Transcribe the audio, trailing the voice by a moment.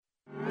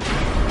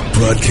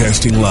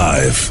Broadcasting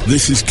live,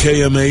 this is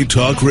KMA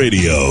Talk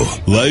Radio,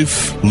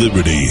 Life,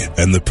 Liberty,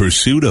 and the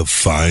Pursuit of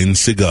Fine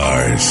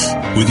Cigars.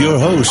 With your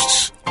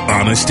hosts,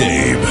 Honest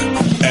Abe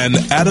and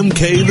Adam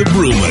K. the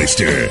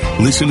Brewmeister.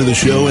 Listen to the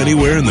show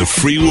anywhere in the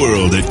free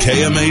world at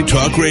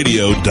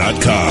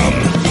KMATalkRadio.com.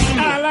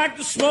 I like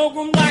to smoke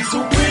them like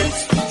Sir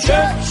Winston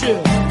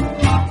Churchill,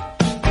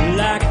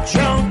 like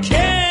John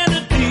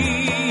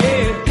Kennedy,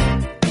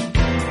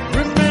 yeah.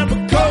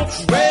 Remember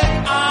Coach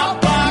Red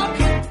Auerbach,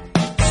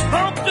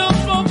 smoked up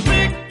for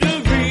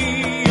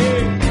victory,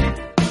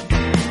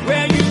 yeah.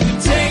 Well, you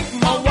can take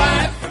my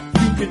wife,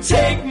 you can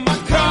take my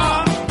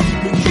car,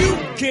 but you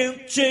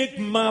can't take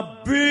my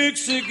big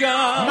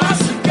cigar. My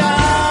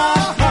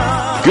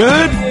cigar.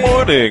 Good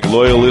morning,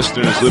 loyal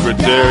listeners,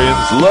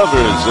 libertarians,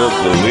 lovers of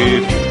the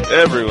lead,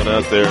 everyone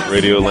out there in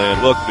Radio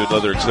Land. Welcome to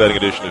another exciting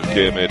edition of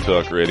KMA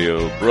Talk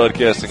Radio,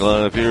 broadcasting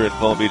live here in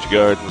Palm Beach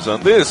Gardens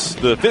on this,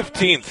 the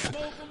 15th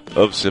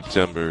of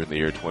September in the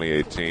year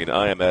 2018.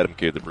 I am Adam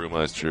K. the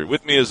Brewmeister.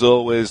 With me, as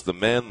always, the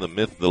man, the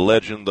myth, the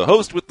legend, the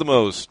host with the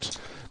most,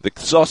 the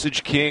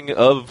Sausage King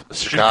of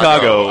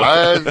Chicago.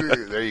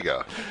 There you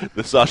go.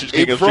 The Sausage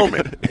King Abe of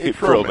Froman. Chicago. Abe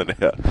Froman,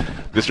 yeah.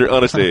 Mr.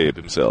 Honest Abe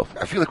himself.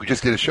 I feel like we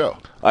just did a show.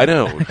 I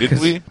know, didn't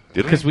we?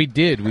 Because we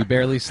did. We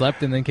barely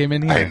slept and then came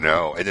in here. I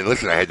know. And then,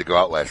 listen, I had to go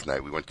out last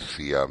night. We went to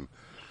see,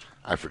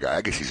 I forgot.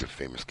 I guess he's a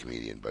famous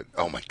comedian, but,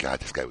 oh, my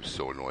God, this guy was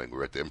so annoying. We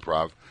were at the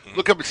Improv.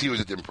 Look up and see who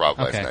was at the Improv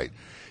last night.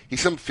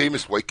 He's some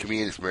famous white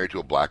comedian that's married to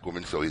a black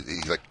woman, so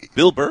he's like...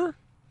 Bill Burr?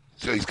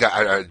 So he's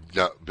got,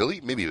 no, Billy?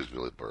 Maybe it was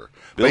Billy Burr.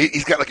 Bill? But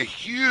he's got, like, a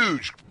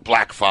huge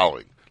black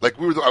following. Like,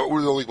 we were the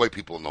only white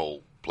people in the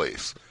whole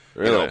place.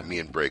 Really? You know, me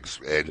and Briggs.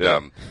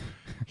 And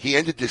he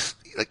ended this,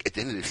 like, at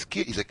the end of this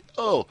skit, he's like,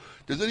 oh,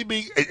 does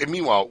anybody... And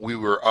meanwhile, we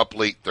were up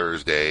late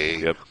Thursday.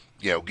 Yep.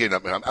 You know, getting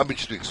up, and I'm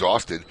just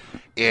exhausted.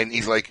 And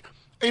he's like,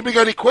 anybody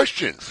got any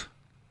questions?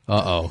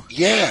 Uh-oh.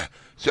 Yeah.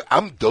 So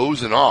I'm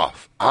dozing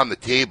off on the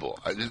table.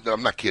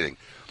 I'm not kidding.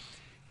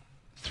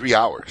 3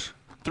 hours.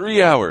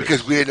 3 hours.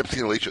 Because we ended up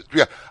seeing a late show.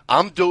 3 hours.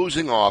 I'm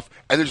dozing off,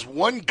 and there's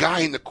one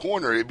guy in the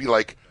corner. It'd be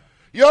like,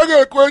 yeah, I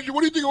got a question.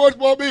 What do you think of West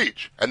Palm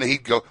Beach? And then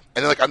he'd go,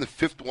 and then like on the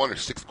fifth one or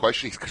sixth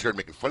question, he started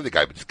making fun of the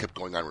guy, but just kept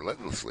going on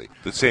relentlessly.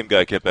 The same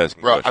guy kept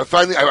asking Bro,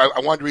 questions.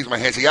 I wanted to raise my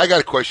hand and say, yeah, I got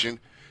a question.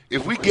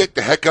 If we get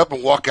the heck up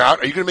and walk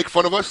out, are you going to make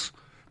fun of us?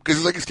 Because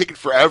it's like it's taking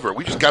forever.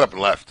 We just got up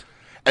and left.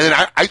 And then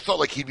I thought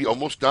like he'd be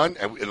almost done,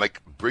 and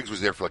like Briggs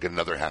was there for like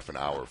another half an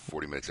hour,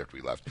 40 minutes after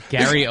we left.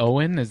 Gary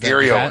Owen? Is that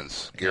Gary that?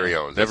 Owens. Gary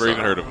Owens. Never That's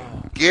even heard of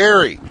him.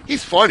 Gary.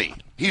 He's funny.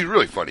 He's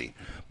really funny.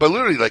 But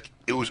literally, like,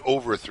 it was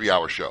over a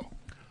 3-hour show.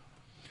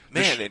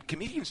 Man, and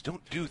comedians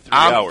don't do 3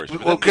 hours.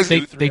 Well, because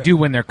They do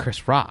when they're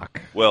Chris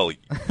Rock. Well,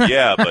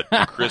 yeah, but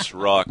Chris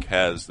Rock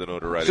has the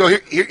notoriety. So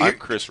here, I'm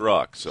Chris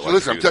Rock. So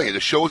listen, I'm telling you, the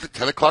show was a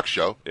 10 o'clock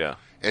show. Yeah.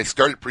 And it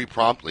started pretty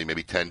promptly,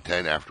 maybe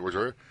 10:10 afterwards.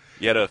 Or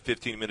You had a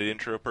 15-minute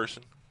intro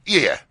person?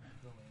 yeah.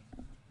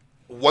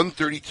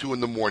 1:32 in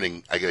the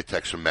morning, I get a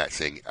text from Matt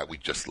saying, we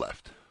just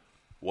left.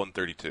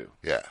 1:32.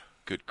 Yeah.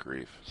 Good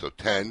grief. So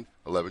 10,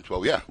 11,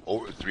 12, yeah,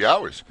 over 3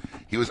 hours.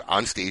 He was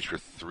on stage for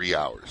 3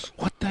 hours.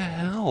 What the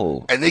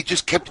hell? And they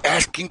just kept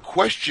asking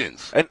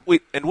questions. And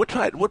wait, and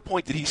at what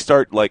point did he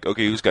start, like,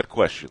 okay, who's got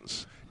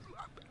questions?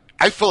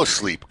 I fell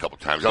asleep a couple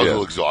times. I was a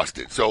little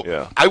exhausted.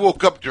 So I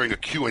woke up during a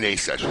Q&A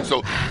session.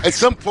 So at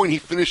some point he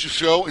finished the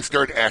show and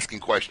started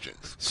asking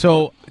questions.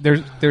 So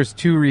there's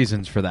two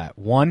reasons for that.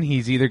 One,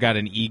 he's either got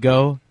an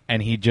ego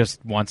and he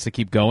just wants to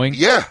keep going.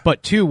 Yeah.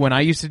 But two, when I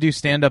used to do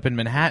stand-up in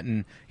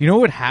Manhattan, you know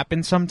what would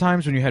happen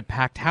sometimes when you had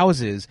packed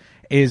houses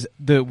is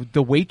the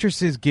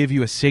waitresses give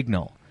you a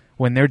signal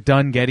when they're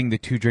done getting the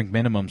 2-drink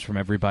minimums from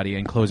everybody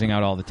and closing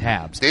out all the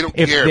tabs. They don't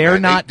if care, they're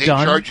man. not they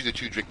done, charge you the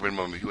 2-drink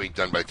minimum if you ain't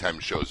done by the time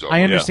the show's over.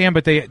 I understand,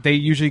 but they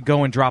usually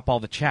go and drop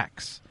all the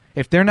checks.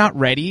 If they're not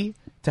ready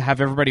to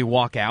have everybody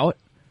walk out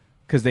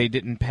because they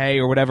didn't pay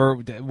or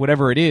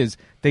whatever it is,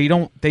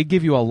 they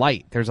give you a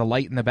light. There's a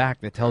light in the back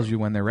that tells you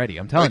when they're ready.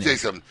 I'm telling Let me tell you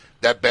something.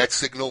 That bat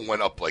signal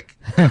went up like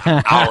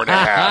an hour and a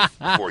half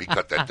before he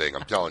cut that thing.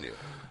 I'm telling you.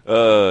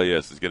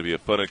 Yes, it's going to be a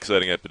fun,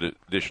 exciting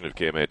edition of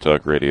KMA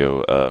Talk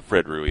Radio.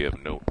 Fred Rui, I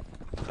don't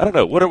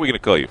know. What are we going to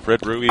call you?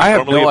 Fred Rui? I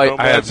have no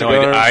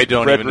idea. I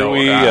don't Fred even know.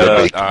 Rui,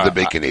 the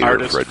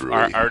Baconator of Fred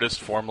Rui. Artist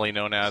formerly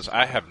known as,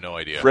 I have no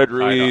idea. Fred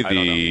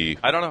Rui,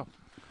 I don't know.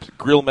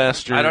 Grill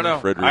Master. I don't know.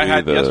 Fred Rui,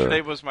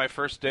 yesterday was my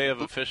first day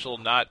of official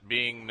not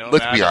being known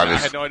Let's as. be honest.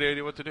 I had no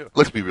idea what to do.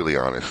 Let's be really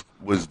honest.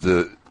 Was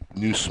the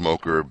new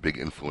smoker a big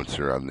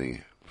influencer on the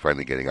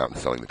finally getting out and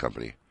selling the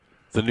company?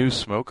 The new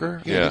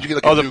smoker? Yeah. Did you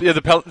get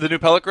like the new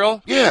pellet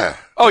grill? Yeah.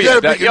 Oh Is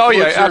yeah. that a big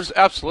influencer?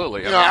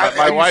 Absolutely. You know,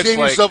 my I'm wife's saying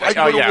to like, yourself, I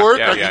can go to work.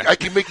 I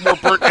can make more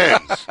burnt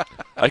ends.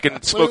 I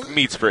can smoke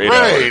meats for 8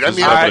 Right, hours. I That's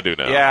mean, what I'm going to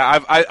do now.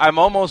 Yeah, I'm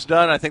almost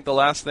done. I think the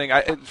last thing,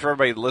 for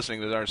everybody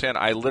listening to understand,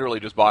 I literally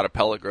just bought a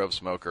pellet grove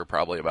smoker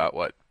probably about,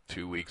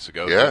 2 weeks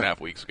ago, Yeah. 2.5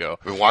 weeks ago.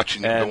 Been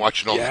watching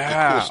all the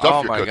Yeah, cool stuff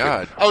oh you're my cooking.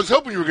 God. I was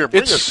hoping you were going to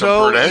bring It's us some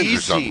so burnt ends or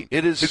easy. something.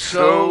 It is It's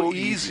so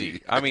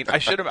easy. I mean, I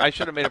should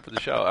have made it for the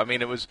show. I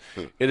mean,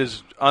 it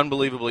is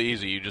unbelievably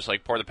easy. You just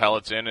like pour the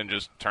pellets in and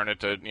just turn it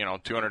to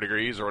 200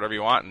 degrees or whatever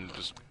you want, and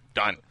just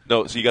done.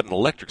 No, so you got an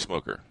electric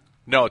smoker.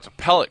 No, it's a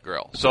pellet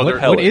grill. So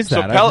What is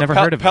that? I've never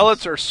heard of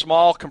pellets this. are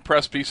small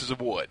compressed pieces of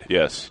wood.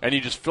 Yes. And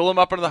you just fill them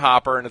up into the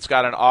hopper, and it's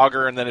got an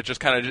auger, and then it just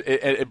kind of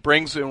it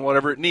brings in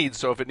whatever it needs.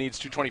 So if it needs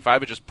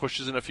 225, it just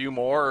pushes in a few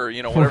more, or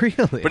whatever.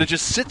 Really? But it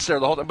just sits there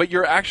the whole time. But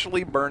you're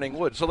actually burning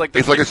wood. So like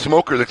It's like a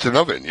smoker that's an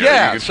oven. You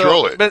yeah, can so,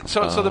 control it. But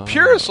so the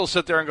purists will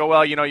sit there and go,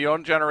 well, you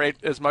don't generate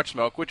as much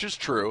smoke, which is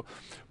true.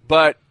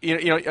 But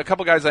a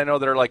couple guys I know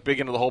that are like big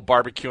into the whole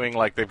barbecuing,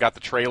 like they've got the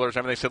trailers.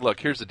 I mean, they said, "Look,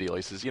 here's the deal."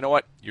 He says, "You know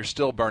what? You're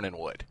still burning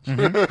wood." He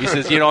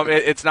says,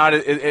 "It's not.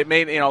 It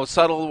may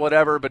subtle,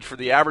 whatever. But for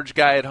the average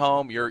guy at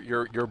home,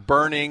 you're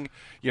burning.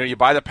 You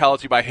buy the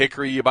pellets, you buy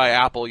hickory, you buy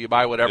apple, you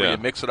buy whatever, Yeah. you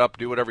mix it up,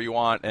 do whatever you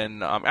want."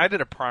 And I did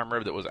a prime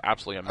rib that was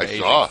absolutely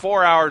amazing. saw.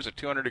 4 hours at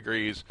 200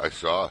 degrees. I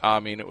saw. I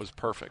mean, it was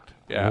perfect.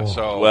 Yeah.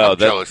 So Wow, I'm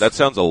jealous. that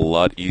sounds a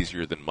lot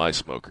easier than my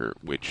smoker,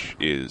 which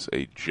is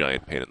a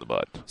giant pain in the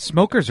butt.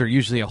 Smokers are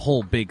usually a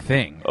whole big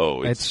thing.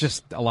 Oh, it's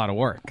just a lot of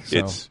work. So.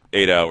 It's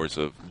 8 hours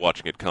of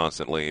watching it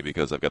constantly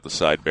because I've got the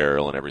side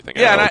barrel and everything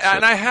yeah, else.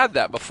 and I had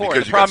that before.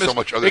 Because The you got problem so is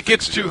much other it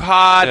gets things to too do.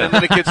 hot, and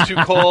then it gets too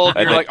cold.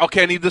 And You're then- like,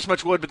 okay, I need this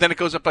much wood, but then it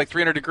goes up like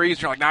 300 degrees.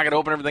 And you're like, now I got to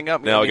open everything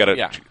up. Now I got to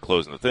yeah.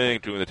 closing the thing,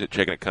 doing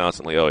checking it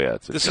constantly. Oh yeah,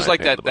 it's a This giant is like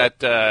pain in the butt.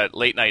 that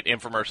late night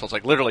infomercials.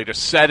 Like literally,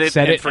 just set it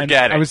Set and it,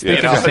 forget and it. I was thinking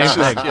you know? the same It's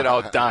just,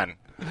 thing. done.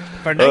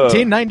 For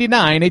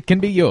 $19.99, it can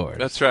be yours.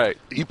 That's right.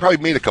 You probably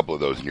made a couple of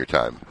those in your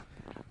time.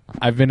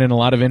 I've been in a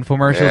lot of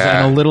infomercials,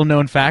 Yeah. and a little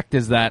known fact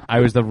is that I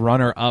was the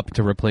runner-up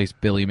to replace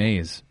Billy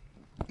Mays.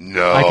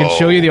 No. I can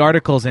show you the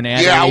articles in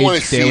Ad Yeah, I wanna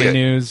Age, see Daily it.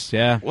 News.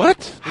 Yeah.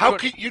 What? How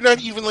could you're not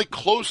even like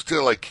close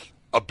to like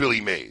a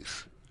Billy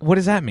Mays? What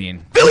does that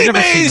mean? Billy I've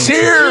never seen Mays this.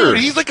 here! Dude,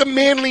 he's like a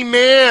manly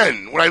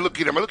man. When I look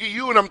at him, I look at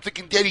you and I'm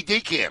thinking Daddy Day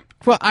Camp.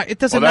 Well, it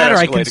doesn't Well, that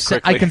matter. I escalated can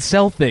quickly. I can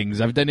sell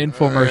things. I've done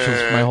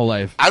infomercials my whole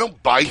life. I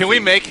don't buy. Can we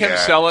things. make him Yeah.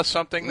 sell us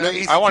something? No, Then?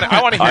 he's- I want to hear.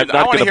 I'm not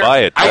I wanna gonna hear- buy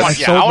it. I I want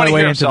sold my to way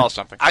hear him into sell the-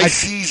 something. I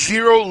see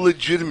zero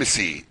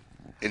legitimacy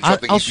in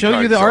something. I'll he's show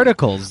trying you to the sell.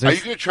 articles. Are you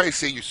There's- going to try to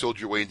say you sold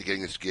your way into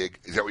getting this gig?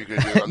 Is that what you're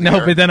going to do? on the No,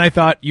 air? but then I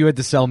thought you had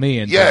to sell me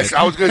into Yes, it.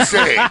 I was going to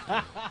say.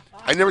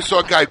 I never saw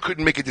a guy who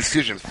couldn't make a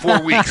decision.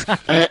 4 weeks.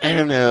 I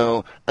don't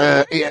know.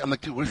 Yeah, I'm like,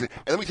 dude, what is it?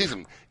 And let me tell you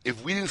something.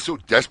 If we didn't so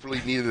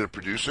desperately needed a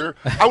producer,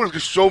 I would have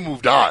just so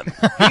moved on.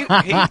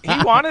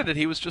 he wanted it.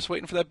 He was just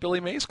waiting for that Billy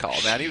Mays call,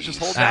 man. He was just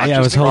holding out. Yeah,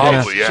 I just was in holding case.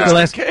 out. Probably,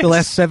 yeah. The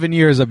last 7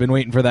 years, I've been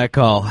waiting for that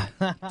call.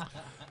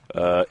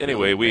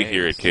 Anyway, we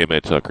here at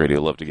KMA Talk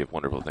Radio love to give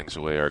wonderful things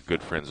away. Our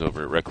good friends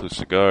over at Recluse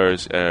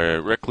Cigars.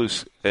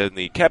 Recluse in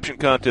the caption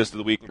contest of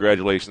the week.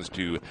 Congratulations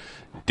to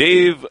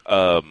Dave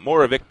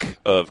Moravik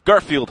of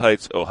Garfield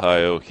Heights,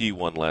 Ohio. He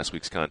won last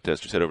week's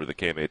contest. Just head over to the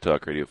KMA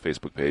Talk Radio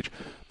Facebook page.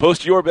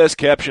 Post your best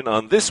caption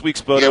on this week's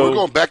photo. Yeah, we're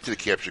going back to the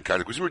caption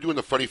contest because we were doing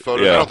the funny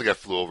photos. Yeah. I don't think I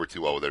flew over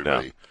too well with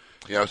everybody.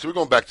 Yeah, so we're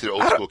going back to the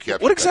old school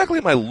caption. What exactly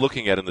am I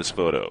looking at in this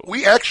photo?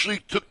 We actually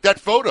took that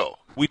photo.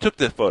 We took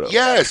that photo.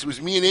 Yes, it was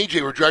me and AJ.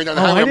 We were driving down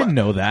the Oh, highway. I didn't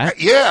know that.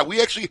 Yeah,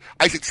 we actually.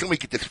 I said, somebody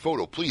get this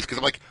photo, please, because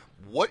I'm like,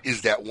 what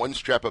is that one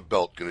strap of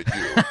belt going to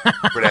do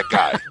for that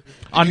guy? Did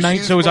On you nine- see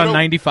this so it was on photo?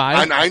 95?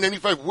 On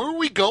I-95. Where were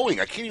we going?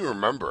 I can't even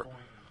remember.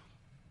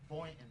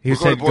 He We're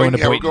said going to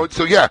yeah, we're Boynton. going.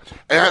 So yeah,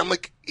 and I'm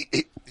like,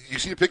 you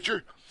see the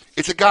picture?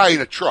 It's a guy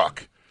in a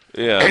truck,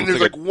 Yeah. and it there's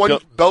looks like a one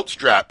dump- belt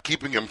strap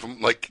keeping him from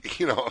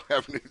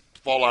having to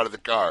fall out of the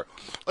car.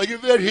 Like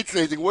if that hits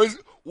anything,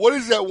 what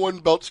is that one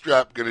belt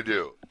strap going to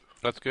do?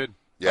 That's good.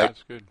 Yeah.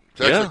 That's good.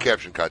 So that's Yeah. the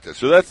caption contest.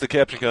 So that's the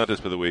caption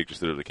contest for the week.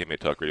 Just go to the KMA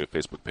Talk Radio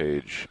Facebook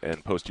page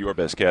and post your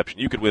best caption.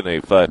 You could win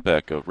a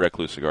 5-pack of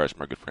Recluse cigars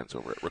from our good friends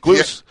over at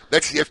Recluse. Yeah,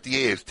 that's the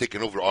FDA has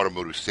taken over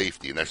automotive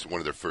safety, and that's one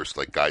of their first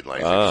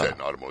guidelines Ah, they've set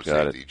in automotive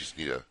got safety. it. You just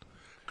need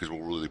because we'll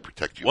really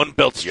protect you. One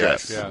belt strap.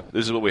 Yes. Yeah.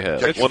 This is what we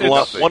have. It's One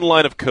nothing.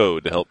 line of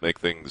code to help make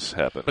things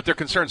happen. But their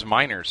concern's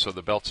minors, so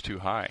the belt's too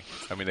high.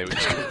 I mean, they would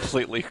just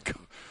completely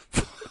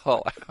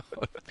fall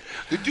out.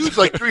 The dude's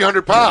like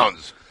 300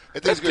 pounds.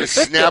 That thing's going to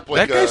snap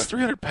like that guy's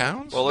 300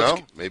 pounds? Well, no,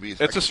 maybe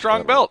It's a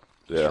strong belt.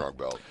 Yeah. Strong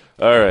belt.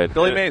 All right.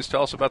 Billy Mays,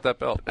 tell us about that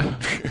belt.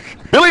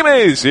 Billy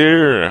Mays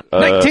here.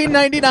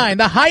 $19.99,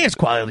 the highest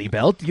quality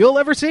belt you'll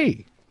ever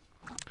see.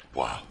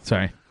 Wow.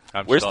 Sorry.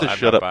 Where's the I'm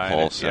shut not up buying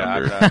Paul it. Yeah,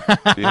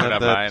 sounder? Do you I'm have not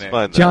that? buying it.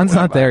 Find that John's one.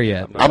 not there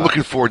yet. I'm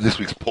looking forward to this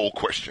week's poll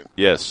question.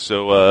 Yes,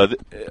 so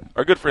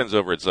our good friends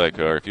over at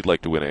Zycar, if you'd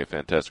like to win a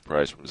fantastic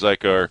prize from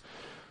Zycar,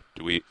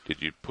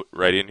 did you put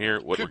right in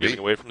here what Could we're giving be.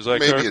 away from Zycar?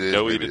 Maybe it is,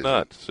 No, maybe we it did isn't.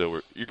 not.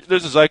 So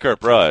there's a Zycar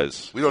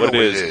prize. We don't know what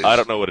it is. I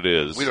don't know what it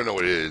is. We don't know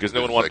what it is. Because no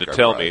There's one wanted to Zycar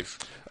tell prize.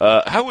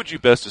 me. How would you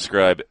best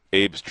describe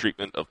Abe's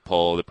treatment of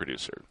Paul, the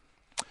producer?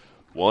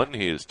 1,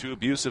 he is too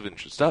abusive and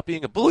should stop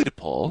being a bully to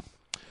Paul.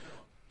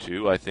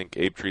 2, I think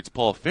Abe treats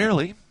Paul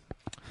fairly.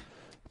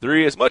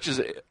 3, as much as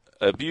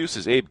abuse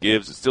as Abe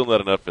gives, it's still not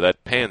enough for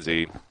that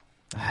pansy.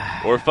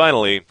 Or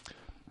finally,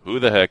 who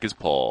the heck is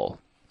Paul?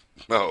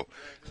 No.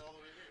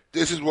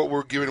 This is what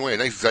we're giving away. A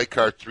nice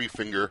Zycar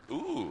 3-finger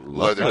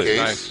leather lovely. case.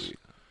 Nice.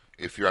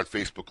 If you're on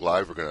Facebook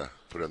Live, we're going to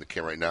put it on the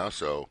camera right now.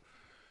 So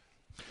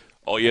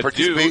all you have to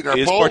do participate in our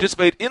is poll.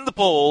 participate in the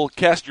poll,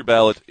 cast your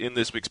ballot in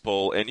this week's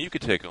poll, and you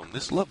could take home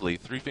this lovely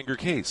 3-finger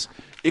case.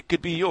 It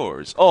could be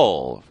yours,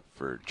 all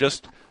for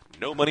just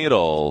no money at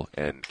all,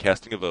 and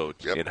casting a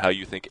vote in how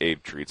you think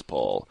Abe treats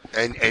Paul.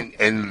 And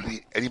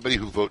anybody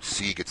who votes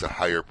C gets a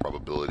higher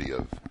probability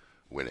of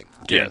winning.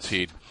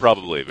 Guaranteed. Yes,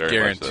 probably, very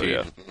Guaranteed.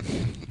 much so,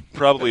 yeah.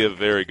 Probably a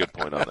very good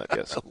point on that,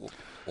 yes.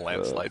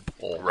 Landslide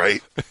poll.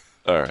 Right.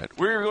 All right.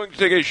 We're going to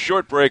take a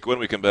short break. When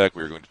we come back,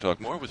 we're going to talk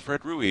more with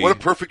Fred Rui. What a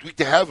perfect week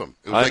to have him.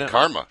 It was I like know.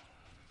 karma.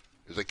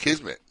 It was like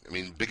kismet. I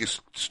mean,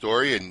 biggest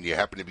story, and you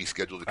happen to be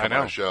scheduled to come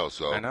on a show.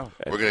 So I know.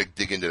 We're going to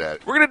dig into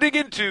that. We're going to dig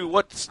into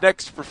what's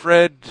next for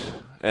Fred,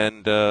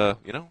 and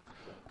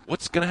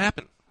what's going to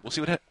happen. We'll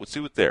see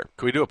what's there.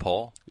 Can we do a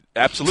poll?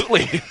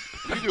 Absolutely. We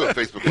can do a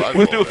Facebook Live.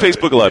 We'll poll, do a right?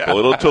 Facebook Live poll.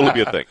 It'll totally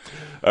be a thing.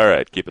 All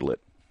right, keep it lit.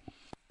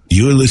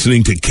 You're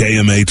listening to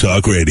KMA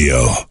Talk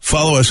Radio.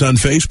 Follow us on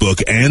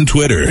Facebook and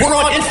Twitter. We're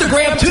on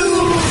Instagram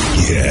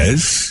too.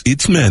 Yes,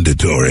 it's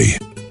mandatory.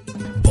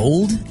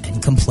 Bold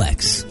and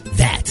complex.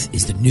 That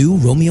is the new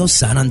Romeo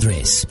San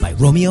Andres by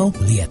Romeo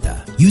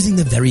Julieta. Using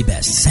the very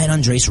best San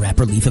Andres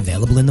wrapper leaf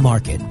available in the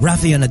market,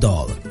 Rafael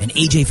Nadal and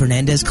AJ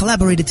Fernandez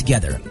collaborated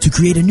together to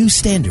create a new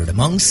standard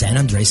among San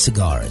Andres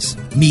cigars.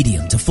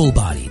 Medium to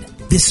full-bodied.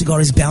 This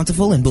cigar is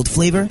bountiful in both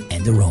flavor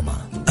and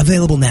aroma.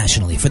 Available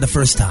nationally for the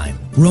first time,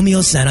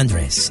 Romeo San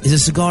Andres is a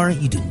cigar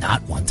you do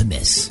not want to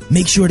miss.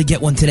 Make sure to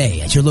get one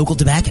today at your local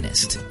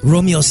tobacconist.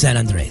 Romeo San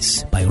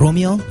Andres by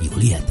Romeo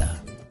Julieta.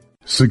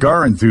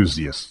 Cigar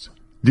enthusiasts,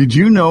 did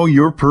you know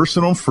your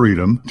personal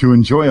freedom to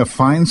enjoy a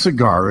fine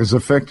cigar is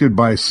affected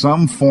by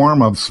some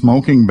form of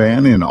smoking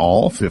ban in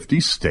all 50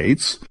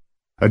 states?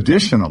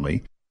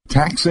 Additionally,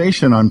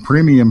 taxation on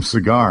premium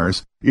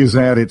cigars is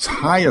at its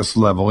highest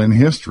level in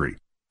history,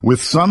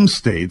 with some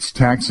states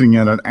taxing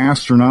at an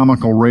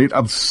astronomical rate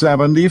of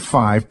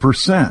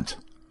 75%.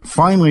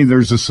 Finally,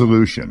 there's a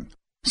solution.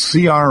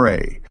 CRA,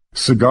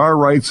 Cigar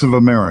Rights of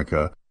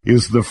America,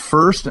 is the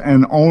first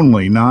and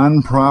only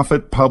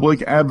non-profit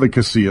public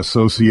advocacy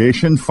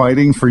association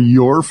fighting for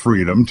your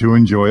freedom to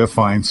enjoy a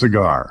fine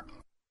cigar.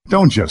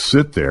 Don't just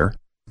sit there.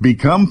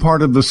 Become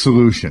part of the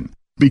solution.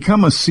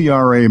 Become a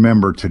CRA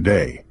member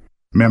today.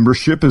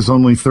 Membership is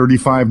only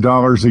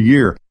 $35 a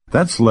year.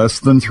 That's less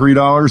than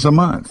 $3 a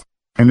month.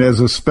 And as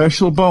a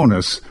special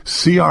bonus,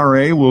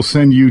 CRA will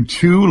send you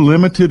 2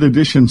 limited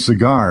edition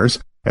cigars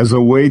as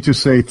a way to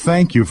say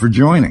thank you for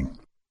joining.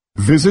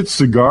 Visit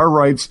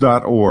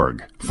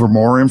cigarrights.org for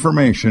more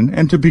information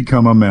and to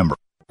become a member.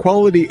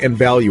 Quality and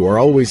value are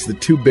always the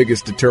 2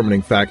 biggest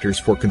determining factors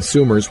for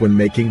consumers when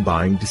making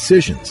buying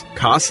decisions.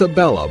 Casa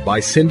Bella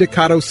by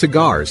Sindicato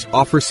Cigars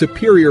offers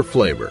superior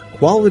flavor,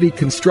 quality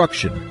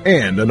construction,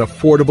 and an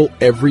affordable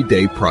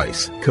everyday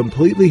price.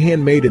 Completely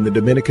handmade in the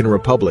Dominican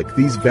Republic,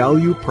 these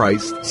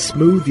value-priced,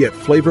 smooth yet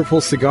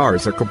flavorful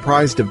cigars are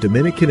comprised of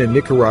Dominican and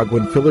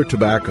Nicaraguan filler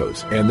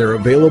tobaccos, and they're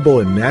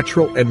available in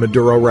natural and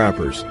Maduro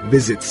wrappers.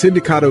 Visit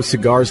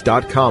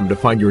SindicatoCigars.com to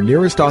find your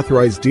nearest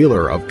authorized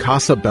dealer of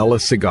Casa Bella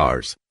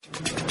cigars.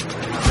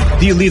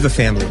 The Oliva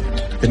family,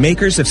 the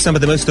makers of some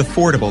of the most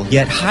affordable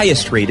yet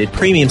highest rated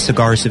premium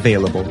cigars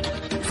available.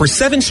 For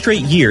 7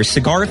 straight years,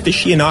 Cigar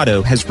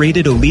Aficionado has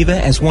rated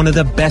Oliva as one of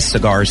the best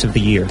cigars of the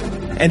year.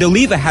 And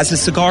Oliva has a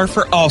cigar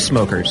for all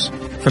smokers,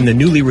 from the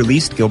newly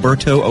released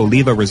Gilberto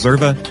Oliva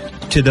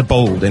Reserva to the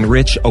bold and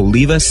rich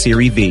Oliva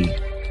Serie V.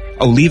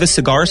 Oliva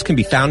cigars can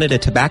be found at a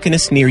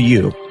tobacconist near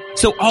you,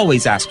 so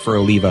always ask for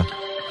Oliva.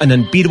 An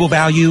unbeatable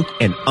value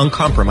and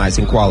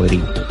uncompromising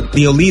quality.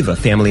 The Oliva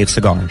family of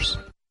cigars.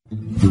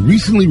 The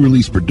recently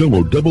released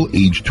Perdomo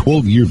Double-Aged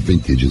 12-Year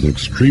Vintage is an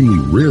extremely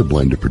rare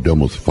blend of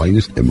Perdomo's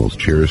finest and most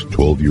cherished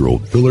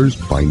 12-year-old fillers,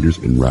 binders,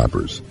 and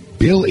wrappers.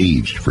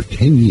 Bale-aged for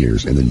 10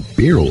 years and then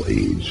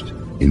barrel-aged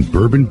in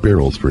bourbon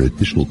barrels for an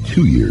additional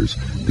 2 years,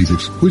 these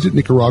exquisite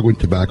Nicaraguan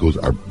tobaccos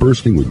are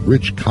bursting with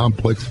rich,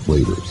 complex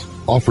flavors.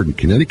 Offered in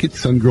Connecticut,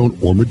 sun-grown,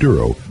 or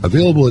Maduro,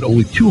 available at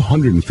only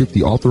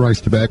 250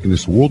 authorized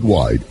tobacconists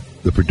worldwide,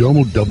 the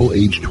Perdomo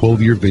Double-Aged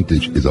 12-Year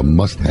Vintage is a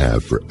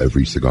must-have for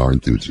every cigar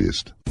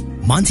enthusiast.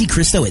 Monte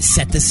Cristo has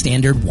set the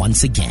standard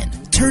once again,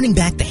 turning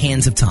back the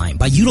hands of time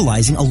by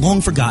utilizing a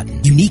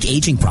long-forgotten, unique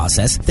aging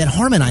process that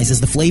harmonizes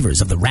the flavors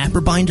of the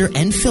wrapper, binder,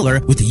 and filler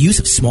with the use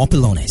of small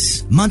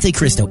pilones. Monte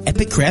Cristo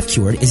Epic Craft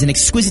Cured is an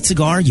exquisite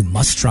cigar you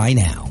must try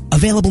now.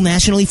 Available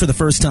nationally for the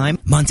first time,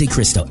 Monte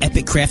Cristo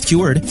Epic Craft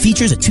Cured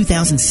features a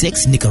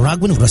 2006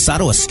 Nicaraguan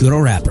Rosado Oscuro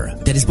wrapper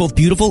that is both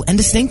beautiful and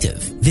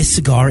distinctive. This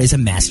cigar is a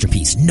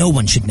masterpiece no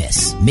one should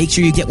miss. Make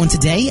sure you get one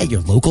today at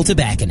your local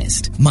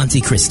tobacconist.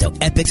 Monte Cristo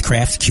Epic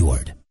Craft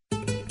Cured.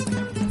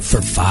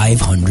 For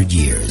 500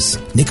 years,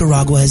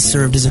 Nicaragua has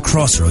served as a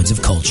crossroads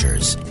of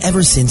cultures,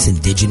 ever since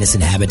indigenous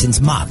inhabitants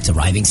mocked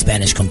arriving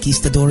Spanish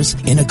conquistadors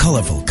in a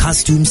colorful,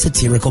 costume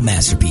satirical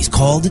masterpiece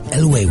called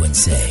El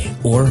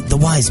Huehuense, or The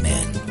Wise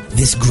Man.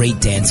 This great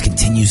dance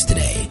continues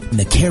today in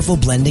the careful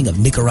blending of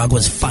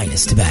Nicaragua's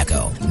finest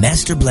tobacco.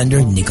 Master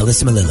blender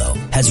Nicolas Melillo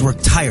has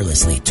worked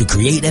tirelessly to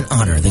create and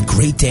honor the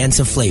great dance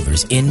of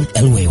flavors in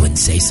El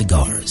Huehuense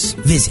cigars.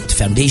 Visit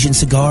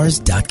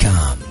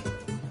foundationcigars.com.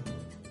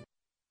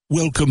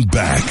 Welcome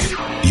back.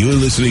 You're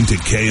listening to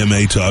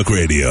KMA Talk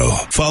Radio.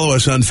 Follow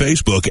us on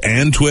Facebook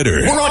and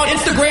Twitter. We're on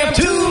Instagram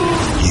too.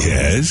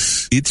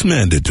 Yes, it's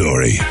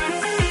mandatory.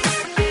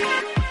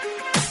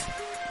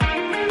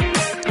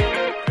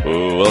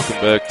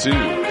 Welcome back to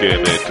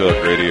KMA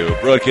Talk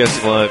Radio,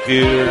 broadcasting live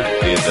here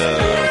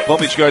in Palm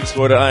Beach Gardens,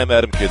 Florida. I am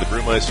Adam K, the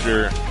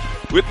Brewmeister.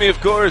 With me, of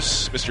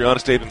course, Mr.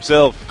 Honest Abe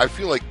himself. I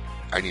feel like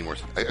I need more.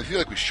 I feel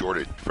like we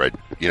shorted, Fred.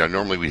 You know,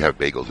 normally we have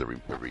bagels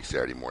every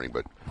Saturday morning,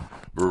 but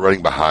we're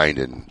running behind,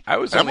 and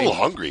I'm a little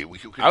hungry.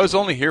 I was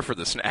only here for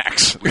the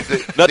snacks.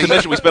 Not to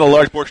mention, we spent a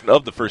large portion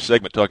of the first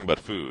segment talking about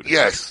food.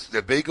 Yes,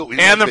 the bagel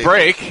and the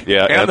break.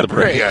 Yeah, and the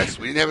break. Yes,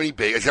 we didn't have any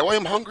bagels. Is that why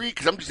I'm hungry?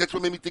 Because that's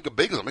what made me think of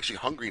bagels. I'm actually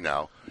hungry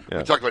now. Yeah.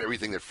 We talked about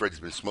everything that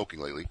Fred's been smoking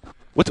lately.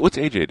 What's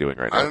AJ doing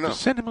right now? I don't know.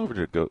 Just send him over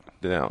to go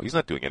now. He's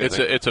not doing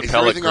anything. It's a Is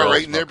pellet everything grill. all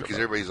right in there? Because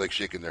everybody's like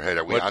shaking their head.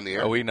 Are we on the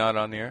air? Are we not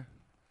on the air?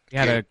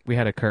 We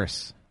had a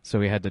curse, so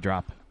we had to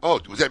drop. Oh,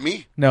 was that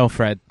me? No,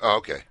 Fred. Oh,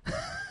 okay.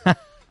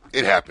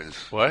 It happens.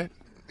 What?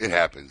 It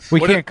happens. We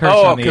can't curse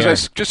on the air.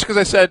 Just because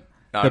I said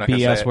the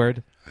BS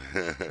word.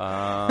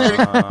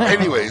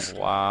 Anyways,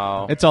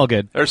 wow, it's all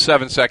good. There's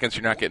 7 seconds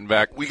you're not getting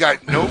back. We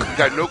got no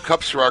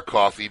cups for our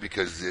coffee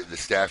because the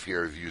staff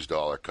here have used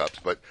all our cups.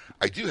 But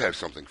I do have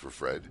something for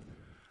Fred.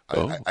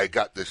 I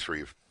got this for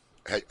you.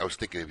 I was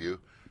thinking of you.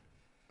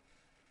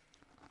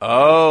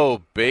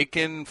 Oh,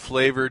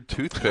 bacon-flavored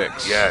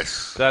toothpicks.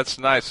 Yes. That's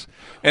nice.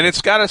 And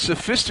it's got a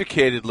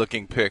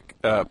sophisticated-looking pig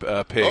oh,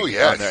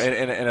 yes. on there,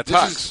 and a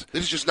tux.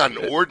 This is just not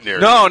an ordinary.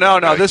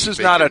 No. This is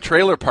not a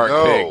trailer park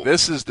no. pig.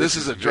 This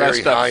is a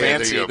dressed-up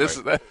fancy.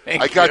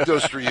 I got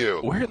those for you.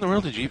 Where in the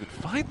world did you even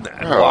find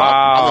that? Oh,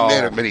 wow. I'm a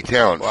man of many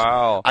talents.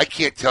 Wow. I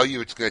can't tell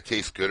you it's going to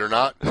taste good or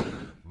not,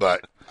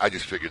 but I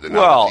just figured the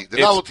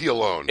novelty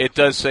alone. It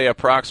does say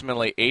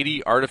approximately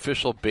 80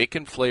 artificial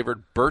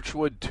bacon-flavored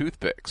Birchwood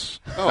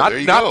toothpicks. Oh, there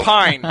you not go.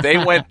 Pine. They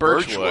went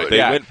Birchwood. They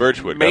went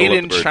Birchwood. Made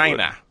in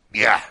China.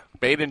 Yeah.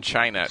 Made in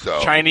China.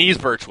 So. Chinese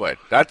Birchwood.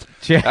 That's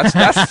nice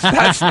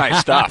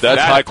stuff.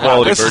 That's high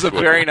quality This Birchwood. is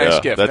a very nice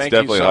gift. That's Thank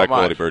definitely you so high much.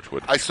 quality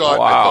Birchwood. I saw it.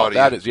 Wow, I thought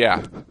that is,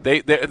 yeah.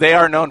 They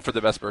are known for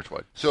the best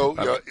Birchwood. So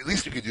at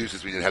least we could do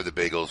since we didn't have the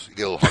bagels. You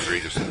get a little hungry,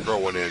 just throw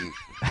one in.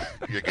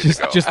 You're good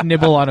to go. Just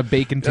nibble on a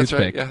bacon That's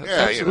toothpick. right.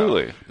 Yeah,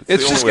 absolutely.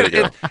 It's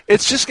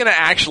just gonna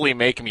actually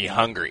make me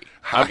hungry.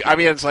 I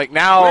mean, it's like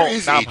now. Where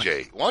is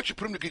AJ? Why don't you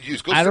put him to good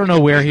use? Go I don't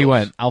know where he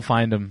went. I'll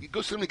find him.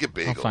 Go send him to get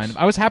bagels. I'll find him.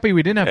 I was happy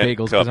we didn't have And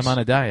bagels because cups. I'm on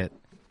a diet.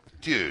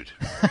 Dude.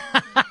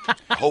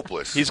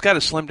 Hopeless. He's got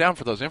to slim down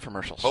for those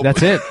infomercials. Hopeless.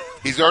 That's it.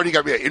 He's already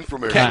got me at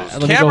infomercials.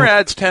 Let me Camera go.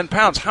 adds 10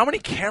 pounds. How many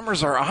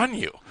cameras are on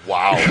you?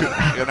 Wow.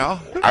 You know?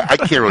 I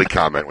can't really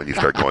comment when you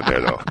start going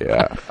there, though.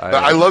 Yeah. But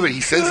I love it.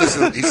 He sends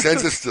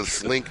us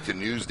this link to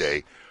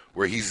Newsday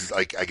where he's,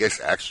 like, I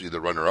guess, actually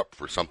the runner-up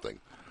for something.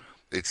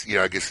 It's,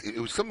 I guess it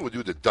was something to do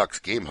with the Ducks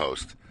game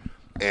host.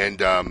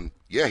 And,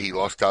 he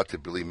lost out to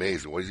Billy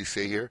Mays. And what does he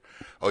say here?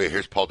 Oh, yeah,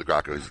 here's Paul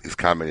DeGrocco. His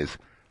comment is,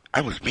 I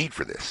was made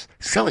for this.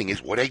 Selling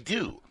is what I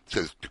do,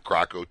 says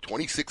DeGrocco,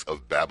 26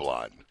 of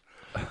Babylon.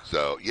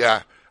 So,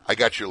 yeah, I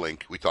got your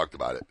link. We talked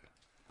about it.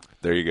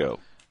 There you go.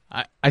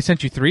 I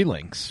sent you 3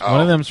 links. Oh.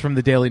 One of them's from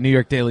the New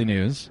York Daily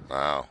News.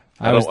 Wow.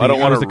 I don't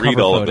want to read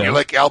all of them. You're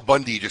like Al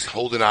Bundy, just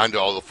holding on to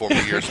all the former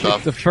year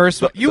stuff. The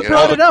first one. You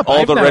brought it up.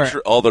 All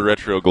the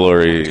retro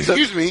glory.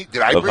 Excuse me.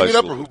 Did I bring it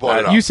up or who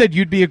brought it up? You said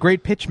you'd be a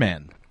great pitch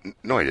man.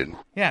 No, I didn't.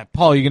 Yeah,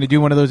 Paul, you going to do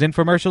one of those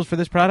infomercials for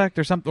this product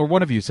or something? Or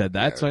one of you said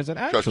that, so I said,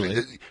 Trust actually.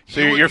 me. So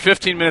your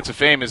 15 minutes of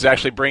fame is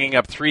actually bringing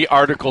up 3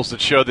 articles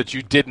that show that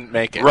you didn't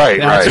make it. Right,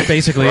 That's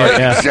basically it,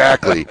 yeah.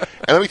 Exactly.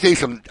 And let me tell you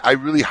something. I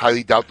really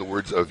highly doubt the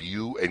words of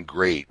you and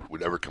great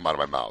would ever come out of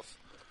my mouth.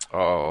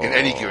 Oh, in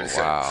any given sense.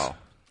 Wow.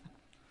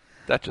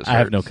 That just I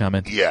have hurts. no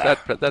comment. Yeah.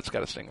 That's got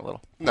to sting a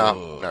little.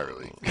 No, not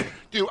really.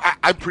 Dude,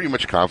 I'm pretty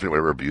much confident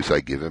whatever abuse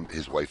I give him,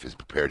 his wife has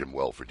prepared him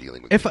well for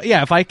dealing with it.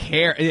 If I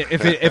care,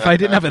 if I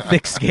didn't have a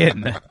thick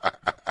skin,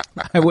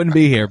 I wouldn't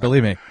be here,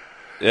 believe me.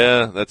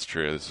 Yeah, that's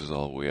true. This is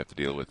all we have to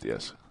deal with,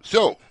 yes.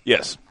 So.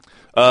 Yes.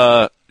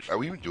 Are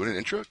we even doing an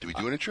intro? Do we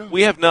do an intro?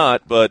 We have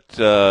not, but,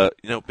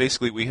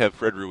 basically we have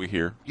Fred Rui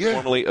here,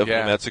 formerly of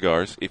Nomad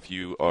Cigars. If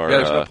you are... Yeah,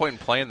 there's no point in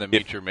playing the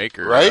Meet Your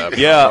Maker. Right?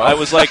 I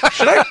was like,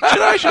 should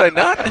I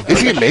not?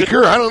 Is he a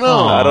maker? I don't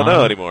know. I don't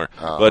know anymore.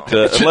 But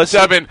unless...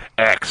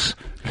 X.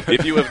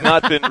 If you have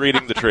not been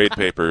reading the trade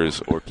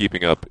papers or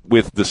keeping up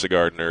with the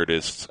cigar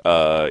nerdists,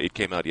 it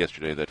came out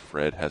yesterday that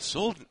Fred has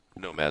sold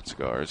Nomad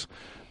Cigars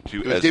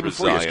to It was the Ezra day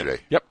before Zion.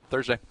 yesterday. Yep,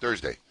 Thursday.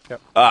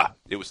 Yep.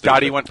 It was Thursday.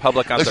 Dottie went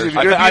public on Listen, Thursday.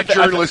 if you're going to be a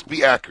journalist,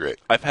 be accurate.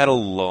 I've had a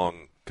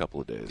long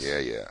couple of days.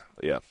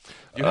 Yeah.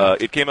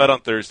 It came out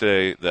on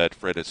Thursday that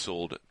Fred has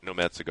sold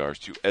Nomad Cigars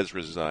to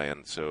Ezra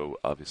Zion, so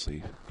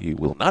obviously he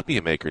will not be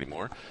a maker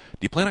anymore. Do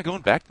you plan on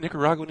going back to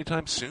Nicaragua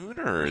anytime soon,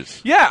 or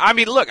is... Yeah, I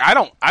mean, look, I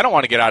don't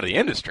want to get out of the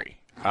industry.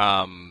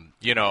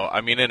 You know,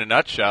 I mean, in a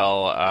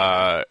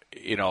nutshell,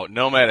 you know,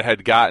 Nomad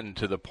had gotten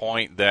to the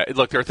point that,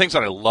 look, there are things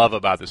that I love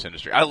about this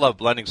industry. I love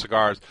blending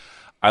cigars.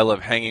 I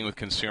love hanging with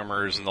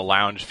consumers and the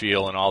lounge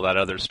feel and all that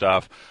other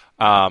stuff.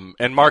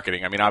 And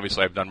marketing. I mean,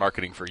 obviously, I've done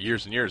marketing for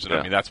years and years, and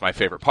I mean, that's my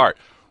favorite part.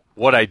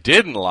 What I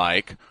didn't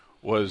like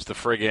was the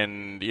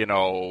friggin', you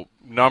know,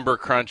 number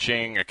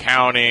crunching,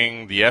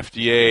 accounting, the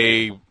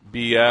FDA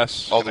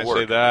BS. All Can the I say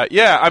work. that?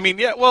 Yeah, I mean,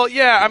 yeah, well,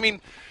 yeah, I mean,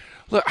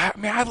 look, I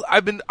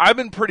mean, I've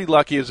been pretty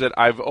lucky is that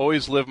I've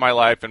always lived my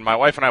life, and my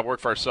wife and I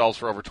work for ourselves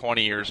for over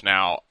 20 years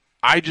now.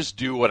 I just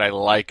do what I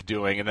like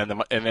doing, and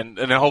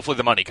then hopefully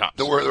the money comes.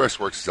 The rest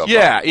works itself out.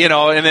 Yeah, you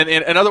know,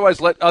 and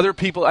otherwise let other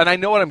people. And I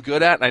know what I'm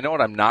good at, and I know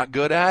what I'm not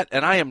good at,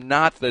 and I am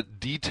not the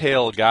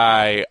detail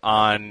guy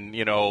on,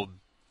 you know,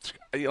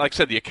 like I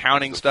said, the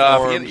accounting stuff.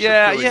 Forms,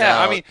 Yeah.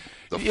 out, I mean,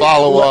 the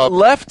follow-up.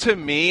 left to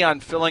me on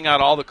filling out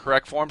all the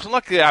correct forms, and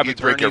luckily I have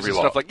You'd break attorneys every and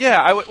law. stuff like. Yeah,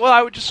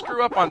 I would just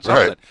screw up on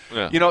something. Right.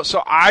 Yeah. You know,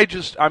 so I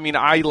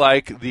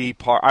like the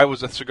part. I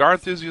was a cigar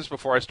enthusiast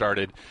before I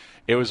started.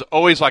 It was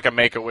always like a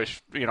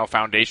Make-A-Wish, you know,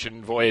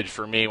 foundation voyage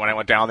for me when I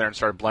went down there and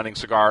started blending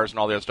cigars and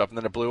all the other stuff, and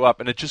then it blew up.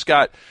 And it just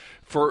got,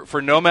 for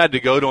Nomad to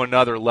go to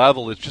another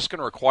level, it's just going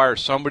to require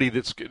somebody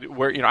that's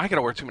where, you know, I got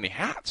to wear too many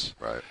hats.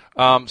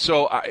 Right.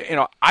 So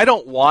I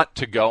don't want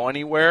to go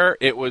anywhere.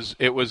 It was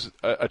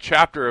a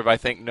chapter of, I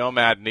think,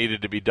 Nomad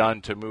needed to be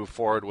done to move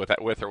forward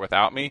with or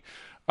without me.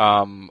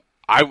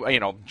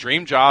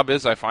 Dream job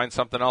is I find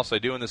something else I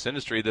do in this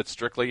industry that's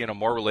strictly, you know,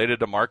 more related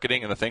to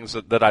marketing and the things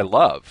that I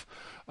love.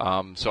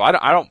 So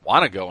I don't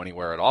want to go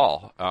anywhere at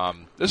all.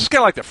 This is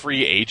kind of like the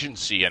free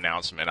agency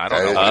announcement. I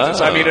don't know.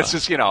 I mean, it's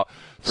just, you know.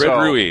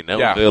 Fred Rui,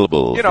 now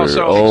available you know,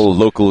 for all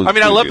local I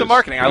mean, I love the enthusiasts.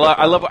 marketing.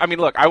 I love. I mean,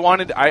 look,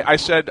 I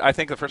said, I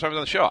think the first time I was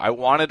on the show, I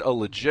wanted a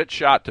legit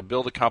shot to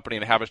build a company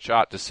and have a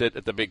shot to sit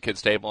at the big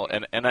kids table,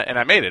 and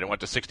I made it. I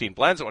went to 16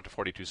 blends. I went to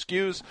 42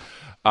 SKUs.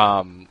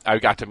 I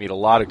got to meet a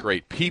lot of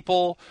great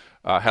people.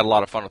 Had a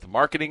lot of fun with the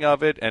marketing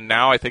of it, and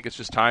now I think it's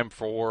just time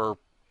for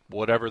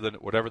whatever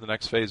the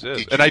next phase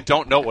is. And I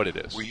don't know what it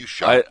is. Were you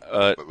shocked?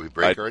 We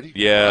break already?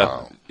 Yeah.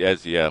 Wow.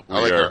 Yes, yeah.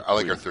 I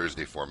like our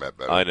Thursday format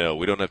better. I know.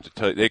 We don't have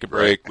to take a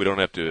break. Right. We don't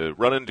have to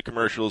run into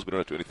commercials. We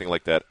don't have to do anything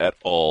like that at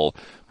all.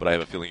 But I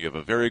have a feeling you have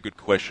a very good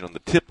question on the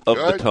tip of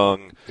the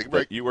tongue. Take a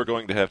break. That you are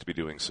going to have to be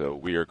doing so.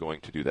 We are going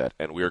to do that.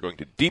 And we are going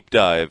to deep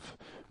dive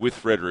with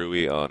Fred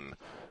Rui on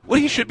what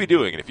he should be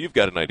doing. And if you've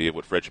got an idea of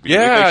what Fred should be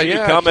doing, make sure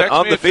you comment text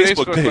on me the at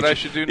Facebook page. what I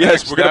should do yes,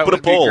 next. we're going to put a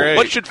That would be poll. great.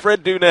 What should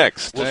Fred do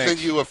next? We'll send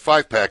you a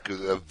 5-pack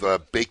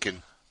of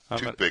bacon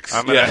toothpicks.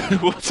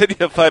 We'll send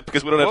you a 5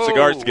 because we don't have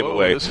cigars to give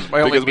away. This is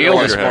my only Because we meal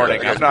don't this have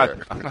morning. that.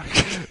 I'm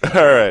not.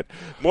 All right.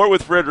 More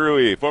with Fred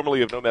Rui,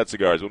 formerly of Nomad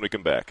Cigars, when we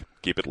come back.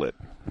 Keep it lit.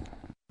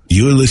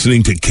 You're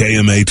listening to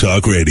KMA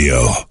Talk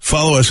Radio.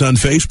 Follow us on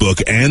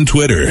Facebook and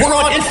Twitter. We're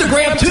on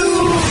Instagram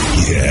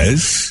too.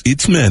 Yes,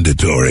 it's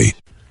mandatory.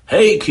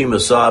 Hey,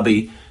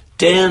 Kemosabe.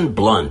 Dan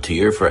Blunt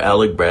here for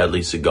Alec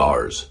Bradley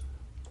Cigars.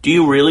 Do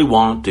you really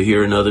want to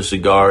hear another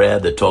cigar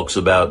ad that talks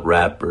about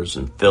wrappers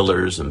and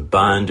fillers and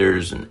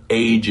binders and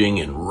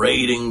aging and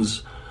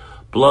ratings?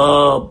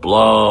 Blah,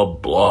 blah,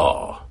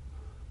 blah.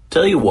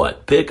 Tell you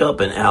what, pick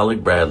up an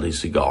Alec Bradley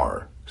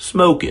cigar.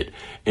 Smoke it.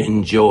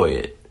 Enjoy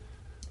it.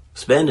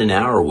 Spend an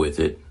hour with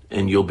it,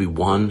 and you'll be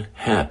one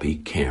happy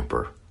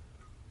camper.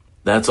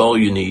 That's all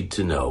you need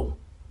to know.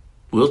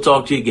 We'll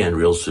talk to you again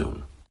real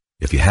soon.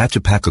 If you had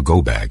to pack a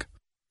go bag,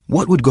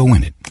 what would go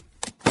in it?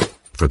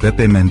 For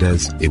Pepe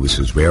Mendez, it was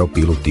his rare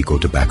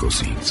Pilotico tobacco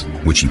seeds,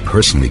 which he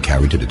personally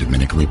carried to the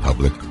Dominican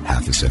Republic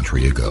half a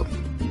century ago.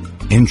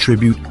 In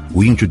tribute,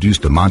 we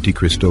introduced the Monte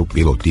Cristo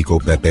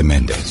Pilotico Pepe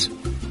Mendez,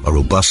 a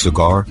robust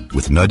cigar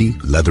with nutty,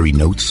 leathery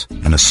notes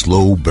and a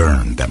slow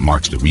burn that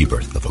marks the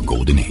rebirth of a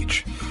golden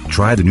age.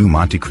 Try the new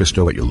Monte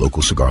Cristo at your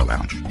local cigar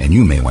lounge, and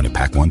you may want to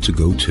pack one to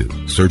go too.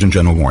 Surgeon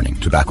General warning,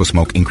 tobacco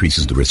smoke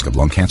increases the risk of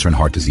lung cancer and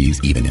heart disease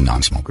even in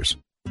non-smokers.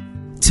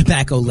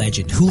 Tobacco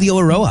legend Julio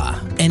Aroa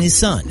and his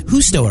son,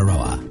 Justo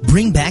Aroa,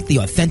 bring back the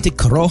authentic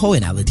Corojo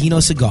and Aladino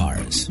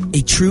cigars.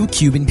 A true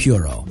Cuban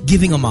puro,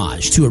 giving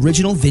homage to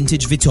original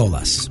vintage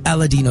Vitolas.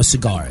 Aladino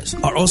cigars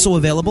are also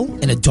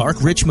available in a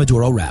dark, rich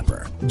Maduro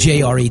wrapper.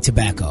 JRE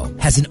Tobacco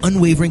has an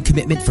unwavering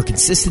commitment for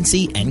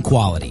consistency and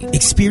quality.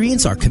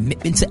 Experience our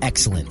commitment to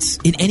excellence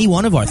in any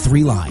one of our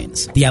 3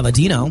 lines. The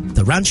Aladino,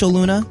 the Rancho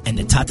Luna, and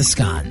the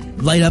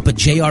Tatascan. Light up a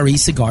JRE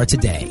cigar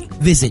today.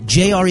 Visit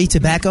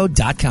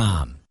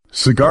jretobacco.com.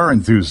 Cigar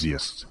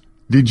enthusiasts,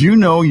 did you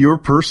know your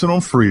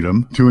personal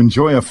freedom to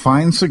enjoy a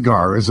fine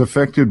cigar is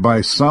affected by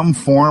some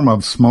form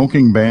of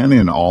smoking ban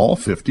in all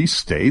 50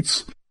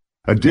 states?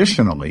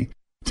 Additionally,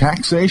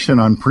 taxation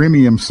on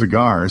premium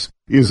cigars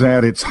is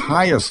at its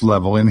highest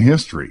level in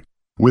history,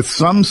 with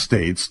some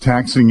states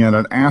taxing at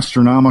an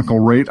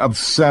astronomical rate of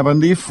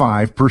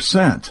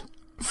 75%.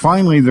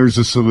 Finally, there's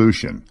a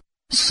solution.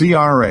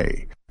 CRA,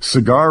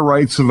 Cigar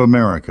Rights of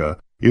America,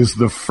 is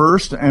the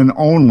first and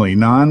only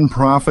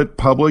nonprofit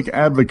public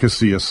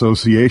advocacy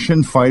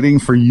association fighting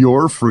for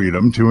your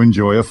freedom to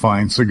enjoy a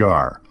fine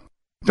cigar.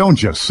 Don't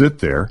just sit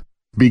there.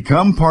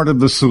 Become part of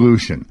the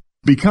solution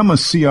Become a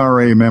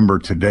CRA member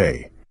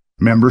today.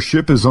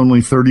 Membership is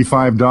only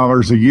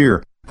 $35 a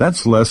year.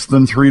 That's less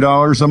than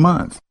 $3 a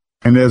month.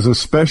 And as a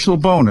special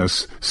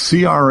bonus,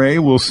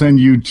 CRA will send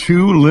you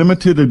 2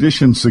 limited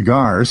edition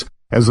cigars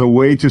as a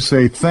way to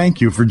say thank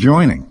you for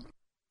joining.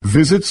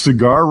 Visit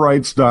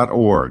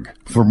cigarrights.org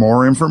for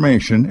more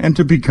information and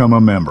to become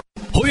a member.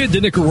 Joya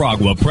de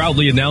Nicaragua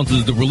proudly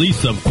announces the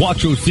release of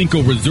Cuatro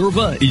Cinco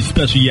Reserva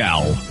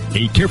Especial,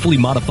 a carefully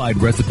modified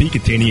recipe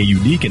containing a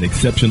unique and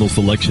exceptional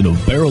selection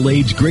of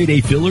barrel-aged grade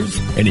A fillers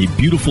and a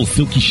beautiful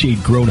silky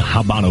shade-grown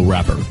Habano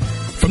wrapper.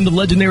 From the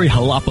legendary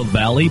Jalapa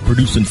Valley,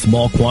 produced in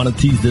small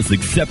quantities, this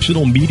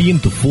exceptional medium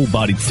to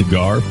full-bodied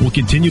cigar will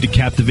continue to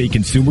captivate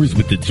consumers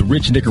with its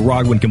rich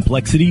Nicaraguan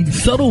complexity,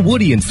 subtle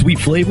woody and sweet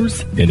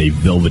flavors, and a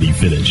velvety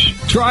finish.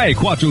 Try a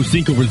Cuatro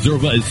Cinco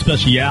Reserva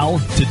Especial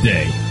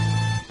today.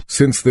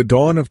 Since the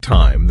dawn of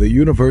time, the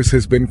universe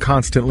has been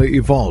constantly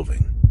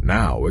evolving.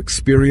 Now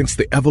experience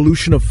the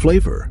evolution of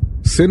flavor.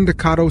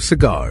 Sindicato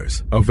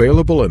Cigars,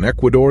 available in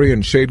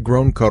Ecuadorian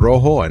shade-grown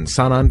Corojo and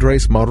San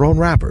Andres Marron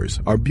wrappers,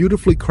 are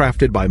beautifully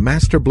crafted by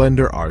master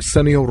blender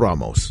Arsenio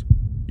Ramos.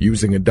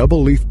 Using a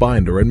double-leaf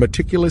binder and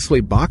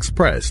meticulously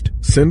box-pressed,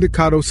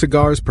 Sindicato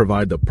Cigars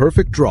provide the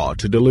perfect draw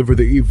to deliver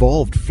the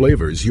evolved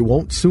flavors you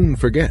won't soon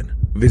forget.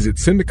 Visit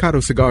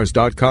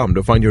syndicatocigars.com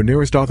to find your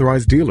nearest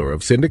authorized dealer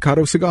of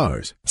Sindicato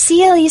Cigars.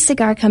 CLE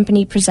Cigar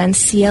Company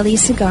presents CLE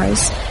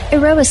Cigars,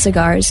 Aroa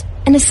Cigars,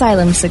 and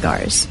Asylum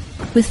Cigars.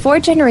 With 4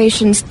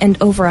 generations and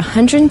over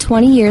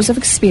 120 years of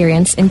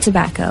experience in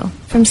tobacco,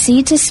 from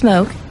seed to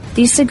smoke,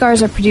 these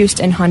cigars are produced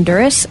in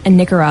Honduras and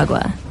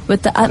Nicaragua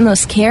with the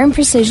utmost care and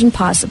precision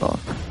possible.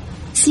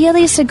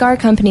 CLE Cigar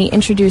Company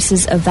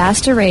introduces a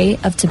vast array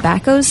of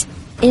tobaccos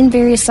in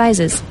various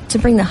sizes to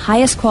bring the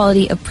highest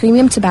quality of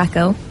premium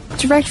tobacco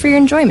direct for your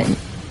enjoyment.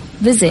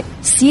 Visit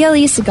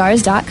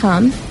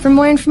clecigars.com for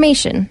more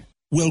information.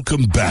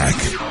 Welcome back.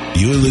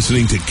 You're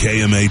listening to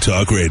KMA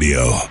Talk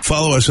Radio.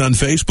 Follow us on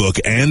Facebook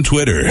and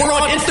Twitter. We're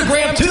on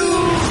Instagram,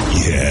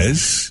 too.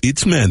 Yes,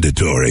 it's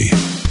mandatory.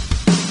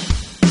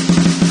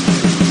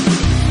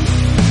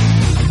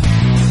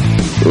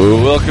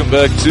 Welcome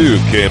back to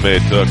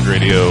KMA Talk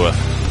Radio.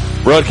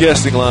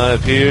 Broadcasting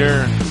live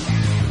here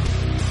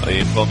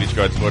in Palm Beach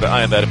Gardens, Florida.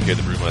 I am Adam K.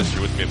 the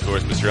Brewmeister. With me, of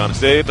course, Mr.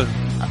 Honest Abe.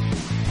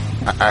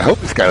 I hope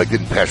this guy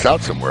didn't pass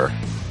out somewhere.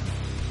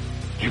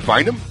 Did you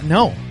find him?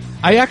 No.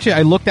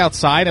 I looked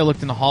outside. I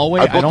looked in the hallway.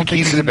 I don't the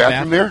keys think to the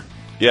bathroom there?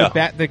 Yeah.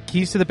 The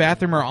keys to the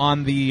bathroom are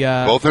on the...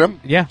 Both of them?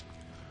 Yeah.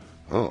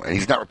 Oh, and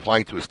he's not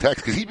replying to his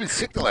text because he's been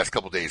sick the last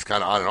couple of days,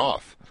 kind of on and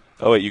off.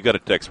 Oh, wait, you got a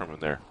text from him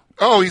there.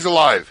 Oh, he's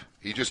alive.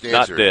 He just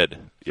answered. Not dead.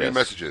 3 Yes.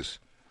 messages.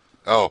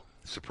 Oh,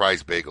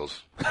 surprise bagels.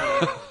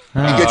 He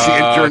gets the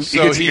intern.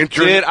 So he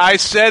did. I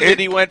said that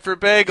he went for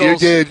bagels. You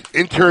did.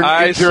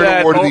 Intern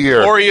said, award of the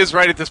year. Or he is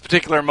right at this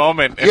particular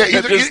moment. Yeah, he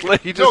heard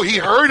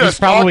us. He's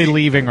probably talking.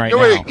 leaving right now.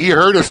 now. He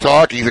heard us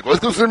talking. He's like, let's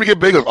go sit and get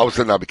bagels. All of a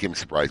sudden, now became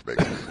surprise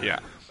bagels. Yeah.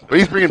 But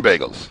he's bringing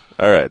bagels.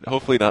 All right.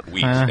 Hopefully not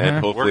wheat. And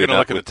hopefully we're going to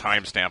not look at the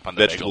timestamp on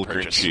the vegetable bagel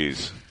cream purchase.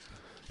 cheese.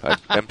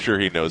 I'm sure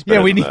he knows better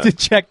Yeah, we than need that. to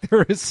check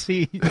the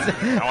receipts.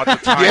 I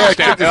want the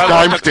check the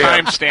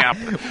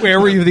timestamp. Where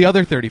were you the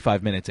other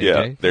 35 minutes, AJ?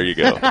 Yeah, there you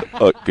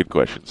go. Good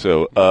question.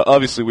 So,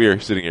 obviously, we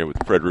are sitting here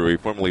with Fred Rui,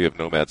 formerly of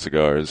Nomad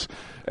Cigars,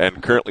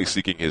 and currently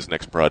seeking his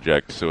next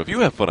project. So, if you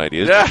have fun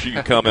ideas, make sure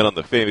you comment on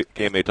the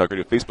KMA Talk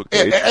Radio Facebook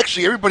page.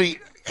 Actually, everybody,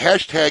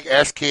 hashtag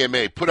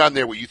AskKMA. Put on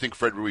there what you think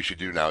Fred Rui should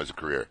do now as a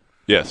career.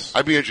 Yes.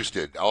 I'd be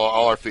interested.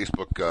 All our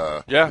Facebook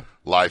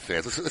live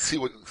fans. Let's see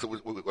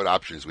what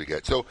options we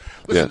get. So,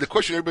 listen, the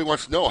question everybody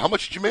wants to know, how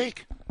much did you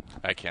make?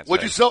 I can't say.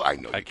 What'd you sell? I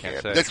know I you can't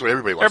can't. say. That's what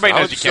everybody wants Everybody to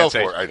know. knows you can't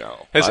say. For it? I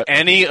know. Has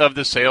any of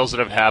the sales that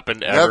have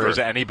happened ever, Never. has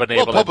anybody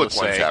Well, able public to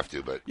say? ones have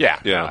to, but... Yeah.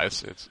 Yeah. No,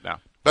 it's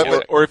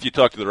no. Or if you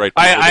talk to the right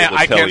people, they will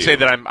I tell can't you. say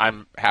that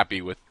I'm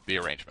happy with the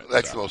arrangement.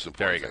 That's the most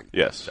important thing.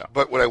 Yes. So.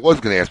 But what I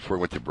was going to ask before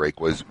we went to break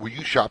was, were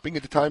you shopping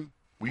at the time?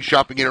 Were you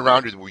shopping in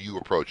around, or were you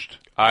approached?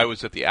 I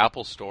was at the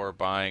Apple store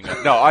buying...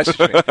 No, I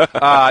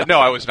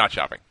was not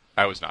shopping.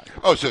 I was not.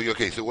 Oh, so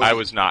okay. So I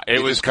was not.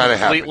 It was kind of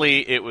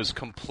completely. It was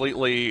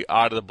completely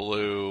out of the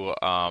blue.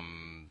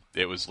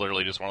 It was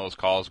literally just one of those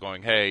calls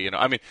going, "Hey,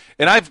 I mean,"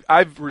 and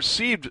I've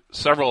received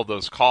several of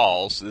those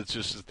calls. It's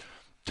just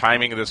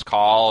timing of this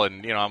call,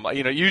 and I'm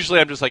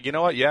usually I'm just like, you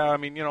know what? Yeah, I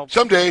mean,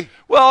 someday.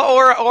 Well,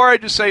 or I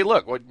just say,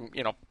 look, what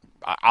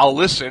I'll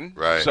listen.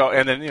 Right. So,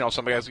 and then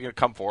somebody has to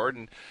come forward,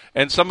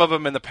 and some of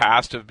them in the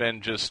past have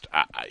been just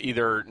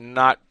either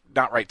not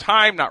right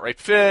time, not right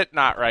fit,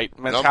 not right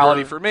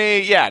mentality for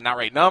me. Yeah, not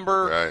right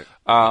number.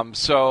 Right.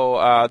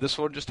 So this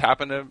one just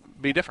happened to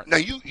be different. Now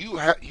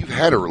you've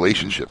had a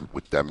relationship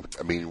with them.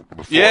 I mean,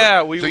 before. Yeah,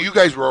 so you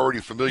guys were already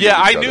familiar.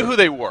 Yeah, with each I knew other. who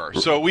they were.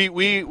 So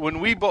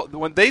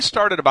when they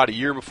started about a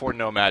year before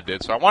Nomad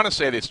did. So I want to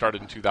say they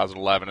started in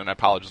 2011, and I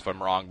apologize if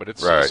I'm wrong, but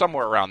it's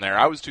somewhere around there.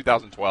 I was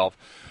 2012.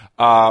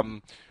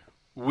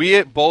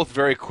 We both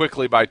very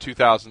quickly by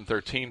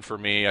 2013 for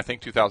me, I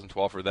think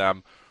 2012 for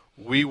them,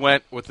 we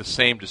went with the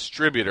same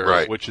distributor,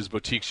 Right. which is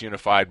Boutiques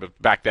Unified, but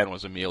back then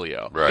was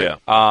Emilio. Right.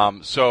 Yeah.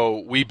 So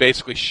we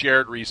basically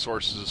shared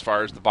resources as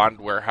far as the bond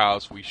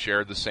warehouse. We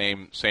shared the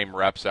same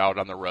reps out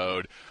on the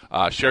road,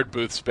 shared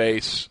booth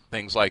space,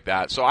 things like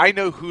that. So I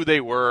know who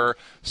they were,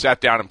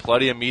 sat down in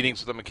plenty of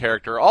meetings with them in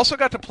character. Also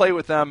got to play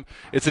with them.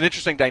 It's an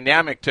interesting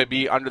dynamic to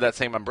be under that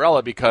same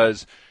umbrella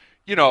because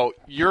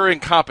you're in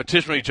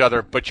competition with each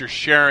other, but you're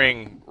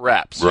sharing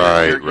reps.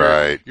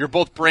 Right. You're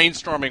both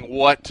brainstorming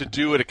what to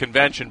do at a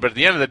convention, but at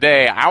the end of the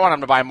day, I want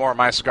them to buy more of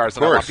my cigars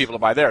than I want people to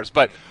buy theirs.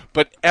 But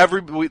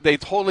they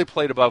totally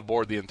played above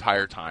board the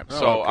entire time.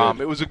 So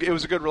it was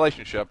a good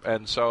relationship,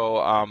 and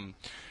so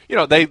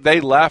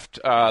they left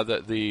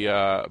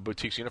the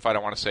Boutiques Unified. I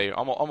want to say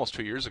almost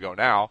 2 years ago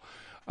now.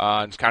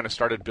 And kind of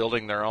started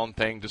building their own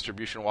thing,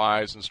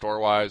 distribution-wise and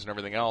store-wise and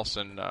everything else.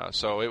 And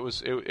so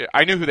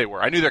I knew who they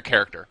were. I knew their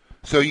character.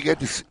 So you get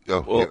this.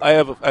 I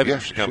have an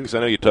interesting comment because I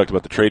know you talked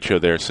about the trade show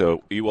there.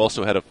 So you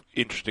also had an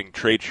interesting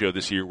trade show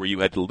this year where you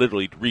had to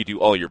literally redo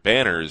all your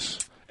banners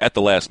at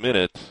the last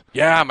minute.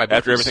 Yeah, my booth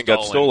after everything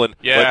got stolen.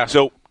 Yeah.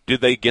 So did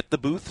they get the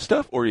booth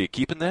stuff, or are you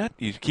keeping that?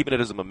 Are you keeping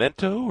it as a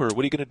memento, or what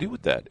are you going to do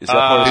with that? Is that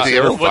part of did they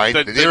ever find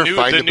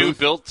the new booth?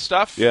 built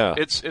stuff? Yeah,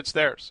 it's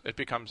theirs. It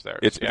becomes theirs.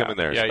 It's becoming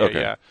theirs. Yeah.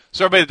 Okay.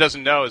 So everybody that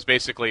doesn't know is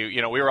basically,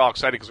 we were all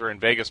excited because we were in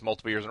Vegas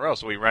multiple years in a row.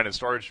 So we rented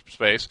storage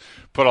space,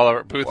 put all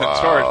our booth in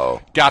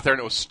storage, got there and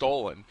it was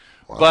stolen.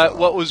 Wow. But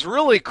what was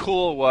really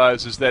cool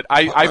is that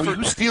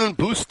who's stealing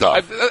booth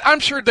stuff? I'm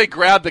sure they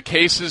grabbed the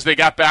cases, they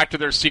got back to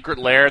their secret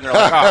lair, and they're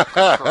like,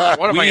 oh,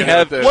 what am I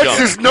going to do? What's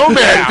this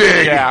nomad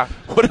thing? Yeah.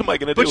 What am I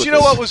going to do? But you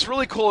know what was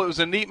really cool? It was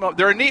a neat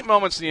there are neat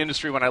moments in the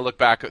industry when I look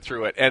back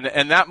through it,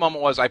 and that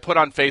moment was I put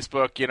on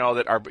Facebook,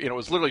 that it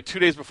was literally 2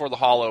 days before the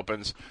hall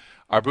opens.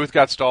 Our booth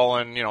got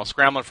stolen,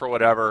 scrambling for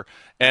whatever.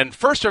 And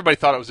first everybody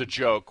thought it was a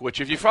joke,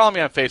 which if you follow me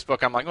on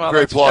Facebook, I'm like, well,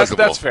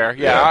 that's fair.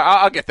 Yeah.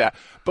 I'll get that.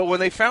 But when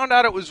they found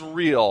out it was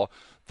real,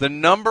 the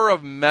number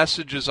of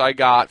messages I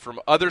got from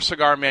other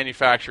cigar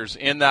manufacturers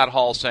in that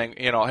hall saying,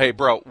 hey,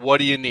 bro, what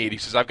do you need? He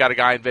says, I've got a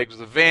guy in Vegas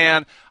with a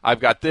van. I've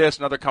got this.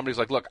 And other companies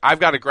like, look, I've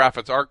got a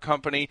graphics art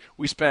company.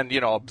 We spend,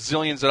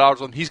 zillions of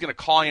dollars with him. He's going to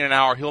call you in an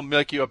hour. He'll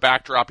make you a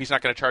backdrop. He's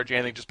not going to charge you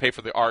anything. Just pay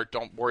for the art.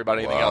 Don't worry about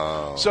anything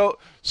else.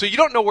 So you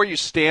don't know where you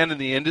stand in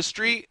the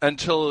industry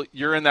until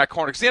you're in that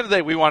corner. Because at the end of the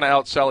day, we want to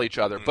outsell each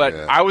other. But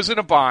I was in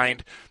a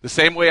bind the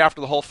same way after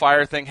the whole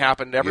fire thing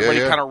happened. Everybody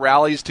kind of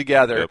rallies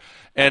together. Yep.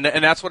 And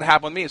that's what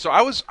happened with me. So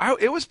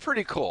it was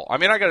pretty cool. I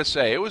mean, I got to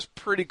say, it was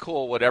pretty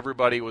cool what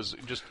everybody was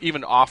just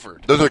even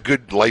offered. Those are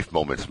good life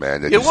moments,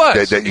 man. That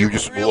you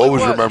just really will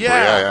always was. remember.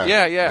 Yeah.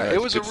 Yeah,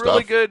 It was a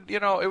really good,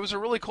 it was a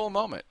really cool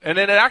moment. And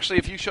then actually,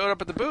 if you showed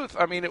up at the booth,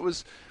 I mean,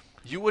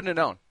 you wouldn't have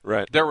known.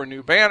 Right. There were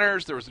new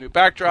banners. There was a new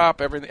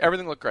backdrop.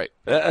 Everything looked great.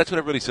 That's what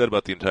everybody said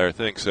about the entire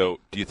thing. So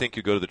do you think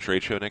you go to the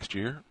trade show next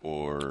year,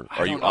 or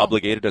are you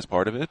obligated as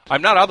part of it?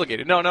 I'm not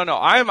obligated. No.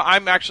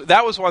 I'm actually,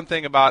 that was one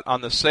thing about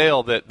on the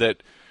sale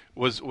that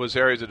was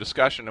areas of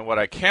discussion. And what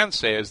I can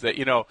say is that,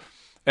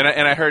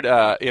 and I heard,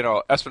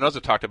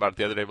 Espinoza talked about it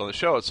the other day on the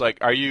show. It's like,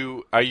 are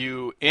you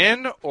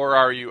in or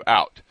are you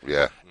out?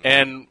 Yeah.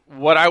 And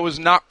what I was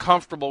not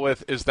comfortable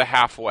with is the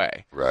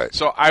halfway. Right.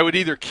 So I would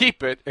either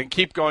keep it and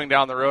keep going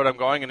down the road I'm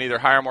going and either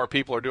hire more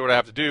people or do what I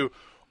have to do,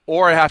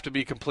 or I have to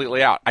be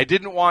completely out. I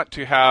didn't want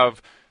to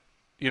have,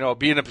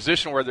 be in a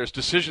position where there's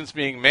decisions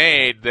being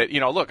made that,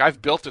 look,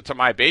 I've built it to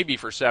my baby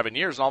for 7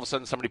 years, and all of a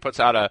sudden somebody puts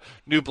out a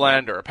new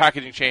blend or a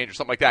packaging change or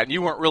something like that, and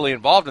you weren't really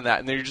involved in that,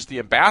 and then you're just the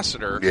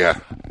ambassador.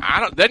 Yeah.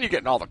 Then you're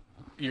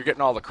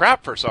getting all the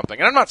crap for something.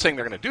 And I'm not saying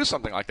they're going to do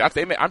something like that.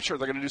 I'm sure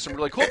they're going to do some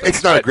really cool things.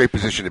 It's not a great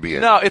position to be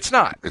in. No, it's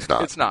not. It's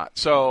not. It's not.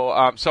 So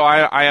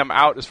I am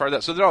out as far as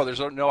that. So no, there's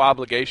no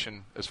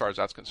obligation as far as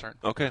that's concerned.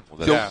 Okay.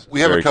 Well, so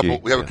we have a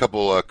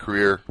couple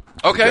career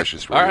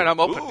suggestions for you. All right, I'm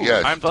open.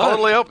 Yes. I'm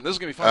totally open. This is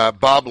going to be fun.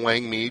 Bob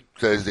Langmead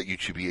says that you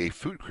should be a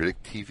food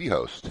critic TV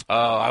host. Oh,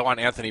 I want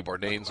Anthony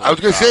Bourdain's. I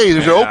was going to say,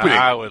 there's an opening.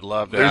 I would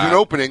love that. There's an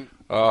opening.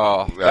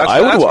 Oh,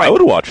 I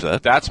would watch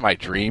that. That's my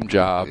dream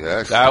job.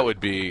 Yes. That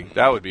would be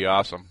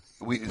awesome.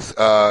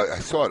 I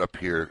saw it up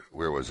here.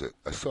 Where was it?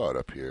 I saw it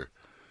up here.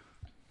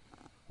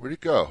 Where'd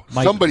it go?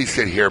 Somebody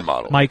said hair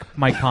model. Mike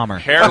Palmer.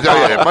 Hair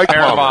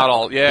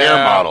model. Yeah. Hair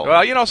model.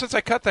 Well, since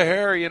I cut the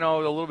hair, a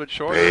little bit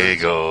shorter.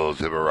 Bagels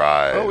have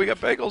arrived. Oh, we got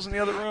bagels in the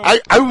other room.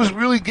 I was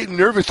really getting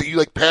nervous that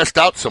you passed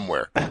out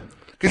somewhere.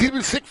 Because he's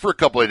been sick for a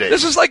couple of days.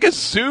 This is like a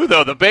zoo,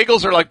 though. The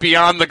bagels are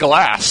beyond the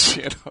glass.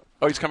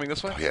 Oh, he's coming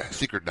this way? Oh, yeah.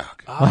 Secret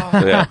knock. Oh.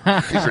 Yeah.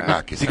 Secret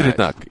knock. Secret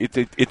knock.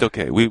 It's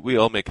okay. We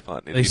all make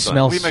fun. They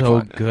smell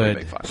so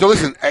good. So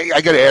listen,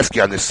 I got to ask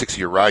you on this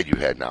 6-year ride you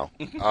had now.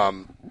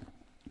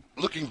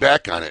 Looking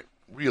back on it,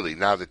 really,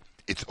 now that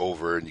it's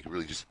over and you can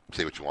really just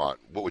say what you want,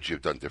 what would you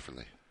have done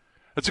differently?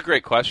 That's a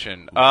great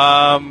question.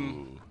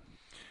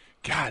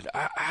 God,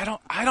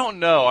 I don't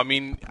know. I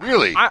mean,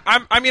 really?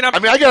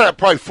 I got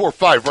probably 4 or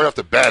 5 right off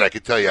the bat. I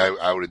could tell you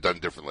I would have done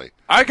differently.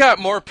 I got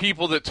more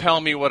people that tell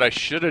me what I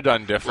should have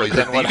done different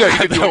than what I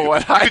could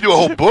do a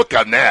whole book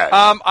on that.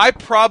 I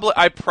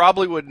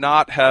probably would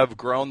not have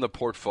grown the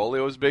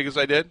portfolio as big as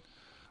I did.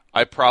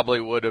 I probably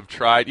would have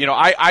tried.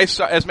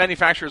 As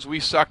manufacturers, we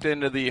sucked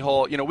into the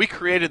whole. We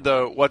created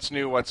the what's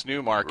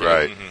new market,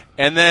 right?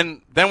 And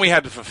then we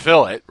had to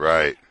fulfill it,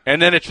 right?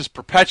 And then it just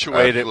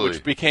perpetuated Absolutely.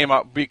 it,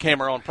 which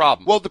became our own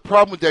problem. Well, the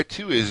problem with that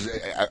too is,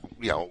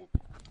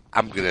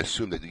 I'm going to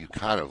assume that you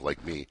kind of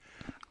like me.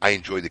 I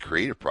enjoy the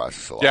creative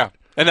process a lot. Yeah,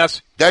 and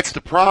that's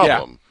the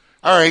problem. Yeah.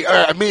 All right,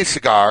 I made a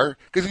cigar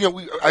because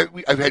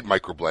I've had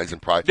microblends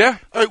and projects. Yeah.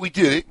 All right, we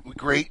did it.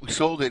 Great, we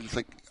sold it. And it's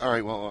like, all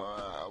right, well,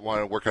 I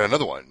want to work on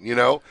another one.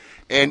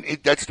 And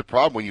that's the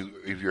problem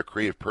if you're a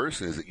creative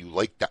person, is that you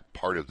like that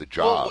part of the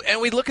job. Well,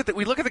 and we look at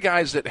the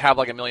guys that have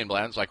like a million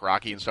blends, like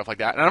Rocky and stuff like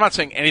that. And I'm not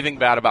saying anything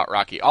bad about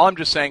Rocky. All I'm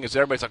just saying is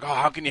everybody's like, oh,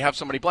 how can you have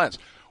so many blends?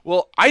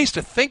 Well, I used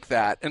to think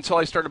that until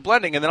I started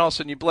blending, and then all of a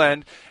sudden you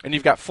blend, and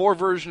you've got 4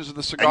 versions of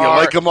the cigar. And you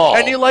like them all.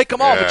 And you like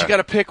them all, Yeah. but you got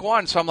to pick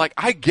one. So I'm like,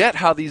 I get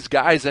how these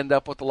guys end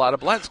up with a lot of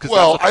blends.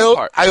 Well, that's the fun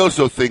part. I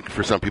also think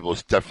for some people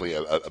it's definitely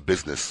a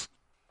business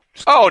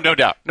Oh, no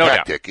doubt. No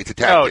tactic. doubt. It's a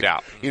tactic. No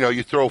doubt.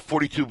 You throw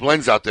 42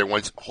 blends out there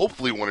once,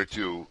 hopefully 1 or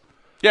 2,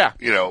 Yeah.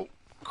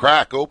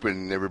 crack open,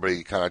 and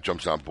everybody kind of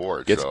jumps on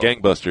board. Gets so.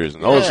 gangbusters,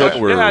 and all of a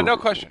sudden we're no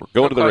question. We're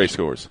going No to the question. race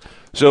course.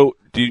 So,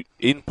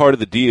 in part of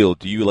the deal,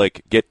 do you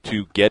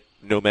get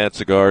Nomad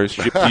cigars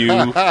shipped to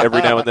you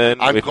every now and then?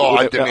 On call,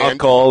 on demand. On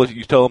call,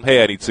 you tell them,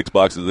 hey, I need 6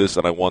 boxes of this,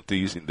 and I want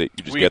these, and you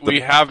just get them.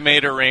 We have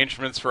made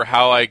arrangements for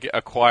how I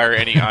acquire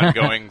any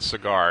ongoing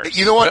cigars.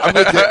 You know what?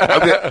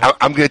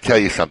 I'm going to tell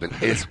you something.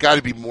 It's got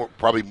to be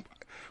probably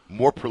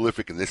more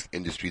prolific in this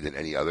industry than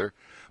any other.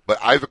 But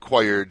I've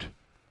acquired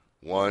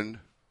 1,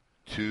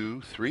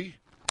 2, 3.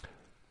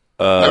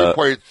 I've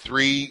acquired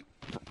 3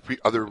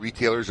 other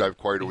retailers I've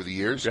acquired over the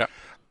years. Yeah.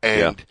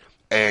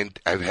 And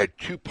I've had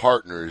 2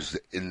 partners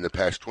in the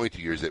past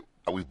 22 years that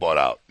we've bought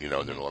out. They're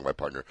no longer my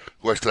partner,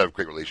 who I still have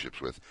great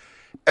relationships with.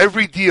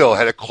 Every deal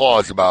had a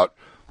clause about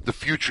the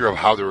future of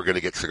how they were going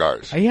to get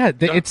cigars.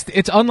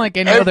 It's unlike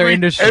any other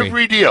industry.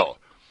 Every deal.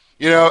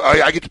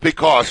 I get to pay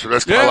costs for the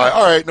rest of my life.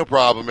 All right, no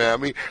problem, man. I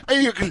mean,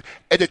 'cause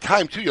at the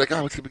time, too, you're like,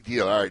 oh, what's the big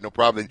deal? All right, no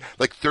problem. And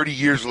like 30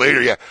 years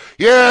later,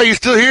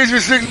 here's your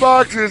 6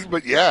 boxes.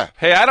 But, yeah.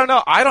 Hey, I don't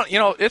know.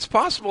 It's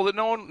possible that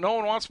no one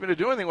wants me to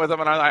do anything with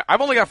them, and I've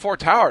only got 4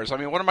 towers. I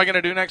mean, what am I going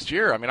to do next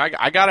year? I mean,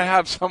 I got to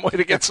have some way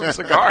to get some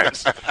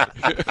cigars.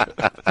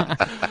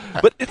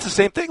 But it's the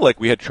same thing. Like,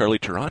 we had Charlie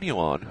Taranio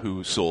on,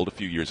 who sold a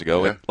few years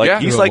ago. Yeah.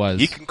 And, he's like,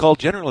 he can call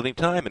General at any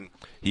time, and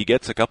he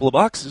gets a couple of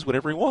boxes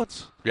whenever he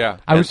wants. Yeah.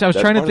 I was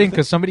trying to think,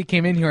 because somebody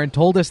came in here and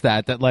told us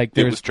that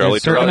there's a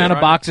certain amount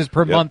of boxes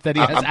per month that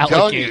he has I'm allocated.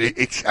 telling you,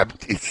 it's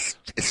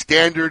a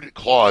standard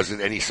clause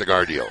in any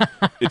cigar deal.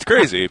 It's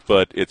crazy,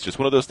 but it's just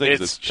one of those things.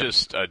 It's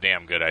just a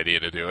damn good idea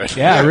to do it.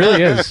 Yeah, it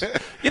really is.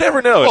 You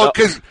never know. Well,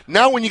 because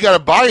now when you got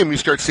to buy them, you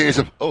start saying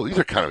to yourself, oh, these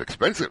are kind of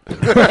expensive. Yeah,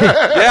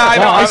 I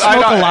know. I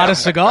smoke a lot of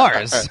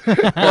cigars.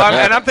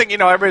 And I'm thinking,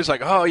 everybody's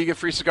like, oh, you get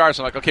free cigars.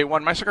 I'm like, okay,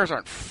 my cigars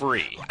aren't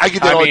free. I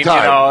get that all the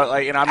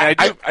time.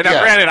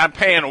 Granted, I'm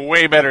paying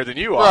way better than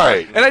you are.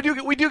 Right.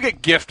 And we do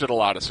get gifted a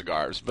lot of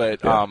cigars,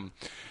 but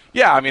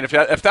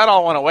if that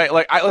all went away,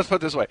 let's put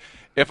it this way: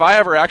 if I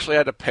ever actually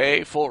had to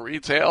pay full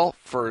retail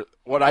for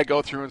what I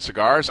go through in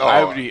cigars,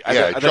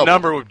 the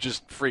number would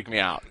just freak me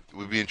out.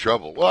 We'd be in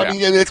trouble. Well, I mean,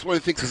 that's one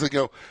of the things. Is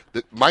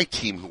my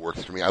team who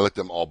works for me, I let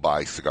them all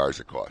buy cigars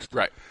at cost.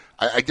 Right.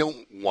 I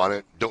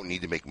don't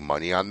need to make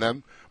money on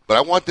them, but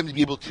I want them to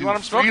be able to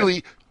freely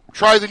smoking.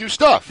 Try the new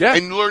stuff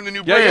and learn the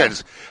new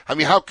brands. Yeah. I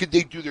mean, how could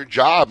they do their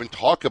job and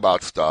talk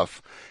about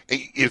stuff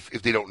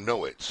if they don't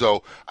know it?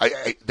 So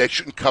that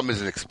shouldn't come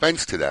as an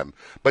expense to them.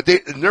 But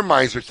in their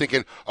minds, they're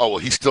thinking, oh, well,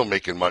 he's still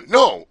making money.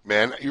 No,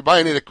 man, you're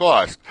buying it at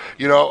cost.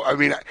 I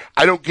mean,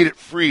 I don't get it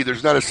free.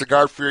 There's not a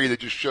cigar ferry that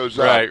just shows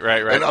up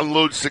and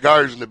unloads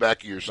cigars in the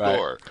back of your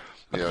store. Right.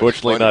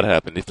 Unfortunately, not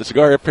happen. If the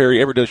cigar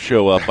fairy ever does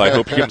show up, I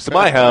hope she comes to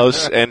my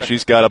house and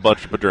she's got a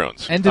bunch of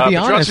Padrones. And to be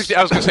honest,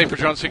 I was going to say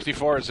Padron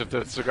 64 is if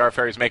the cigar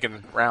fairy's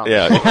making rounds.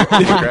 Yeah.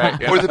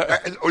 Or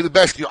the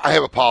best. I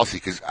have a policy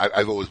because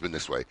I've always been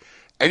this way.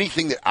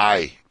 Anything that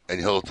and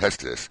he'll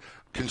attest to this,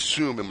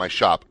 consume in my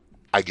shop,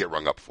 I get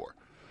rung up for.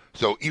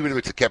 So even if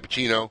it's a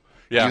cappuccino,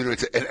 even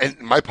if it's and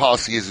my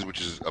policy is, which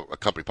is a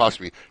company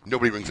policy,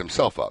 nobody rings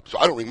himself up. So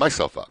I don't ring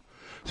myself up.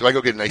 So I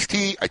go get an iced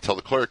tea, I tell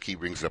the clerk, he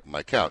brings it up in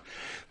my account.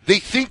 They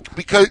think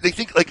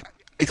like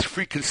it's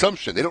free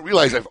consumption. They don't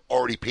realize I've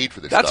already paid for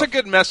this That's stuff. a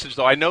good message,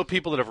 though. I know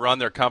people that have run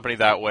their company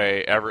that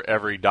way,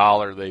 every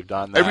dollar they've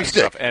done that. Every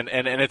stick. Stuff. And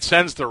it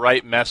sends the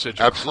right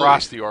message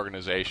across the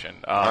organization.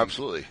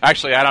 Absolutely.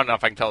 Actually, I don't know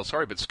if I can tell the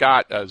story, but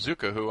Scott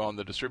Zuka, who owned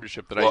the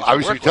distributorship that I used to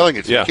obviously work telling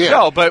with, it, so you can't.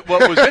 No, but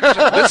what was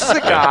interesting, this is a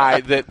guy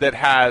that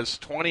has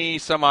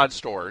 20-some-odd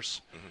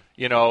stores,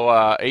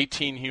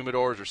 18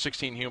 humidors or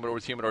 16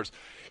 humidors.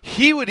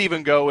 He would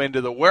even go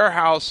into the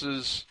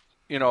warehouse's,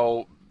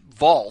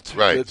 vault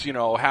that's,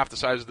 half the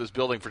size of this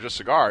building for just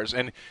cigars,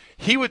 and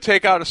he would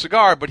take out a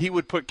cigar, but he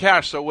would put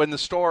cash, so when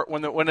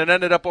it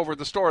ended up over at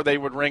the store, they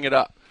would ring it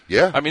up.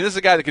 Yeah. I mean, this is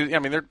a guy that could,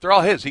 they're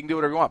all his. He can do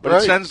whatever he wants, but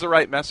it sends the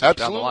right message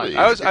down the line.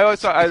 I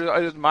always thought, I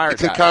admired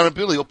it's that.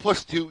 accountability. Well,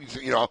 plus, too,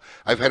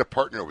 I've had a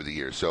partner over the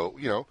years, so,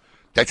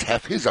 that's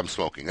half his I'm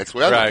smoking. That's the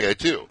way I look at it,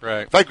 too.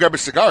 Right. If I grab a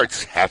cigar,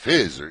 it's half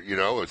his, or, you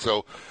know.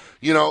 So,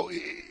 you know,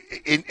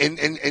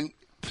 and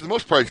for the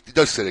most part, it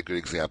does set a good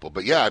example.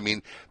 But, yeah, I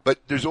mean, but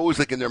there's always,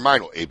 like, in their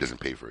mind, well, Abe doesn't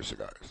pay for his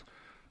cigars.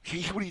 How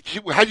do you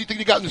think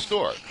he got in the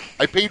store?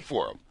 I paid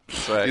for them.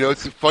 Right. You know,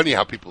 it's funny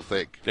how people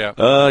think.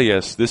 Yeah.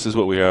 Yes, this is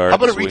what we are. How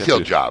about a retail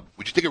job?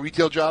 Would you take a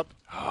retail job?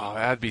 Oh,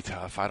 that'd be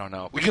tough. I don't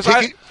know. Would you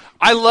Because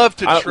I love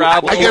to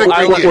travel. I got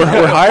a great gig. We're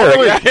hiring.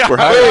 We're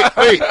hiring.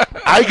 Wait.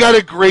 I got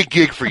a great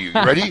gig for you.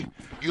 You ready?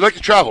 You like to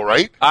travel,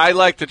 right? I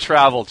like to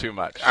travel too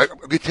much. I'm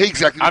going to tell you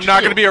exactly what I'm not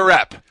going to be a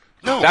rep.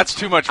 No. That's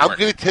too much work. I'm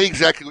going to tell you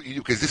exactly what you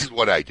do, because this is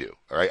what I do.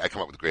 All right? I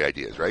come up with great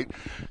ideas, right?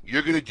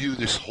 You're going to do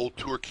this whole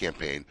tour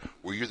campaign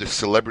where you're the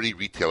celebrity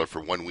retailer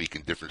for 1 week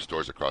in different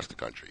stores across the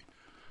country.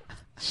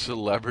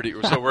 Celebrity.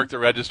 So work the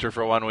register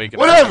for 1 week.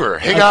 Whatever.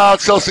 Hang out,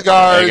 sell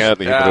cigars. Hang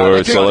out in the humidor,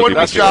 take sell one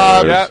a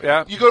job.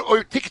 Yeah. You go,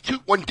 or take a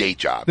 1 day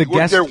job. You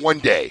work there 1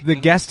 day. The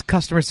guest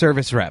customer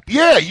service rep.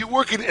 Yeah, you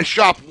work in a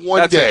shop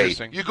one That's day.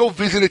 interesting. You go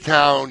visit a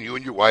town, you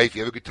and your wife,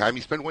 you have a good time.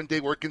 You spend 1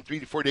 day working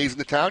 3 to 4 days in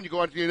the town. You go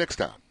on to your next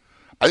town.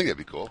 I think that'd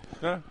be cool.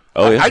 Yeah.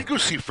 Oh, yeah. I'd go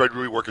see Fred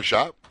Rui work a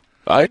shop.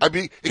 I'd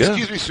be,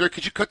 excuse me, sir,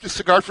 could you cut this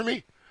cigar for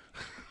me?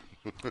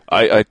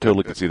 I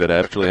totally can see that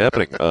actually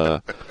happening.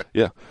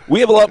 Yeah.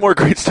 We have a lot more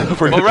great stuff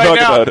we're going to Well, right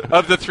talk now, about.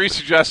 of the 3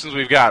 suggestions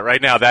we've got, right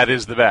now, that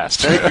is the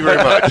best. Thank you very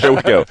much. There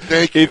we go.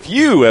 Thank you. If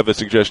you have a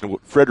suggestion of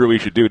what Fred Rui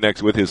should do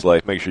next with his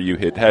life, make sure you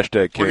hit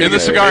hashtag We're in the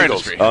cigar bagels.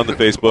 industry. on the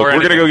Facebook. Or We're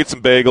going to anything. go get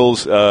some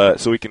bagels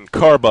so we can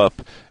carb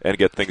up and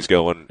get things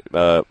going.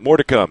 More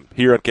to come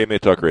here on KMA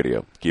Talk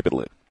Radio. Keep it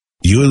lit.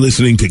 You're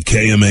listening to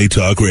KMA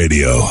Talk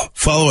Radio.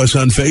 Follow us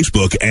on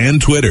Facebook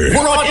and Twitter.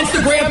 We're on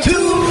Instagram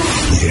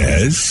too.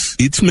 Yes,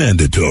 it's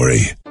mandatory.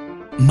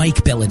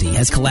 Mike Bellady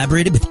has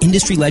collaborated with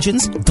industry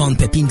legends Don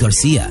Pepin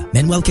Garcia,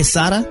 Manuel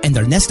Quesada, and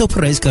Ernesto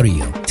Perez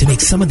Carrillo to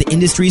make some of the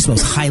industry's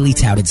most highly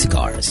touted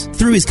cigars.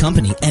 Through his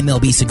company,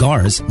 MLB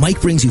Cigars,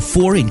 Mike brings you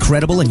 4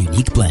 incredible and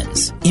unique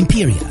blends.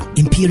 Imperia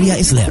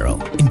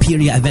Islero,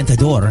 Imperia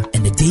Aventador,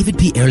 and the David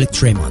P. Ehrlich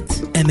Tremont.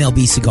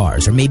 MLB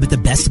Cigars are made with the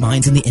best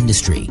minds in the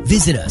industry.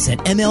 Visit us at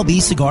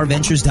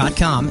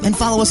MLBCigarVentures.com and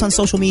follow us on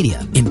social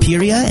media.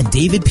 Imperia and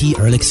David P.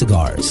 Ehrlich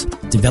Cigars.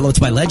 Developed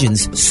by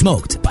legends,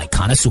 smoked by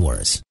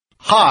connoisseurs.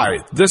 Hi,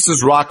 this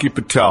is Rocky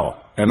Patel,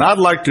 and I'd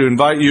like to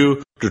invite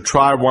you to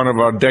try one of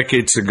our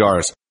decade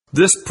cigars.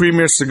 This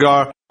premier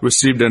cigar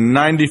received a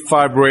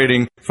 95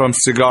 rating from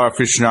Cigar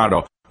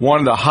Aficionado,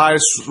 one of the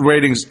highest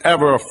ratings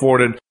ever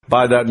afforded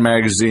by that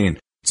magazine.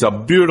 It's a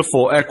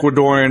beautiful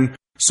Ecuadorian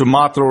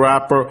Sumatra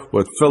wrapper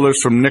with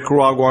fillers from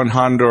Nicaragua and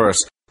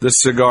Honduras. This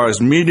cigar is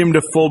medium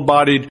to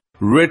full-bodied,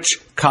 rich,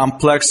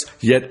 complex,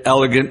 yet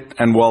elegant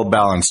and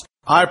well-balanced.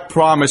 I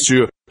promise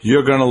you,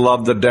 you're going to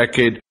love the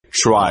decade.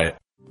 Try it.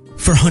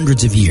 For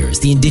hundreds of years,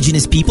 the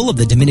indigenous people of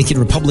the Dominican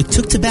Republic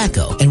took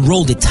tobacco and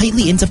rolled it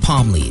tightly into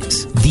palm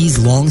leaves. These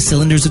long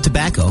cylinders of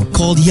tobacco,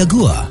 called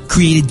yagua,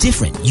 created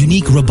different,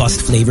 unique,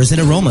 robust flavors and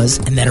aromas,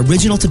 and that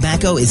original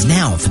tobacco is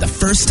now, for the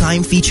first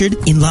time, featured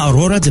in La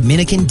Aurora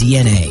Dominican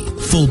DNA.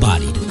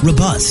 Full-bodied,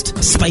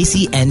 robust,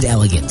 spicy, and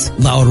elegant.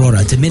 La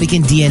Aurora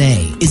Dominican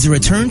DNA is a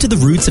return to the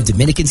roots of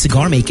Dominican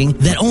cigar making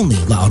that only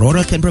La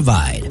Aurora can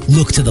provide.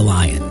 Look to the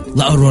lion.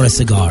 La Aurora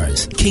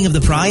Cigars, king of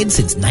the pride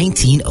since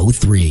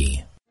 1903.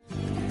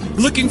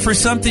 Looking for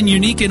something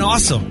unique and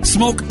awesome?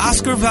 Smoke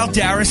Oscar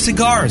Valderas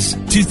cigars.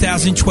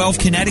 2012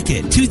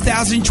 Connecticut,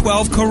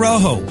 2012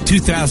 Corojo,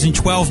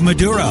 2012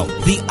 Maduro,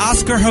 the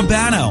Oscar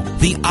Habano,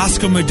 the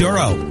Oscar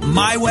Maduro,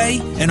 My Way,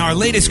 and our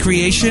latest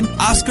creation,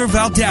 Oscar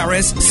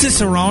Valderas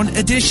Cicerone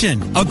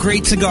Edition. A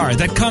great cigar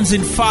that comes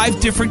in 5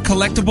 different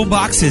collectible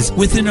boxes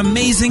with an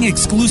amazing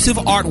exclusive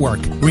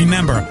artwork.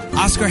 Remember,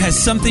 Oscar has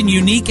something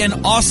unique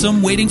and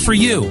awesome waiting for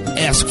you.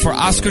 Ask for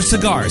Oscar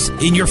Cigars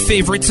in your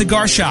favorite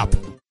cigar shop.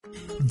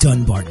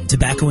 Dunbarton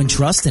Tobacco and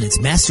Trust and its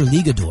master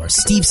ligador,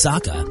 Steve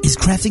Saka, is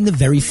crafting the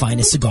very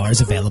finest cigars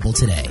available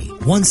today.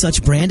 One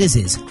such brand is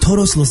his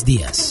Todos los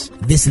Dias.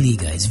 This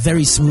liga is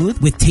very smooth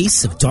with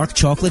tastes of dark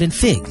chocolate and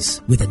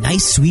figs, with a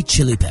nice sweet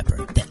chili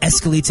pepper that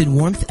escalates in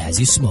warmth as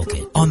you smoke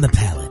it. On the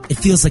palate, it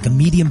feels like a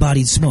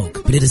medium-bodied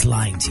smoke, but it is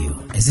lying to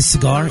you, as this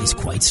cigar is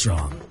quite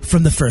strong.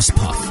 From the first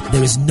puff,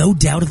 there is no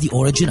doubt of the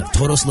origin of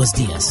Todos los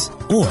Dias,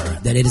 or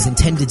that it is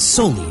intended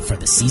solely for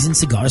the seasoned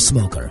cigar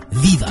smoker.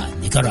 Viva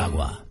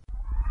Nicaragua!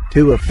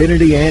 To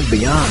affinity and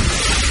beyond.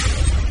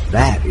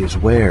 That is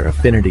where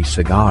Affinity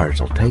Cigars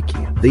will take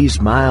you.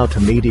 These mild to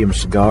medium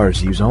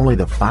cigars use only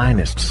the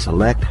finest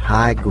select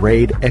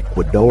high-grade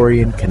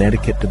Ecuadorian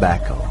Connecticut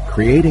tobacco,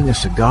 creating a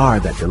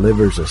cigar that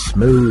delivers a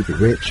smooth,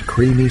 rich,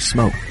 creamy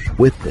smoke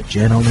with the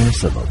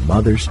gentleness of a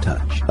mother's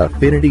touch.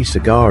 Affinity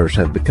Cigars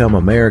have become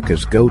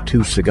America's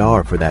go-to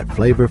cigar for that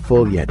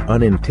flavorful yet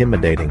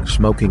unintimidating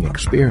smoking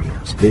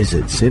experience.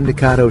 Visit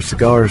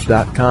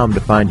syndicatocigars.com to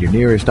find your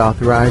nearest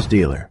authorized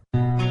dealer.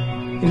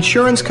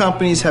 Insurance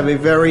companies have a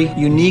very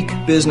unique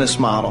business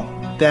model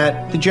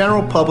that the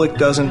general public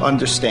doesn't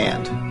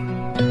understand.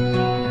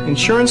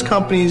 Insurance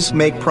companies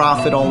make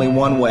profit only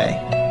one way,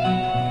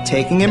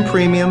 taking in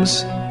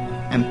premiums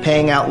and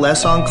paying out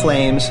less on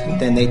claims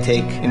than they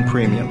take in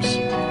premiums.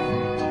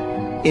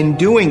 In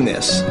doing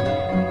this,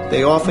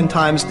 they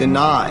oftentimes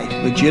deny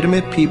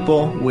legitimate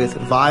people with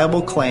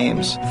viable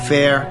claims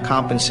fair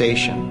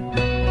compensation.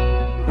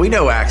 We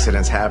know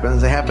accidents happen.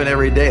 They happen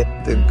every day.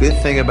 The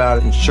good thing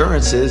about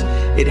insurance is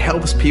it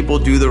helps people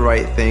do the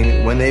right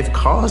thing when they've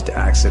caused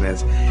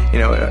accidents. You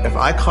know, if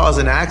I cause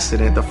an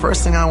accident, the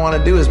first thing I want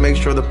to do is make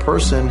sure the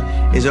person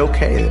is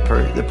okay,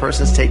 the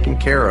person's taken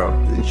care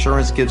of. The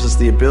insurance gives us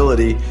the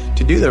ability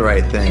to do the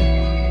right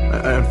thing.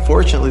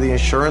 Unfortunately, the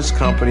insurance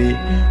company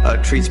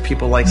treats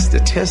people like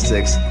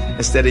statistics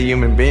instead of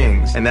human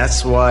beings. And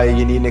that's why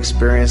you need an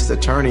experienced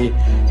attorney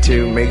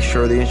to make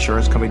sure the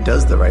insurance company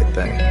does the right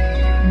thing.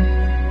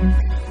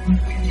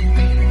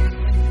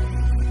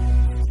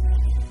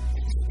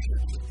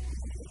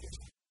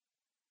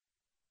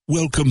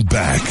 Welcome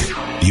back.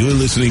 You're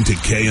listening to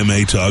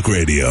KMA Talk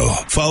Radio.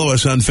 Follow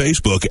us on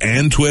Facebook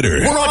and Twitter.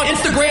 We're on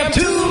Instagram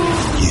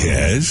too.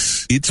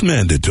 Yes, it's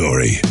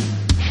mandatory.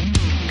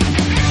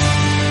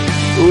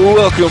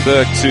 Welcome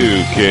back to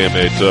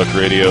KMA Talk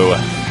Radio,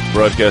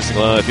 broadcasting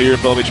live here in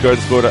Palm Beach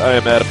Gardens, Florida. I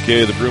am Adam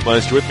K., the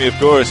Brewmeister. With me, of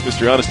course,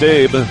 Mr. Honest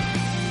Abe.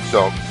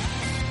 So,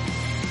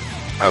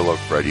 I love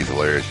Fred. He's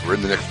hilarious. We're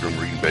in the next room,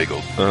 we're eating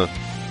bagels.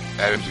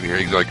 Adam's in here,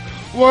 he's like,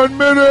 1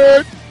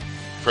 minute!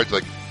 Fred's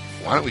like,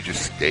 why don't we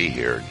just stay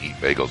here and eat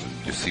bagels and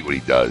just see what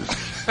he does?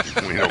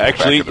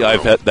 Actually,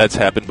 that's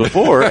happened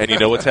before, and you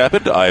know what's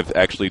happened? I've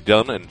actually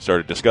done and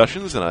started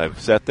discussions, and I've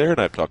sat there and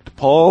I've talked to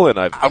Paul, and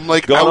I'm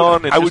like, gone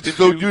on. And I would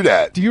so do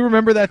that. Do you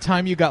remember that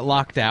time you got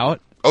locked out?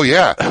 Oh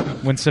yeah,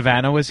 when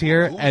Savannah was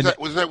here.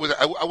 Was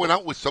that? I went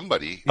out with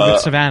somebody.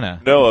 With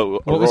Savannah. No,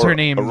 what was her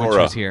name Aurora. when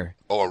she was here?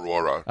 Oh,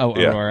 Aurora. Oh,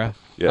 Aurora.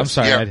 Yes. I'm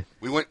sorry. Yeah,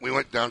 we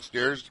went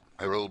downstairs.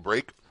 I had a little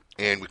break,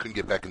 and we couldn't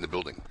get back in the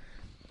building.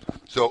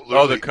 So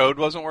the code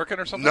wasn't working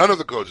or something? None of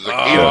the codes. It was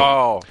like 8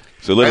 of them.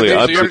 So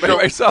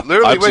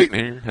literally,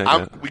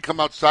 we come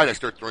outside. I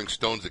start throwing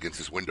stones against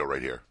this window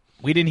right here.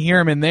 We didn't hear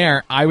him in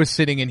there. I was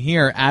sitting in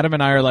here. Adam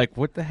and I are like,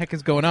 what the heck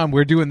is going on?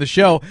 We're doing the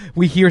show.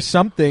 We hear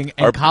something,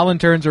 and Colin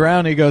turns around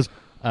and he goes,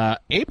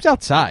 Abe's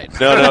outside.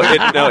 No.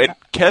 And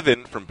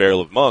Kevin from Barrel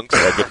of Monks,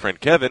 our good friend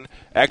Kevin,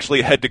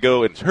 actually had to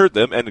go and heard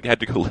them and had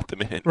to go let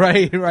them in.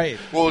 Right.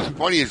 Well, what's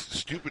funny is,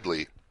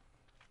 stupidly,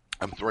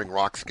 I'm throwing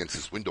rocks against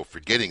this window,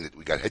 forgetting that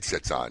we got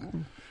headsets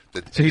on.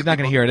 So he's not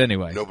going to hear it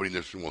anyway. Nobody in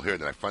this room will hear it.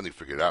 And then I finally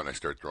figured it out, and I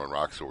started throwing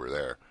rocks over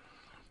there.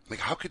 I'm like,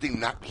 how could they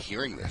not be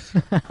hearing this?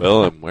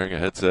 Well, I'm wearing a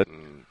headset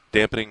and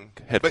dampening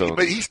headphones.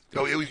 But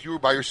you were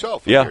by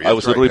yourself. Yeah, I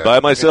was literally by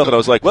myself, and I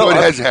was like, well, so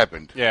it has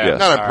happened. Yeah.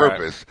 Not on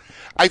purpose. Right.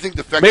 I think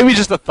the fact maybe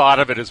just the thought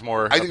of it is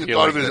more. I think the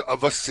thought of it is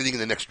of us sitting in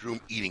the next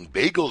room eating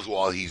bagels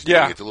while he's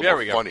doing it's a little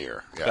more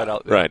funnier. Yeah.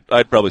 Right.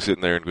 I'd probably sit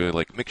in there and go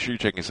like, make sure you're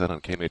checking us out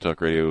on KMA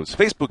Talk Radio's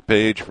Facebook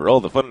page for all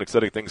the fun and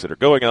exciting things that are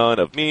going on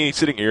of me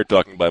sitting here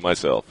talking by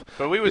myself.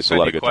 But we would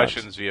send you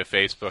questions via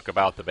Facebook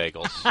about the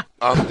bagels,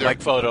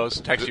 like photos,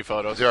 text you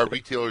photos. There are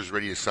retailers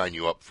ready to sign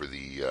you up for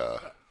the.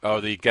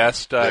 The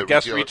guest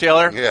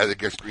retailer? Yeah, the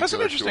guest retailer. That's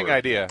an interesting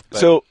idea.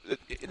 So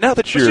now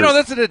that you're,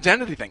 that's an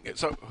identity thing.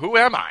 So who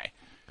am I?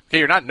 Okay,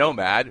 you're not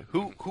Nomad.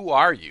 Who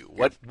are you?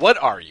 What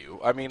are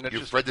you? I mean,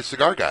 you're Fred the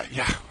cigar guy.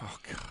 Yeah. Oh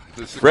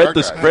God. Fred,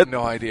 I have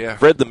no idea.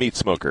 Fred the meat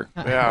smoker.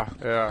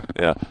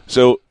 Yeah.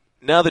 So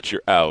now that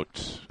you're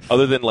out,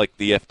 other than like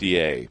the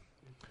FDA,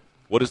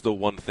 what is the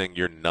one thing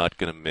you're not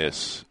going to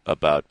miss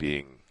about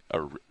being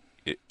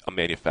a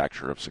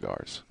manufacturer of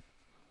cigars?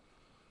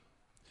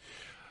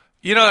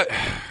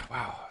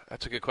 Wow,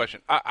 that's a good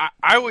question.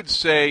 I would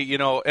say,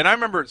 and I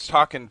remember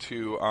talking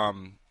to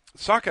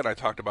Saka and I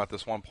talked about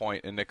this one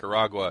point in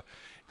Nicaragua.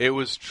 It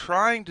was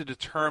trying to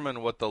determine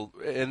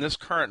in this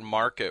current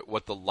market,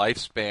 what the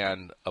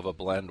lifespan of a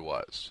blend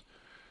was.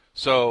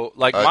 So,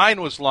 mine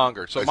was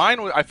longer. So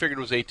I figured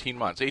it was 18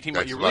 months. 18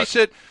 months. You release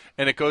it,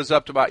 and it goes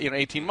up to about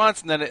 18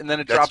 months, and then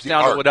it drops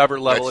down to whatever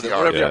level it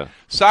is.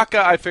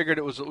 Saka, I figured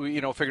it was a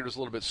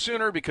little bit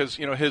sooner because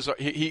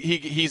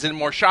he's in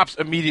more shops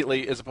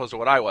immediately as opposed to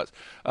what I was.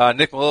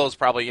 Nick Malillo is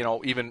probably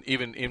even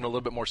a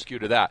little bit more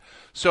skewed to that.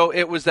 So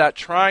it was that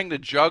trying to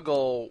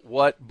juggle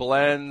what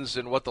blends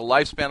and what the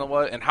lifespan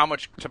was and how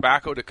much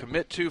tobacco to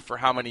commit to for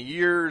how many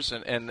years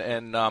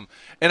and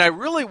I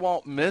really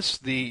won't miss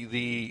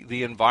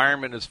the environment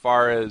as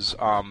far as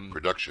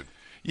production.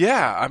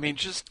 Yeah, I mean,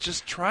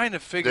 just trying to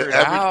figure it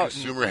out. The average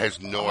consumer has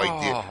no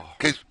idea.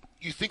 Because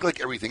you think like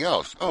everything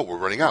else. Oh, we're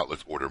running out.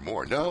 Let's order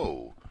more.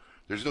 No.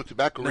 There's no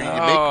tobacco ready to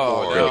make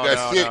more. You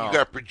got to sit. You got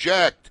to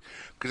project.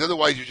 Because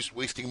otherwise you're just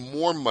wasting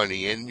more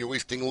money and you're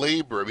wasting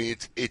labor. I mean,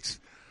 it's...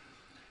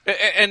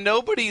 And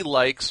nobody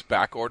likes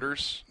back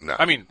orders. No.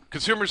 I mean,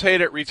 consumers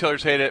hate it,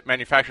 retailers hate it,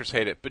 manufacturers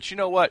hate it. But you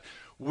know what?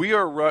 We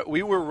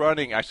were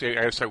running. Actually,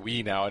 I say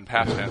we now in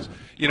past tense.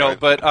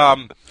 But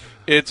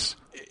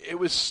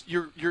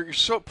you're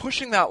so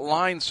pushing that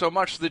line so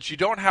much that you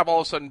don't have all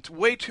of a sudden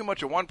way too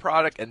much of one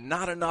product and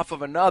not enough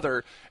of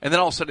another, and then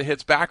all of a sudden it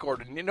hits back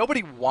order.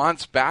 Nobody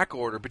wants back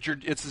order, but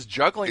it's this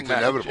juggling. It's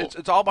inevitable.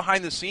 It's all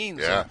behind the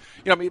scenes. Yeah.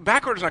 And,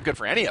 back order's not good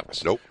for any of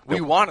us. Nope.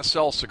 We want to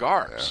sell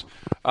cigars.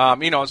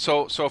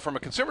 So from a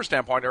consumer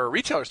standpoint or a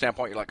retailer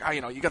standpoint, you're like,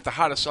 you got the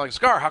hottest selling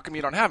cigar. How come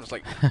you don't have it? It's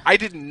like, I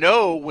didn't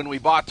know when we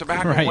bought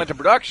tobacco and went to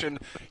production,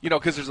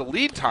 because there's a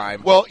lead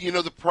time. Well,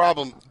 the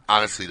problem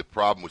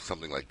with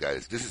something like that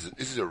is this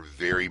is a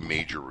very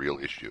major real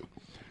issue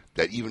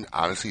that even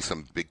honestly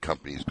some big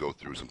companies go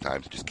through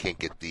sometimes. Just can't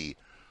get the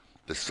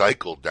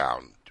cycle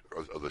down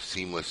of a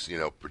seamless,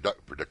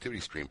 productivity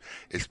stream,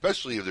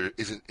 especially if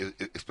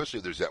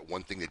there's that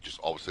one thing that just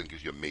all of a sudden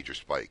gives you a major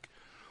spike.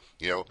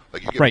 You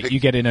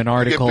get in an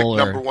article you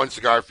get number one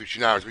cigar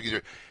aficionados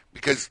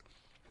because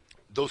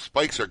those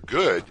spikes are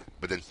good,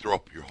 but then throw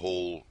up your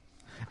whole.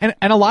 And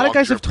a lot of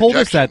guys have told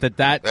us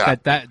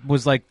that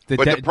was like to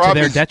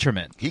their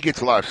detriment. He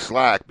gets a lot of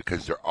slack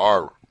because there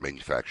are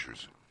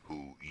manufacturers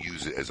who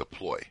use it as a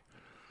ploy.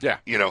 Yeah.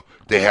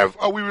 They have,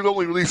 we would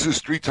only release this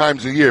 3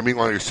 times a year.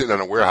 Meanwhile, you're sitting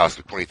in a warehouse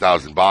with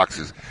 20,000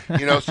 boxes. And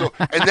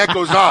that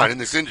goes on in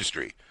this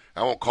industry.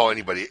 I won't call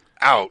anybody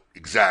out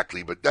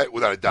exactly, but that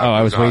without a doubt.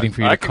 I was waiting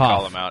for you to cough.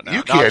 call him out now.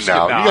 You can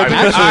now.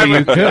 Actually,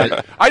 you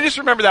could. I just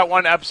remember that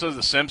one episode of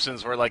The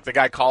Simpsons where the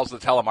guy calls the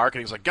telemarketing.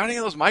 He's like, "Got any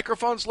of those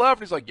microphones left?"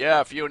 And he's like, "Yeah,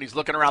 a few." And he's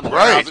looking around the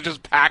warehouse, it's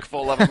just packed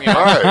full of them.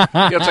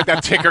 It's like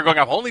that ticker going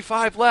up. Only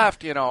 5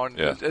 left. And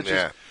it's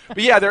just.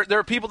 But yeah, there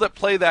are people that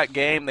play that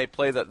game. They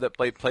play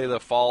play the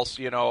false,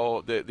 the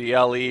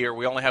LE, or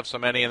we only have so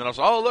many, and then I was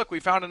like, oh look,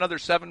 we found another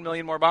 7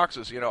 million more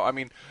boxes.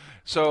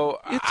 So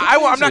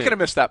I'm not going to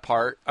miss that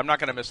part.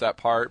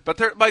 But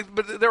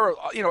there were,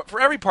 for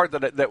every part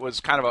that was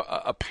kind of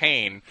a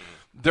pain,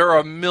 there are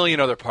a million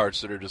other parts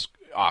that are just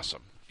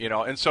awesome.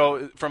 And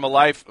so from a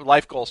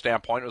life goal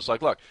standpoint, it was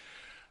like, look,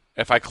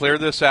 if I clear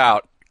this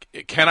out,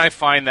 can I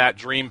find that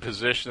dream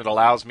position that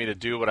allows me to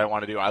do what I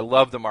want to do? I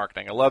love the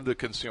marketing. I love the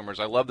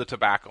consumers. I love the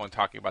tobacco and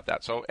talking about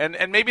that. So, and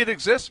maybe it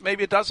exists.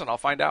 Maybe it doesn't. I'll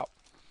find out.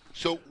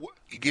 So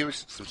you gave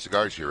us some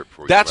cigars here.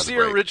 That's the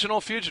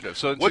original Fugitive.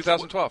 So in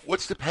 2012.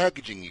 What's the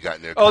packaging you got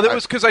in there? Oh, that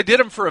was because I did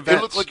them for events.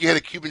 It looked like you had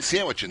a Cuban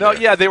sandwich in there. No,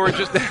 yeah, they were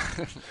just.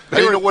 I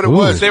didn't know what it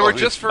was. They were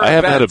just for I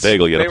events. haven't had a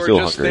bagel yet. I'm still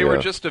hungry. They were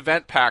just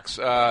event packs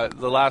the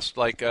last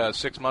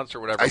 6 months or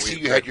whatever. I see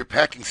you had your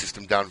packing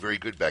system down very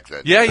good back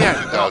then. Yeah.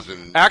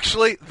 2000.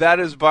 Actually, that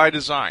is by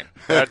design.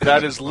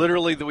 That is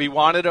literally we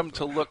wanted them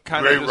to look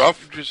kind very of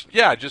rough.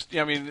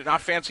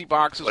 Not fancy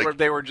boxes where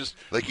they were just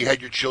like you had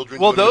your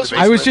children. Well, those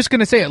I was just going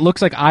to say it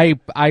looks like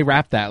I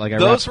wrapped that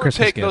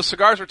those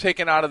cigars were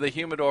taken out of the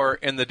humidor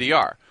in the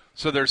DR.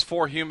 So there's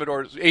 4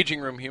 humidors,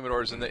 aging room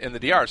humidors in the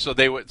DR.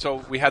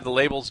 So we had the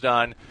labels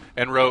done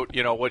and wrote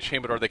which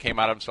humidor they came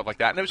out of and stuff like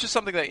that. And it was just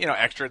something that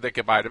extra they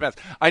could buy at events.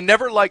 I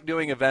never liked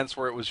doing events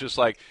where it was just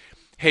like,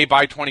 hey,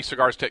 buy 20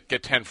 cigars to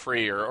get 10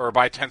 free, or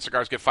buy 10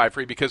 cigars get 5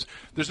 free, because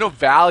there's no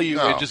value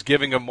in just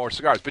giving them more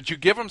cigars. But you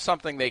give them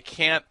something they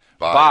can't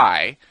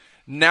buy.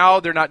 Now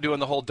they're not doing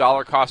the whole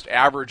dollar cost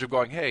average of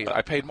going, hey,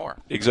 I paid more.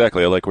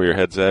 Exactly. I like where your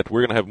head's at.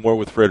 We're going to have more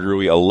with Fred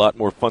Rui, a lot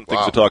more fun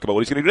things to talk about.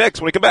 What he's going to do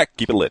next when we come back.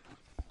 Keep it lit.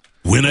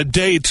 Win a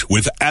date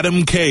with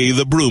Adam K.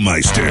 the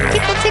Brewmeister.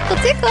 Tickle, tickle,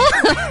 tickle.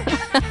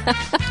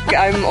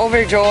 I'm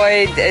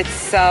overjoyed.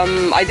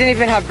 I didn't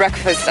even have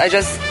breakfast. I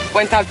just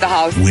went out the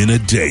house. Win a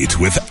date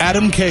with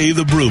Adam K.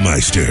 the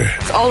Brewmeister.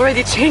 It's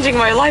already changing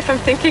my life. I'm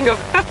thinking of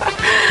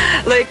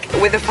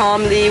with the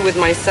family, with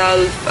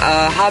myself,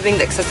 having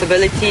the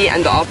accessibility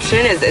and the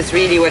option is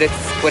really what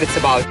it's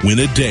about. Win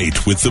a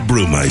date with the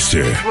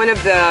Brewmeister. One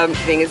of the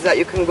things is that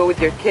you can go with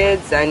your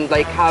kids and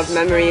have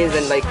memories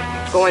and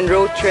go on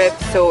road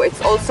trips. So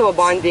it's also a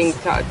bonding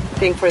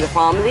thing for the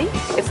family.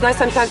 It's nice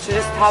sometimes to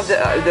just have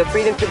the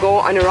freedom to go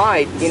on a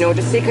ride,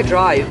 just take a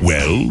drive.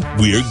 Well,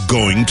 we're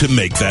going to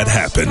make that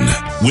happen.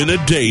 Win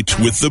a date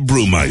with the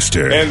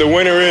Brewmeister. And the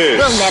winner is...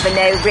 We'll never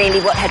know really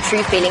what her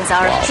true feelings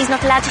are. Wow. She's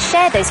not allowed to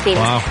share those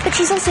feelings. Wow. But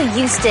she's also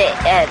used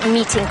to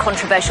meeting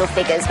controversial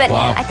figures. But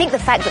wow. I think the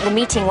fact that the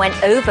meeting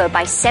went over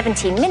by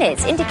 17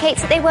 minutes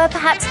indicates that they were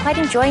perhaps quite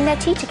enjoying their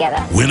tea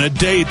together. Win a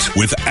date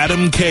with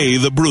Adam K.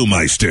 the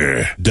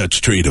Brewmeister.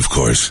 Dutch treat, of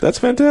course. That's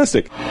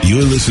fantastic.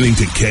 You're listening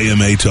to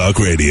KMA Talk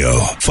Radio.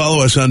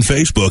 Follow us on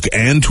Facebook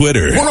and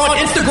Twitter. We're on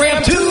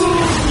Instagram,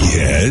 too.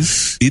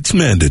 Yes, it's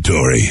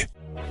mandatory.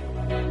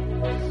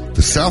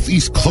 The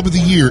Southeast Club of the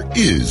Year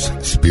is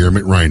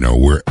Spearmint Rhino,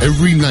 where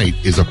every night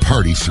is a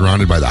party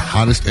surrounded by the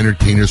hottest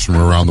entertainers from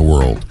around the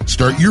world.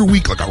 Start your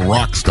week like a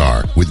rock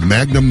star with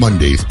Magnum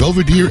Mondays,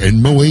 Belvedere,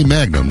 and Moët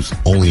Magnums,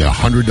 only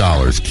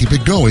 $100. Keep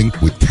it going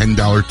with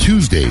 $10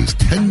 Tuesdays,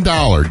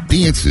 $10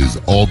 dances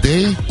all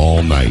day,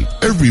 all night.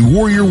 Every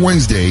Warrior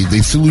Wednesday, they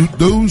salute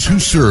those who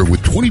serve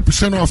with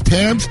 20% off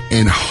tabs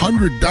and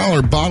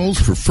 $100 bottles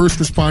for first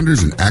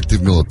responders and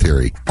active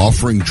military,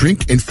 offering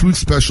drink and food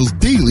specials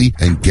daily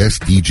and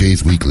guest DJs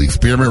days weekly.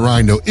 Spearmint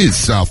Rhino is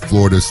South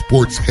Florida's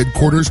sports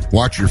headquarters.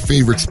 Watch your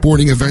favorite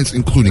sporting events,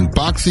 including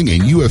boxing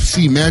and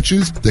UFC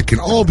matches that can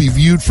all be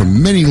viewed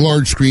from many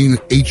large-screen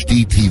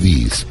HD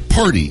TVs.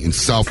 Party in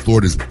South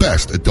Florida's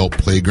best adult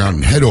playground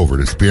and head over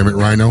to Spearmint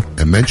Rhino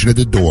and mention at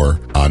the door,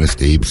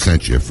 Honest Abe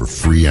sent you for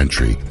free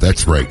entry.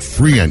 That's right,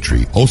 free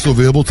entry. Also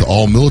available to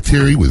all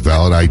military with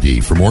valid ID.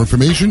 For more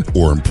information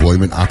or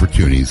employment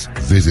opportunities,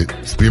 visit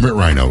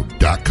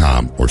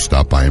SpearmintRhino.com or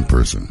stop by in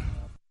person.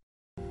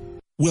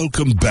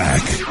 Welcome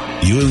back.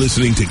 You're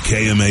listening to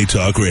KMA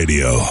Talk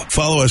Radio.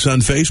 Follow us on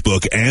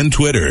Facebook and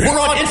Twitter. We're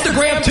on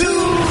Instagram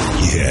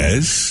too.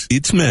 Yes,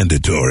 it's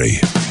mandatory.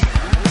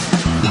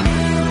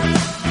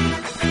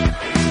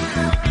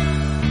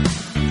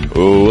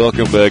 Oh,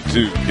 welcome back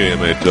to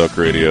KMA Talk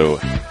Radio.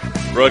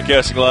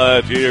 Broadcasting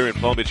live here in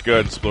Palm Beach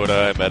Gardens,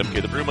 Florida. I'm Adam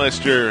K. the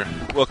Brewmeister.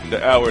 Welcome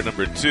to hour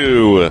number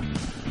 2.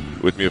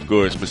 With me, of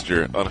course,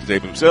 Mr. Honest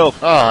Abe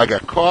himself. I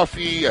got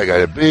coffee. I got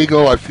a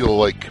bagel. I feel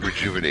like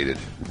rejuvenated.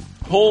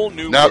 Whole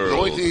new now, world. The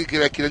only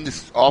thing I can end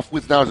this off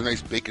with now is a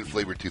nice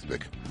bacon-flavored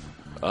toothpick.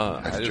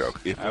 That's a joke.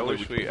 I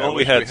wish we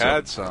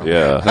had some.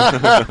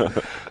 Yeah.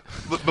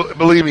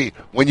 Believe me,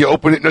 when you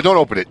open it, no, don't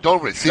open it. Don't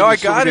open it. See, no, I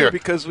got it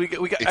because we got.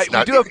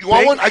 You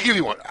want one? I give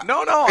you one.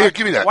 No. Here,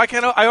 give me that. Why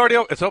can't I already?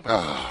 It's open.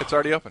 It's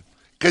already open.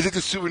 Because it's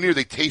a souvenir.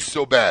 They taste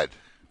so bad.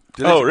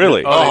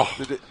 Really? Well,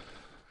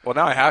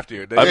 now I have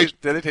to. Did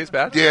they taste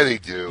bad? Yeah, they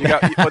do.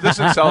 This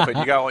is cellophane.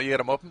 You got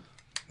them open?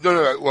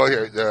 No. Well,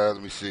 here,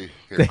 let me see.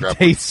 Here, they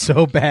taste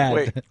so bad.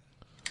 Wait.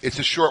 It's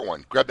a short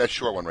one. Grab that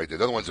short one right there.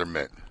 The other ones are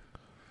mint.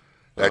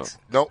 That's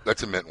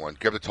a mint one.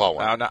 Grab the tall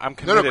one. No, I'm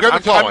committed. No,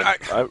 grab the tall one.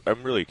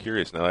 I'm really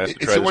curious now. I have to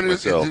it's try the this one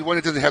myself. It's the one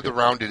that doesn't have the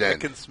rounded end. I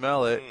can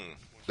smell it.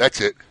 That's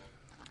it.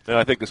 No,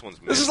 I think this one's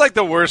mint. This is like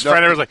the worst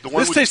friend ever. Like,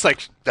 this tastes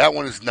like that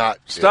one is not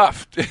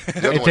stuffed.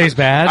 It tastes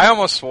bad. I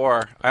almost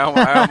swore. I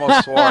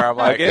almost swore. I'm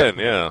like, again,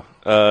 yeah.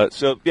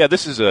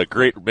 This is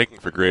making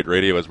for great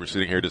radio as we're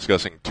sitting here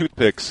discussing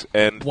toothpicks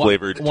and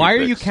flavored. Why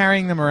toothpicks. are you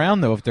carrying them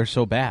around though if they're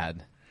so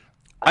bad?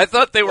 I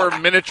thought they were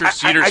miniature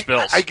cedar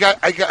spills. I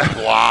got.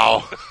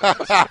 Wow.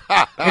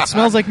 It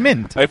smells like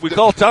mint. If we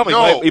call Tom,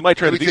 he might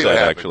try to do that.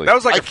 Actually, that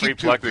was like I a free keep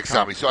plug toothpicks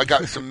on me, so I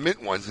got some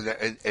mint ones,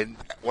 and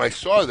when I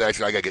saw that, I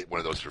said I got to get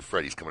one of those for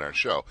Freddie's coming on our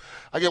show.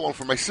 I get one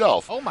for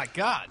myself. Oh my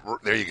God!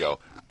 There you go.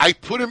 I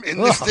put them in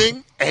this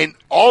thing, and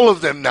all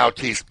of them now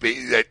taste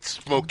that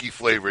smoky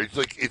flavor. It's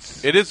like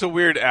It is a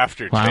weird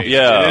aftertaste. Wow.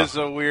 Yeah, it is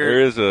a weird.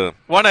 There is a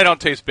one. I don't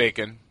taste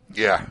bacon.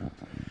 Yeah.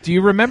 Do you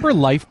remember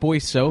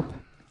Lifebuoy soap?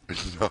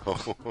 No.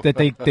 That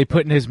they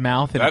put in his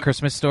mouth in A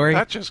Christmas Story?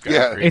 That just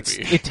got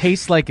creepy. It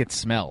tastes like it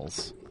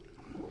smells.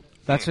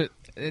 That's it.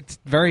 It's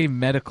very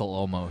medical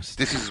almost.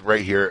 This is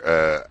right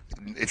here.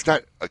 It's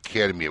not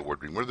Academy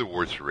Award. What are the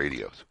awards for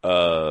radios?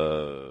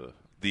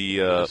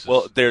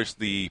 There's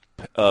the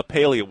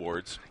Paley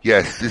Awards.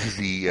 Yes, this is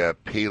the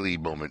Paley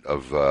moment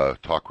of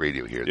talk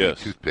radio here. Yes.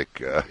 The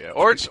toothpick.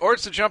 Or it's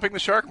the jumping the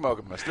shark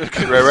moment. Right? It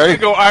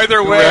could go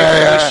either way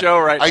in the show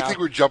right now. I think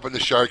we're jumping the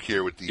shark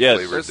here with the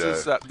flavored.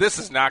 This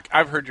is not.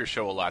 I've heard your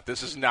show a lot.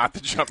 This is not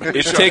the jumping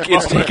the shark.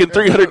 It's taken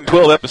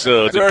 312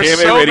 episodes. And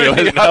KMA Radio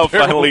has now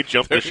finally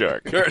jumped the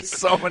shark. There are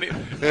so many.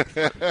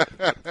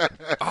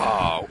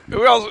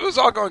 It was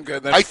all going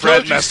good. Then I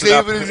Fred told you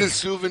save it as a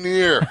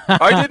souvenir.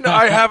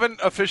 I haven't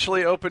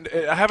officially opened.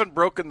 I haven't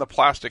broken the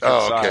plastic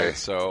inside. Okay.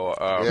 So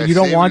you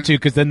don't want to,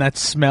 because then that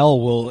smell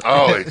will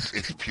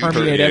it's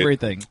permeate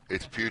everything.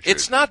 It's putrid.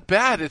 It's not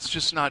bad. It's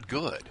just not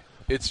good.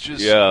 It's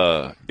just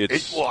well,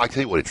 I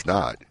tell you what, it's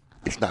not.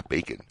 It's not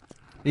bacon.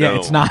 Yeah, No.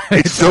 it's not.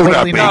 It's so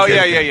not bacon. No,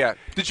 yeah.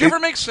 Did you ever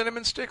make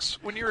cinnamon sticks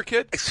when you were a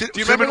kid? Do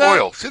you remember Cinnamon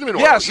that? oil. Cinnamon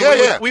oil. Yeah,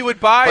 so we would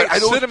buy But I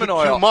don't cinnamon put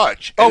oil. too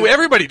much. Oh, And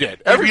everybody did.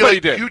 it'd be Everybody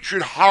like did.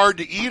 putrid, hard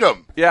to eat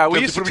them. Yeah, we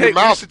You used have to put 'em in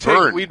take. your mouth,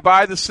 burn. We'd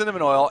buy the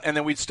cinnamon oil, and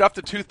then we'd stuff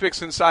the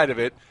toothpicks inside of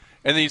it,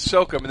 and then you'd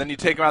soak them, and then you'd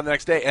take them out the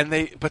next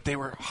day, but they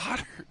were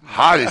hotter.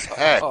 Hot as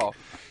heck. Oh.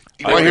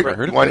 You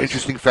want an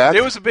interesting fact?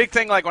 It was a big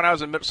thing, like when I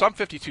was in middle. So I'm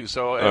 52,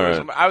 so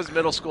right. I was in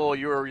middle school.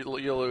 You were a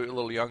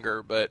little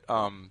younger, but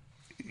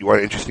You want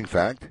an interesting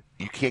fact?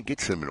 You can't get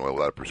cinnamon oil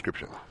without a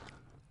prescription.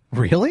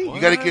 Really? You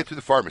got to get it through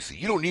the pharmacy.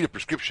 You don't need a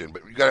prescription,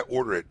 but you got to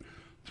order it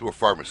through a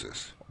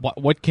pharmacist.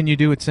 What can you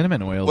do with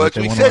cinnamon oil? Well, that that's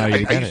what they he won't said. allow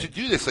you to I get used it? to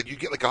do this. Like, you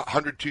get like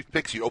 100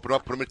 toothpicks, you open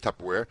up, put them in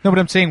Tupperware. No, but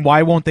I'm saying,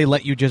 why won't they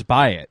let you just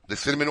buy it? The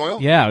cinnamon oil?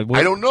 Yeah,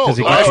 I don't know. Does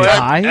it get you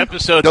high?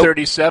 Episode Nope.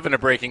 37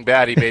 of Breaking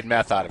Bad, he made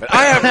meth out of it.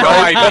 I have no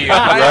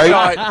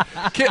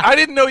idea. I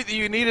didn't know that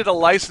you needed a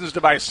license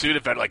to buy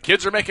Sudafed. Like,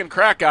 kids are making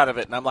crack out of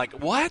it. And I'm like,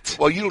 what?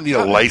 Well, you don't need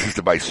a license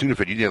to buy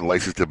Sudafed. You need a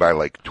license to buy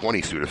like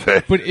 20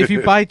 Sudafed. But if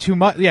you buy too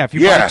much, if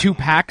you buy 2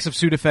 packs of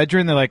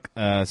Sudafedrin, they're like,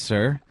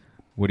 sir,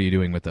 what are you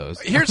doing with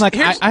those?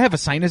 I have a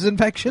sinus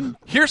infection.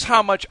 Here's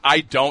how much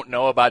I don't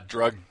know about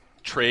drug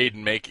trade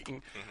and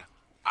making.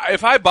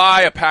 If I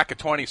buy a pack of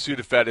 20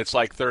 Sudafed, it's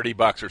like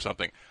 $30 or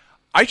something.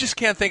 I just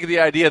can't think of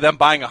the idea of them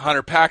buying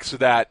 100 packs of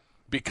that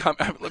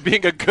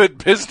being a good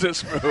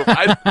business move.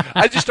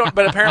 I just don't.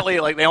 But apparently,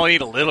 like, they only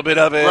need a little bit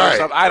of it. Or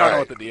something. I don't know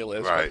what the deal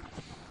is. Right.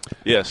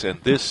 Yes,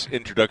 and this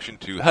introduction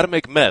to How to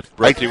Make Meth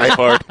brought to you in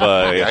part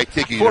by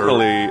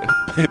formerly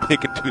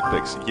Bacon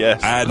Toothpicks.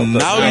 Yes. And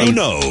now you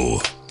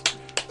know.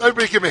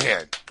 Everybody give him a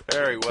hand.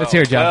 Very well. Let's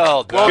hear it, John.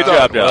 Well done. Good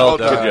job, John. Well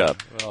Good done.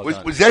 job.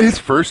 Was that his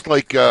first,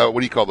 what do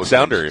you call those?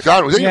 Sounder.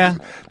 Sound. Was that, Yeah.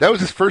 That was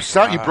his first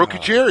sound. You broke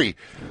your cherry.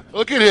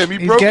 Look at him. He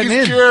He's broke getting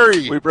his in.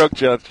 cherry. We broke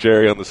John's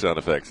cherry on the sound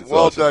effects. It's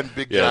Well awesome. done,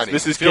 Big Yes, Johnny.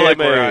 this is I feel like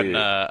we're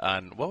KMA.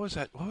 on what was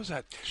that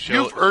show?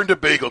 You've earned a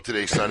bagel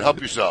today, son.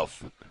 Help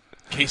yourself.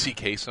 Casey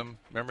Kasem,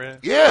 remember it?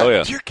 Yeah. Oh,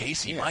 yeah. Dear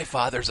Casey, my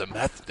father's a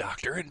meth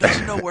doctor and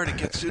doesn't know where to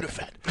get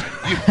Sudafed.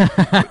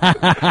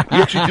 You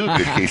actually do a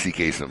good Casey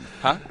Kasem.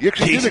 Huh? You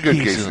actually did a good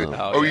Casey Casey. Kasem.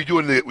 Oh, Oh, were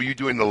you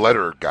doing the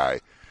letter guy?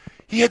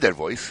 He had that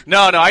voice. No,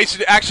 I used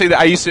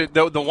to.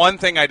 The one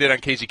thing I did on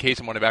Casey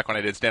Kasem back when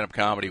I did stand-up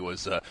comedy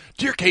was,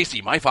 Dear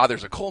Casey, my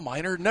father's a coal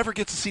miner, never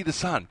gets to see the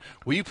sun.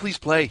 Will you please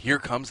play Here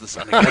Comes the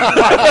Sun Again?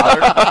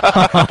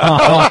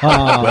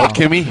 Well,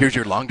 Kimmy, here's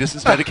your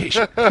long-distance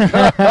medication.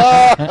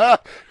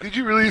 Did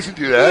you really listen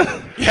to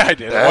that? Yeah, I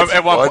did. That's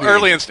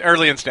funny.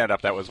 Early in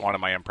stand-up, that was one of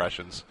my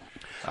impressions.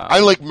 I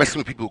like messing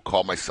with people who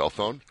call my cell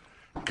phone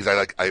because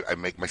I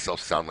make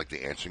myself sound like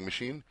the answering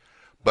machine,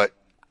 but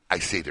I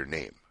say their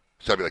name.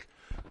 So I'd be like,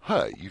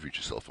 "Hi, you've reached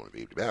your cell phone of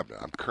Abe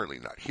Dababneh. I'm currently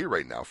not here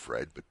right now,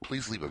 Fred, but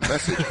please leave a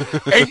message."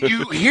 And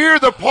you hear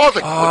the pause,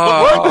 like,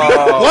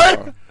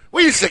 what?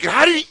 Wait a second.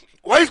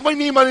 Why is my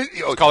name on it?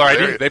 Oh, Caller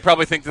ID. They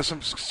probably think there's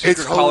some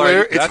secret caller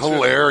ID. It's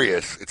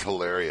hilarious. It's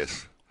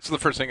hilarious. So the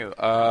first thing is,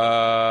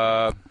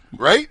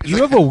 right? It's You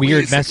have a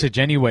weird message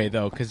anyway,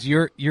 though, because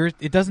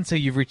it doesn't say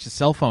you've reached a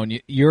cell phone.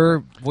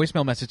 Your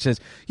voicemail message says,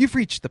 you've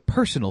reached the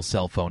personal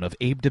cell phone of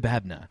Abe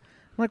Dababneh. I'm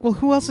like, well,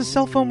 who else's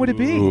cell phone would it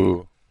be?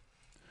 Ooh.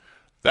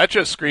 That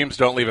just screams,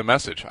 don't leave a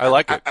message. I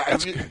like it. I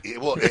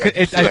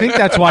think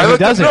that's why he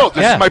does it. No,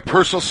 this Yeah. is my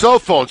personal cell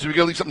phone, so we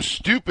got to leave something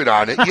stupid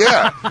on it.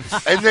 Yeah.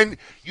 And then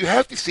you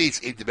have to say it's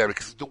Abe Dababneh,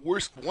 because the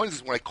worst ones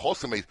is when I call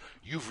somebody,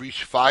 you've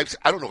reached 5.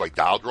 I don't know if I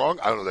dialed wrong.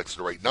 I don't know if that's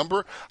the right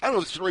number. I don't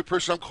know if it's the right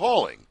person I'm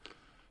calling.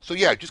 So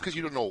yeah, just because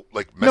you don't know,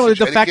 message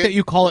the fact etiquette, that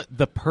you call it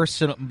the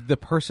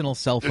personal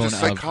cell phone. there's a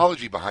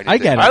psychology behind it. I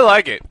get it. I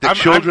like it. That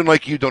children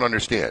like you don't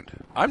understand.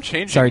 I'm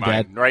changing Sorry, mine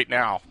Dad. right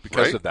now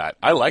because Right? of that.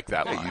 I like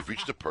that Yeah, line. you've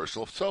reached a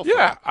personal cell phone.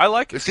 Yeah, I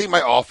like it. This ain't my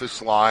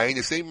office line.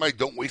 This ain't my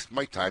don't waste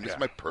my time. This is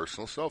my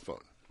personal cell phone.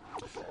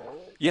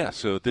 Yeah,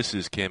 so this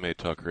is KMA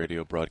Talk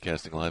Radio,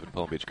 broadcasting live in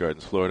Palm Beach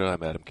Gardens, Florida.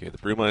 I'm Adam K., the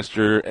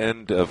Brewmeister,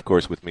 and, of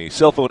course, with me,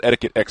 cell phone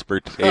etiquette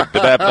expert, Abe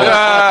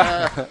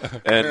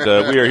Dababneh. And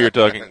we are here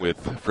talking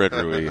with Fred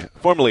Rui,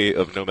 formerly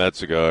of Nomad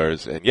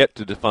Cigars, and yet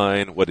to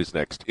define what is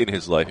next in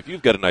his life. If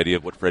you've got an idea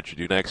of what Fred should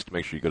do next,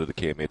 make sure you go to the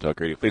KMA Talk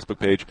Radio Facebook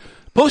page.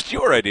 Post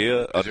your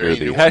idea under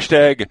the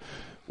hashtag,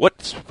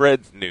 What's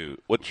Fred New?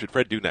 What should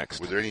Fred do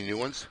next? Were there any new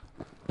ones?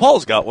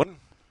 Paul's got one.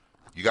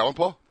 You got one,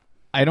 Paul?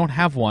 I don't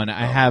have one.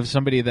 I have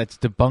somebody that's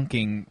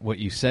debunking what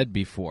you said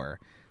before.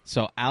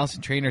 So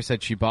Allison Trainer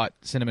said she bought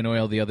cinnamon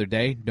oil the other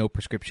day. No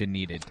prescription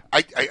needed.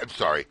 I'm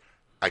sorry.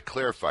 I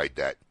clarified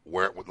that.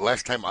 Where the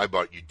last time I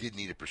bought it, you did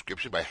need a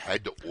prescription, but I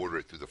had to order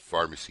it through the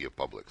pharmacy of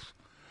Publix.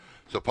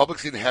 So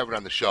Publix didn't have it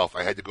on the shelf.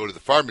 I had to go to the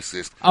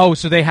pharmacist. Oh,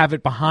 so they have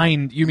it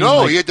behind. You mean No,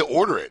 like, he had to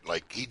order it.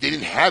 They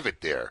didn't have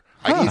it there.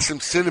 I need some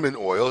cinnamon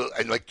oil,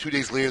 and 2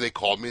 days later they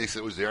called me. They said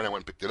it was there, and I went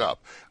and picked it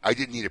up. I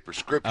didn't need a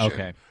prescription.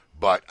 Okay.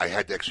 But I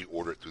had to actually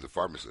order it through the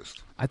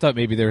pharmacist. I thought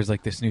maybe there was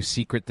this new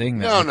secret thing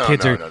that No,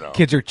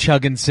 kids are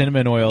chugging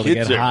cinnamon oil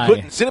Kids to get are high.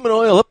 putting cinnamon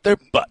oil up their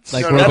butts.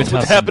 Like That's Robitussin.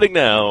 what's happening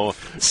now.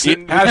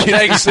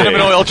 Hashtag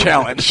cinnamon oil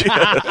challenge.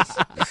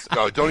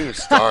 No, don't even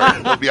start.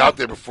 It'll be out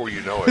there before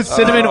you know it.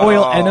 Cinnamon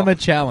oil enema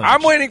challenge.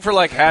 I'm waiting for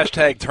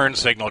hashtag turn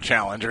signal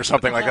challenge or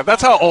something like that.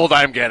 That's how old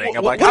I'm getting.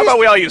 I'm like, what how is- about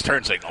we all use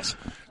turn signals?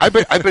 I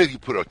bet if you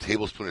put a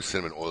tablespoon of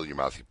cinnamon oil in your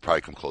mouth, you'd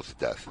probably come close to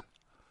death.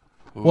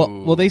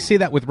 Well, they say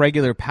that with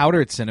regular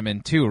powdered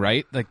cinnamon too,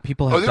 right? Like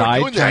people have they were died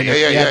doing that. trying to.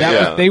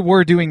 Yeah. They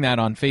were doing that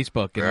on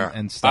Facebook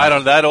and stuff. I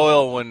don't. That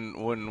oil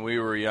when we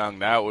were young,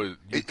 that was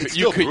It's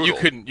you still brutal.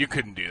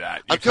 couldn't do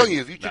that. I'm telling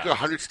you, if you took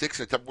 100 sticks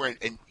in a Tupperware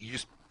and you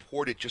just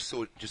poured it just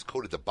so it just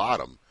coated the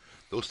bottom,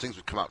 those things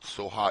would come out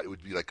so hot it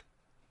would be like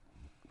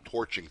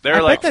torching.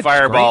 They're like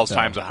fireballs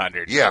times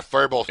 100. Yeah,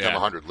 fireballs times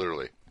 100,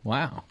 literally.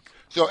 Wow.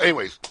 So,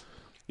 anyways,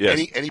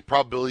 Yes. any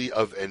probability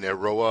of an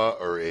Aroa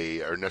or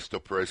a Ernesto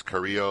Perez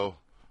Carrillo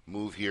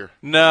move here?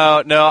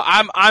 No,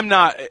 I'm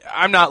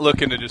not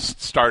looking to just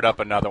start up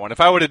another one. If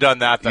I would have done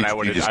that, then I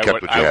would have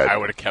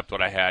kept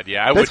what I had.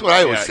 Yeah, That's what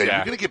I always say. Yeah.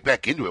 You're going to get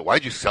back into it.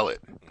 Why'd you sell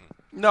it?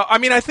 No, I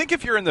mean I think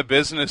if you're in the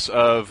business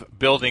of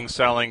building,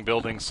 selling,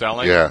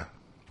 Yeah.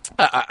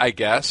 I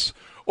guess,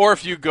 or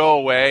if you go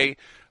away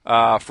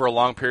for a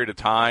long period of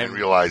time and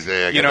realize,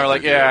 hey,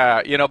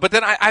 But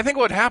then I think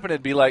what would happen,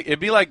 it'd be like,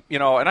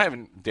 and I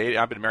haven't dated,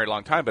 I've been married a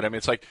long time, but I mean,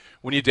 it's like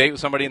when you date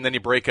with somebody and then you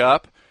break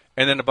up,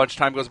 and then a bunch of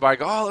time goes by,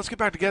 let's get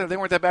back together. They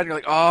weren't that bad. And you're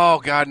like, oh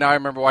God, now I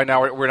remember why.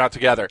 Now we're not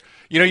together.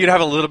 You'd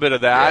have a little bit of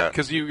that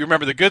because you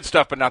remember the good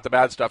stuff, but not the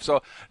bad stuff.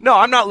 So no,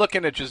 I'm not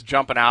looking at just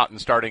jumping out and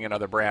starting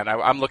another brand.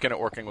 I'm looking at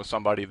working with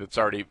somebody that's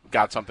already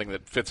got something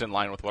that fits in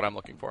line with what I'm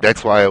looking for.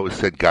 That's why I always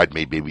said God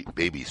made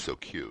babies so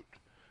cute.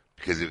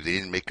 because if they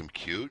didn't make them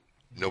cute,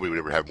 nobody would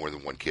ever have more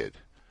than one kid.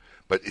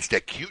 But it's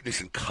that cuteness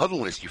and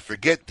cuddleness. You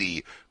forget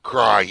the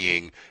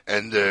crying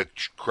and the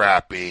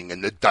crapping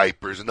and the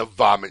diapers and the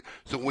vomit.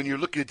 So when you're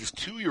looking at this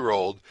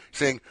 2-year-old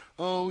saying,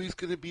 "Oh, he's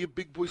going to be a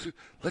big boy soon.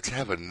 Let's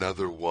have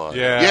another one."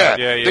 Yeah.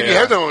 Then you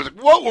have them. I was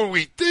like, "What were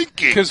we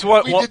thinking? Because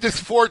we did this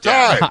 4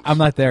 times." I'm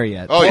not there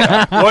yet. Oh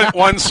yeah.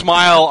 one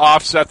smile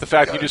offset the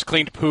fact you just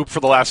cleaned poop for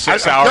the last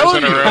 6 hours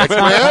in a room. That's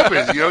what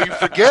happens. You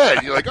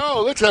forget. You're like,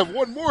 "Oh, let's have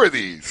one more of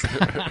these."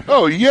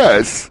 Oh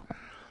yes.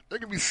 That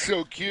could be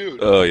so cute.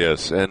 Oh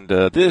yes, and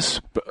this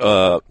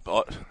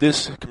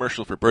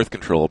commercial for birth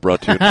control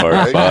brought to you in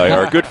part by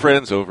our good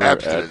friends over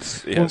at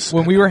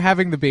When we were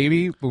having the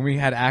baby, when we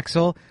had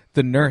Axel,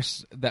 the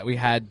nurse that we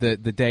had the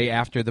day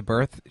after the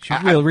birth, she's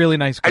a really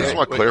nice girl. I just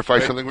want to clarify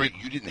something.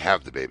 You didn't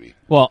have the baby.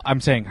 Well,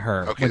 I'm saying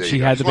her. Okay, when she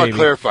had the baby. I just want to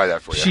clarify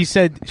that for you. She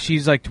said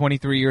she's like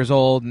 23 years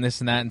old and this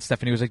and that, and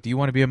Stephanie was like, "Do you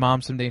want to be a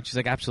mom someday?" And she's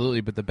like,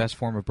 "Absolutely, but the best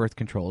form of birth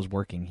control is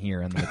working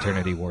here in the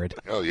maternity ward."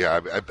 Oh yeah,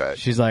 I bet.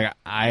 She's like,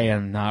 "I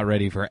am not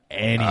ready for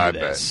any of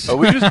this." Are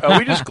we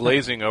just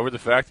glazing over the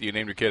fact that you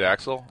named your kid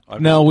Axel?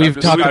 We've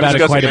talked about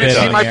it quite a bit. Did you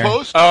see on my here.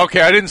 post? Oh,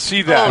 okay, I didn't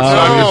see that. No.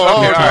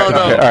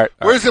 All right.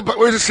 Where's the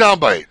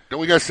soundbite? Don't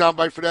we got a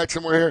soundbite for that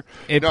somewhere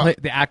here?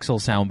 The Axel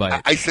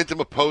soundbite. I sent him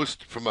a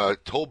post from a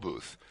toll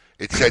booth.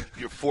 It said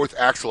your 4th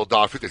Axel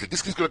 $1.50. I said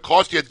this is going to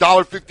cost you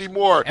 $1.50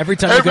 more every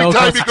time you go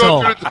through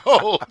the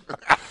toll.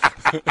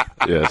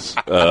 Yes,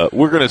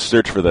 we're going to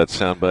search for that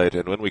soundbite,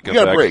 and when we come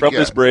back from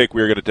this break,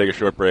 we're going to take a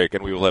short break,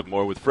 and we will have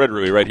more with Fred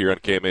Rui right here on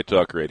KMA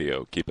Talk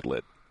Radio. Keep it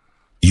lit.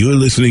 You're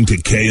listening to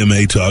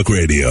KMA Talk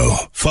Radio.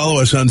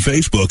 Follow us on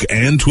Facebook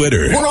and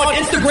Twitter. We're on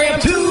Instagram,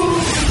 too.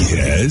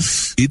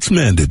 Yes, it's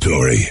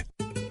mandatory.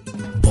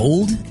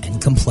 Bold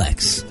and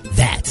complex.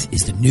 That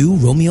is the new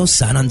Romeo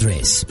San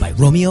Andres by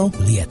Romeo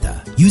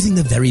Julieta. Using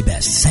the very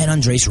best San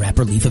Andres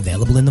wrapper leaf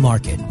available in the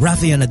market,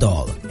 Rafael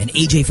Nadal and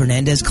AJ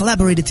Fernandez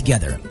collaborated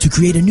together to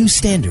create a new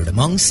standard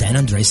among San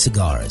Andres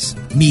cigars.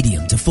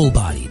 Medium to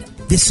full-bodied,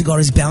 this cigar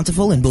is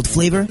bountiful in both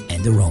flavor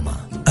and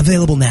aroma.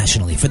 Available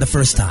nationally for the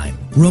first time,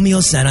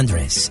 Romeo San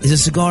Andres is a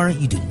cigar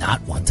you do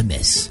not want to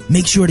miss.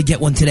 Make sure to get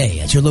one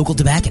today at your local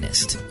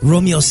tobacconist.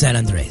 Romeo San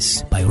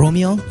Andres by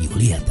Romeo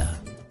Julieta.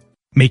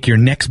 Make your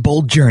next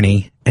bold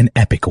journey an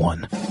epic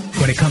one.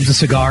 When it comes to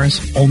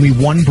cigars, only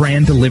one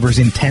brand delivers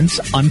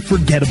intense,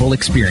 unforgettable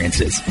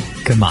experiences: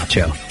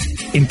 Camacho.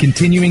 In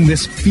continuing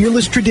this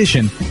fearless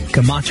tradition,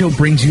 Camacho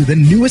brings you the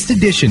newest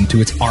addition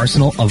to its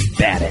arsenal of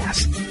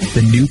badass,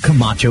 the new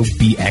Camacho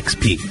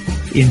BXP.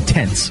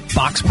 Intense,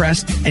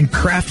 box-pressed, and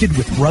crafted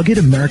with rugged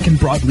American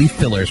broadleaf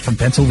fillers from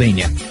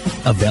Pennsylvania.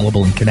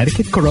 Available in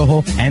Connecticut,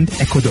 Corojo, and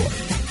Ecuador.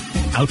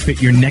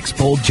 Outfit your next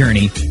bold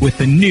journey with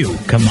the new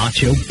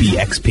Camacho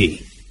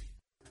BXP.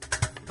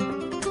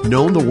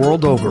 Known the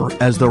world over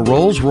as the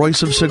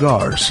Rolls-Royce of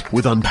cigars,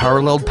 with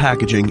unparalleled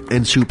packaging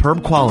and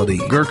superb quality,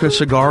 Gurkha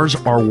cigars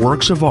are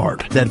works of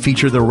art that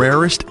feature the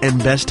rarest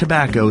and best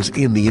tobaccos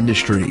in the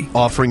industry,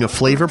 offering a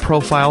flavor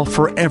profile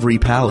for every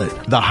palate.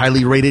 The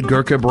highly rated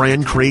Gurkha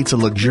brand creates a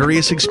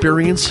luxurious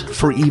experience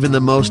for even the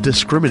most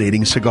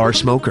discriminating cigar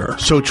smoker.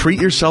 So treat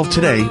yourself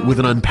today with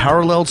an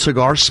unparalleled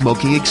cigar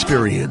smoking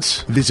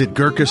experience. Visit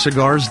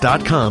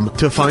GurkhaCigars.com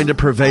to find a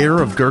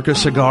purveyor of Gurkha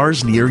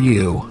cigars near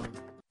you.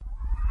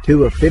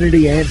 To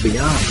affinity and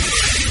beyond.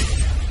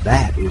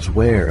 That is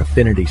where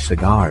Affinity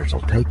Cigars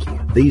will take you.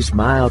 These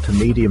mild to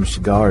medium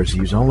cigars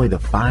use only the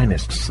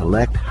finest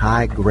select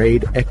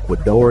high-grade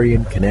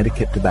Ecuadorian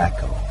Connecticut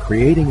tobacco,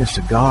 creating a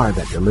cigar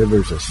that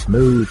delivers a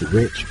smooth,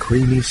 rich,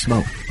 creamy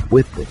smoke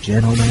with the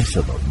gentleness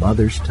of a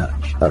mother's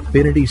touch.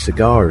 Affinity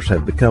Cigars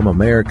have become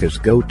America's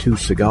go-to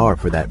cigar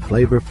for that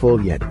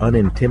flavorful yet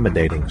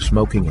unintimidating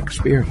smoking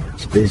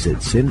experience. Visit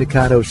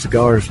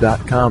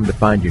SindicatoCigars.com to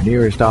find your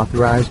nearest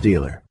authorized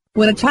dealer.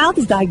 When a child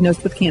is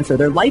diagnosed with cancer,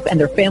 their life and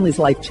their family's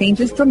life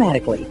changes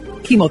dramatically.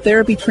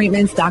 Chemotherapy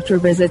treatments, doctor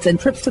visits, and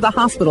trips to the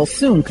hospital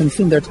soon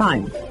consume their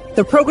time.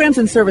 The programs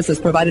and services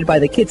provided by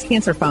the Kids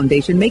Cancer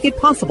Foundation make it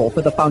possible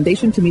for the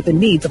foundation to meet the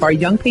needs of our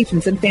young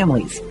patients and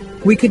families.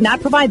 We could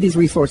not provide these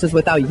resources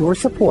without your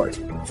support.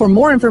 For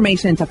more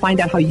information and to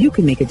find out how you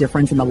can make a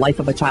difference in the life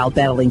of a child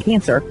battling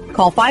cancer,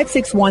 call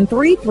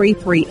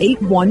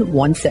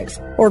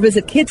 561-333-8116 or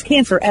visit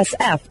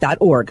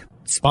kidscancersf.org.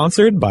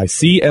 Sponsored by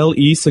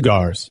CLE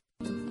Cigars.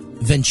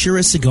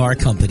 Ventura Cigar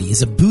Company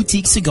is a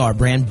boutique cigar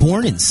brand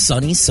born in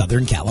sunny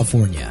Southern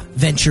California.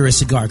 Ventura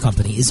Cigar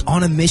Company is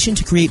on a mission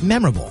to create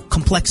memorable,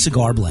 complex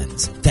cigar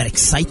blends that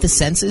excite the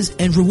senses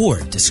and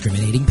reward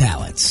discriminating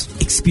palates.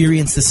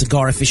 Experience the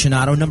Cigar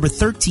Aficionado number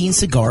 13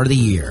 Cigar of the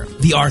Year,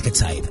 the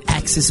Archetype,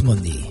 Axis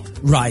Mundi.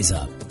 Rise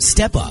up,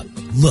 step up,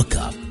 look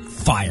up,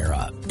 fire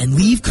up, and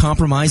leave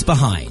compromise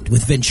behind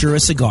with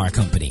Ventura Cigar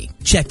Company.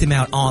 Check them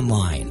out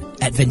online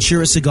at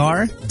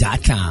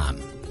VenturaCigar.com.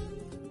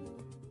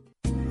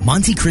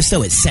 Monte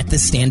Cristo has set the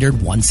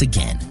standard once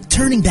again,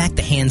 turning back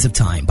the hands of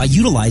time by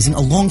utilizing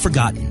a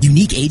long-forgotten,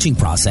 unique aging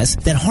process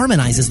that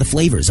harmonizes the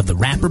flavors of the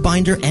wrapper,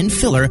 binder, and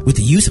filler with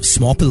the use of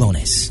small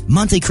pilones.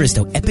 Monte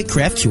Cristo Epic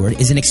Craft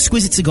Cured is an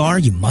exquisite cigar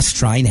you must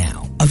try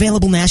now.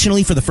 Available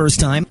nationally for the first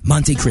time,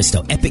 Monte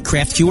Cristo Epic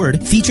Craft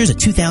Cured features a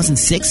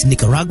 2006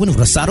 Nicaraguan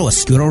Rosado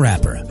Oscuro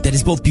wrapper that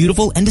is both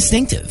beautiful and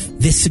distinctive.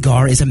 This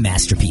cigar is a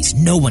masterpiece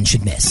no one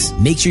should miss.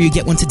 Make sure you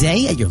get one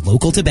today at your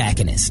local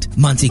tobacconist.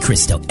 Monte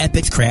Cristo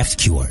Epic Craft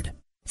Cured.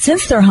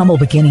 Since their humble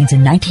beginnings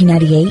in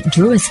 1998,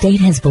 Drew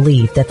Estate has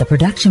believed that the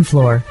production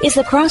floor is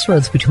the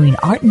crossroads between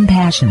art and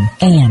passion,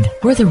 and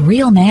where the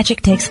real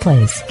magic takes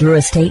place. Drew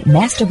Estate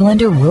Master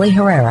Blender Willie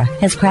Herrera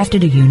has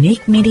crafted a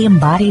unique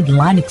medium-bodied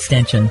line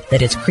extension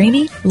that is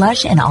creamy,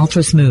 lush, and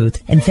ultra-smooth,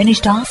 and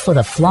finished off with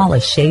a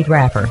flawless shade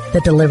wrapper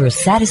that delivers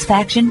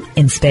satisfaction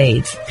in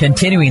spades.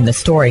 Continuing the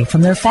story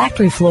from their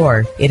factory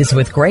floor, it is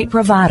with great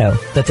bravado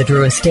that the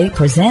Drew Estate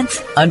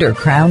presents Under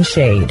Crown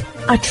Shade,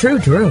 a true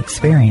Drew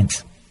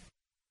experience.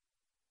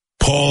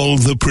 Paul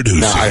the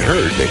producer. Now, I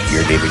heard that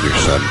you're naming your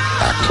son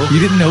Axel.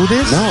 You didn't know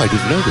this? No, I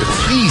didn't know this.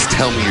 Please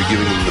tell me you're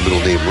giving him the middle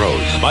name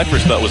Rose. My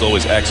first thought was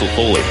always Axel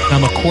Foley.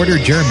 I'm a quarter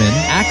German.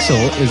 Axel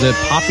is a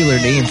popular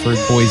name for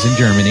boys in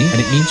Germany, and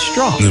it means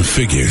strong. The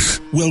figures.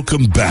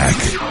 Welcome back.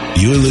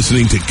 You're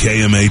listening to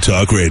KMA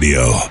Talk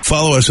Radio.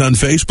 Follow us on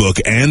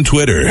Facebook and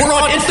Twitter. We're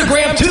on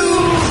Instagram, too.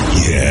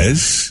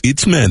 Yes,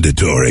 it's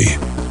mandatory.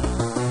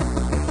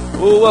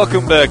 Well,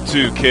 welcome back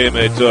to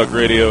KMA Talk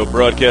Radio,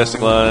 broadcasting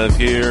live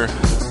here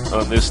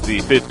on this, the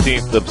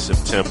 15th of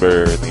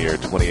September in the year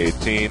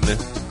 2018.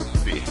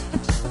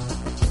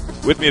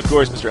 With me, of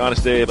course, Mr.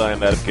 Honest Abe. I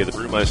am Adam K. the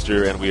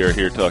Brewmeister, and we are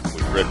here talking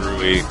with Fred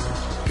Rui. Can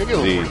I get a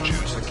little more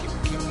juice? I keep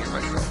hearing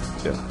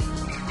myself.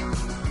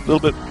 Yeah. A little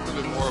bit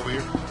more over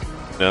here?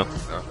 No?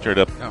 Turn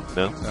it up.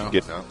 No? No.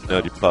 Get, No.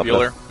 No, you pop it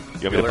Bueller.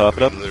 up? You want me to pop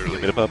it up? Literally. You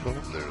want me to pop it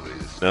up? Literally.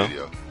 No?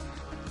 Studio.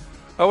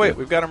 Oh, wait,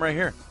 we've got him right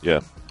here. Yeah,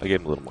 I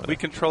gave him a little more. We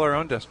control our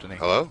own destiny.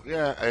 Hello?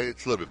 Yeah,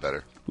 it's a little bit better.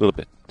 A little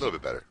bit. A little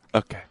bit better.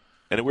 Okay.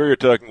 And we're here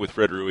talking with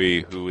Fred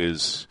Rui, who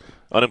is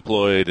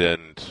unemployed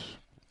and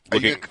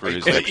looking for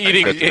his next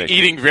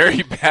eating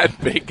very bad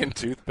bacon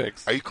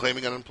toothpicks. Are you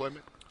claiming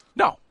unemployment?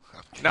 No.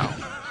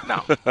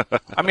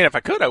 I mean, if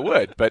I could, I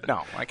would, but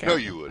no, I can't. No,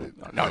 you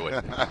wouldn't. No, I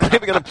wouldn't.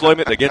 Claiming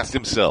unemployment against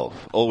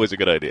himself. Always a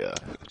good idea.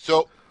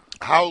 So,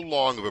 how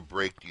long of a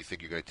break do you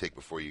think you're going to take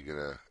before you're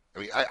going to... I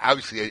mean,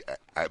 obviously,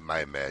 my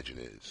imagine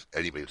is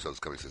anybody who sells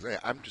company says, hey,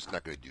 I'm just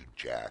not going to do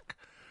jack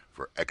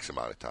for X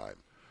amount of time.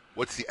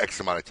 What's the X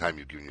amount of time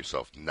you've given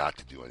yourself not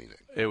to do anything?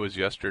 It was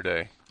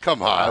yesterday.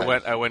 Come on.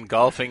 I went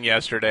golfing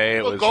yesterday.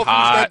 It was golfing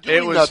hot.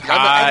 It was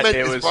hot. I meant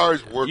as far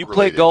as work. You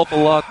play golf a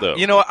lot, though.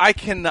 You know, I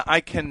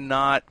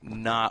cannot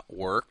not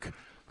work.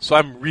 So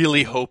I'm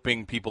really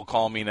hoping people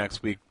call me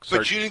next week.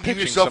 But you didn't give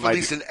yourself at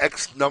least an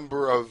X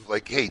number of,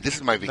 like, hey, this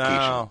is my vacation.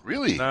 No,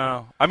 really?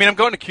 No. I mean, I'm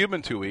going to Cuba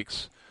in 2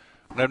 weeks,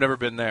 and I've never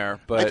been there.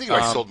 But I think if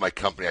I sold my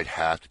company, I'd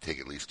have to take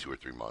at least 2 or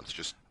 3 months.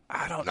 Just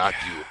not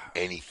do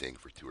anything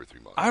for 2 or 3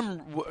 months.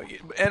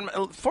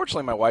 And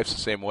fortunately, my wife's the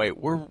same way.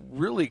 We're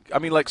really, I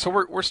mean, like, so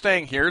we're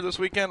staying here this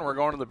weekend. We're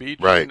going to the beach.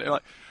 Right.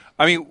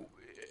 I mean,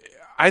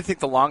 I think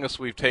the longest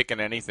we've taken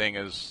anything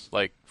is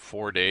like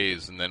 4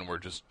 days, and then we're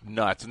just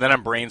nuts. And then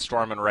I'm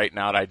brainstorming, writing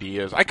out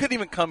ideas. I couldn't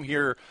even come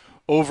here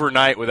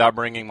overnight without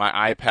bringing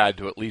my iPad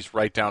to at least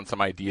write down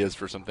some ideas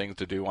for some things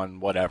to do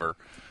on whatever.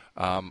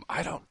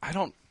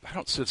 I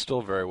don't sit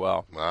still very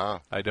well.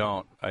 Wow. I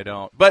don't.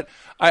 But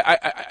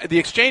the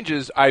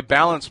exchanges, I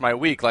balance my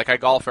week. Like, I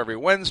golf every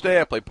Wednesday.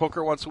 I play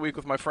poker once a week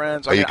with my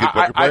friends. Are you a good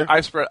poker player?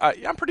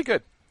 I'm pretty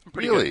good.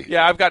 Really? Good.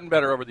 Yeah, I've gotten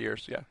better over the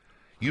years, yeah.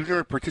 You've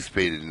never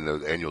participated in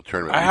the annual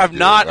tournament? I have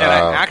not, and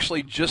I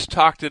actually just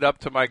talked it up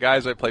to my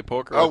guys I play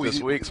poker with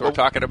this week. So we're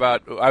talking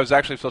about, I was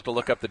actually supposed to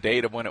look up the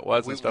date of when it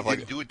was and stuff like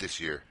that. We didn't do it this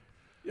year.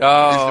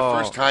 Oh. This is the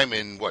first time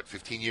in,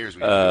 15 years?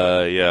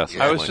 Yeah.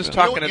 I was just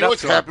talking it up. You know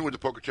what's happened with the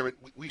poker tournament?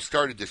 We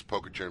started this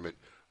poker tournament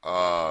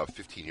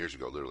 15 years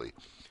ago, literally.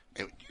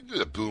 And you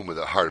did a boom with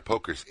the Heart of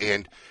Pokers.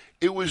 And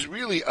it was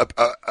really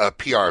a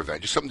PR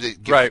event, just something to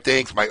give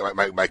thanks.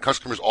 My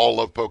customers all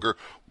love poker.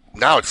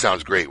 Now it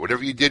sounds great.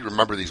 Whatever you did,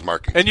 remember these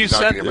markings. And you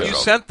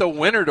sent the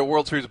winner to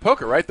World Series of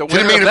Poker, right? The winner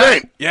to the main of that.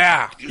 event.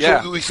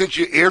 Yeah. So we sent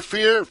you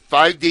airfare,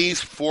 5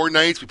 days, 4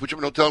 nights. We put you up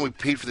in a hotel, and we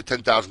paid for the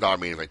 $10,000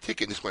 main event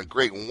ticket, and this went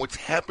great. And what's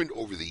happened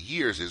over the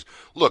years is,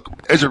 look,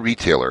 as a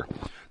retailer,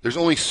 there's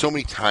only so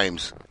many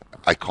times,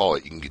 I call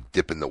it, you can get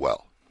dip in the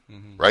well.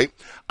 Right?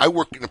 I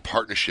work in a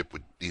partnership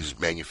with these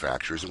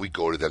manufacturers, and we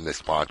go to them to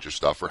sponsor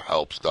stuff or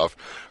help stuff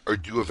or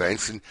do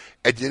events. And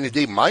at the end of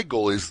the day, my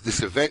goal is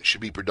this event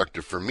should be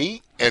productive for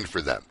me and for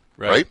them.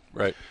 Right?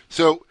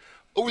 So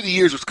over the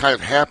years, what's kind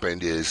of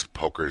happened is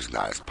poker is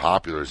not as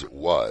popular as it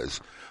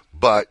was,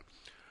 but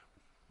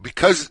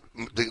because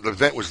the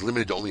event was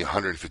limited to only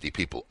 150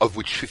 people, of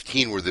which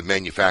 15 were the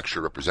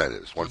manufacturer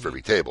representatives, one for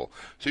every table.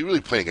 So you're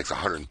really playing against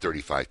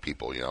 135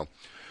 people, you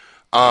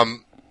know.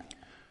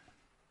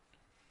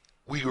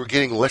 We were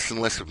getting less and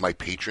less of my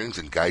patrons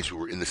and guys who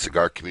were in the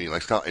cigar community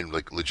lifestyle and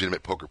like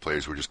legitimate poker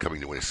players who were just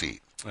coming to win a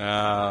seat.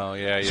 Oh,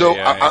 yeah. So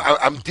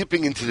I'm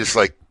dipping into this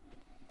like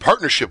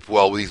partnership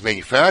well with these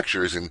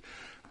manufacturers, and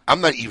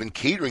I'm not even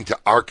catering to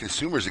our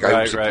consumers, the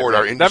guys who support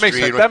our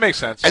industry. That makes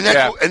sense. And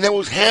then what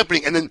was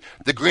happening, and then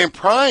the grand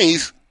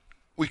prize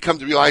we come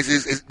to realize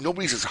is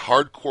nobody's as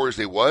hardcore as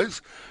they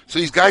was. So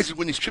these guys who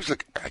win these trips,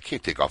 like, I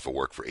can't take off of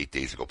work for 8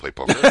 days to go play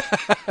poker.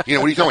 What are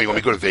you telling me? You want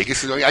me to go to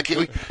Vegas? I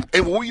can't.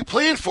 And what were you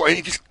playing for? And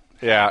it just,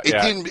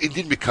 it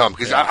didn't become,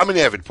 because I'm an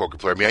avid poker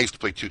player. I mean, I used to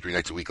play 2-3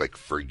 nights a week, like,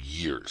 for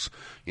years.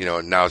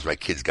 And now as my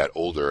kids got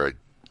older,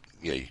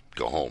 you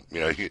go home.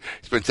 You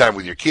spend time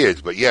with your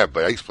kids. But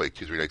I used to play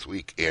 2-3 nights a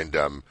week,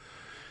 and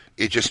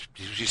you just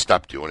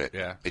stopped doing it.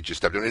 Yeah. It just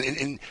stopped doing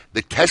it. And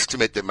the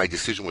testament that my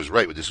decision was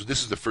right, this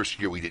is the first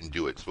year we didn't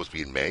do it. It's supposed to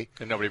be in May.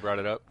 And nobody brought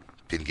it up?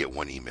 Didn't get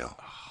one email.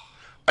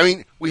 I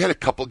mean, we had a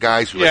couple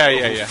guys who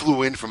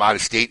flew in from out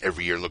of state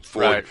every year and looked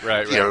forward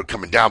to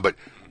coming down, but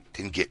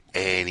didn't get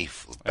any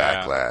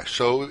backlash.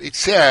 So it's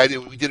sad.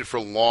 We did it for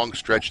a long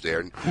stretch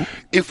there. And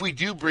if we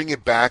do bring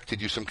it back to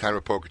do some kind of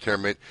a poker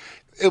tournament,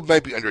 it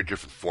might be under a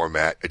different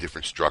format, a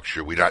different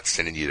structure. We're not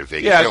sending you to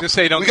Vegas. Yeah, I was going to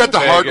say, don't we got the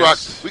Vegas. Hard Rock.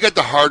 We got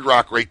the Hard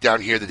Rock right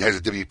down here that has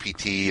a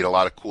WPT and a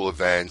lot of cool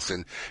events.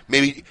 And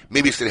maybe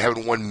instead of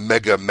having one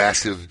mega,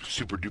 massive,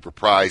 super duper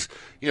prize,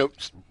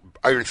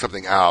 iron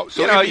something out.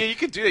 So you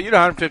could do that.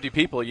 150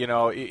 people.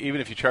 Even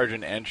if you charge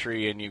an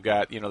entry and you've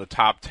got the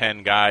top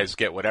 10 guys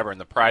get whatever, and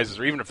the prizes,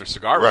 or even if they're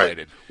cigar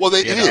related. Well,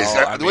 it is.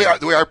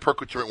 The way our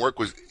poker tournament worked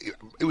was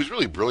it was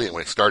really brilliant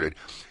when it started.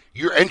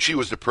 Your entry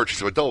was the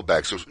purchase of a double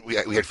bag. So we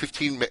had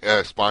 15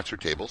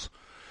 sponsored tables.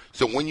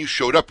 So when you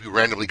showed up, you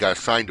randomly got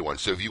assigned to one.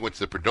 So if you went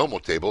to the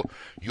Perdomo table,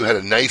 you had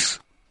a nice,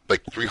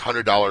 like,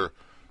 $300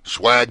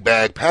 swag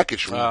bag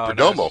package from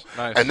Perdomo.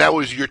 Nice. And that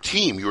was your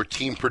team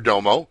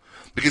Perdomo.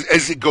 Because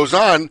as it goes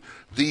on,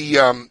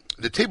 the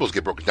tables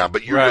get broken down.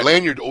 But your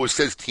lanyard always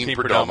says Team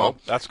Perdomo.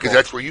 That's cool. Because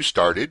that's where you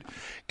started.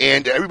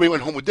 And everybody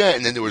went home with that.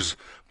 And then there was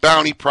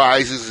bounty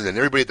prizes. And then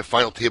everybody at the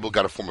final table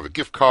got a form of a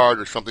gift card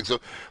or something. So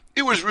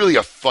it was really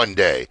a fun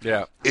day.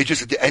 Yeah. It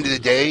just, at the end of the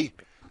day,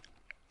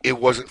 it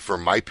wasn't for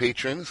my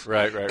patrons.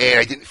 Right. And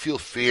I didn't feel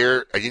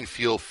fair.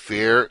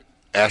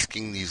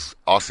 Asking these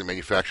awesome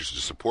manufacturers to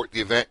support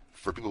the event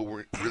for people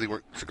who really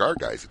weren't cigar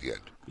guys at the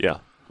end. Yeah.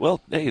 Well,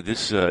 hey,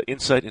 this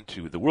insight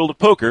into the world of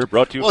poker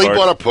brought to you he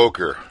bought a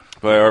poker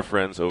by our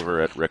friends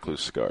over at Recluse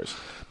Cigars.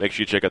 Make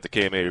sure you check out the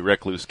KMA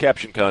Recluse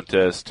Caption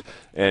Contest,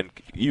 and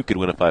you could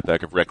win a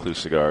 5-pack of Recluse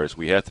cigars.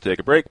 We have to take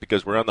a break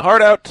because we're on the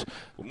hard out.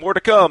 More to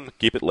come.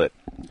 Keep it lit.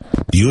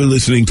 You're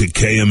listening to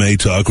KMA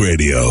Talk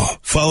Radio.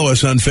 Follow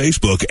us on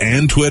Facebook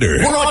and Twitter.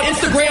 We're on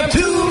Instagram,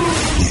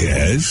 too.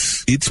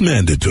 Yes, it's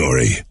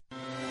mandatory.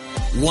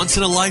 Once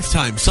in a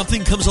lifetime,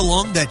 something comes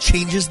along that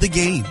changes the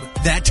game.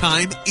 That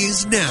time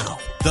is now.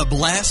 The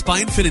Blast by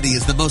Infinity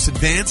is the most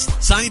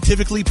advanced,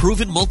 scientifically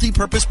proven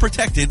multi-purpose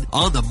protectant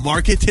on the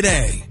market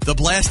today. The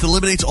Blast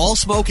eliminates all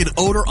smoke and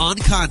odor on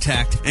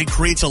contact and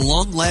creates a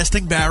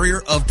long-lasting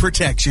barrier of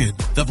protection.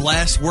 The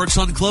Blast works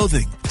on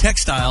clothing,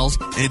 textiles,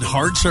 and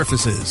hard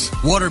surfaces.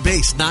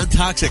 Water-based,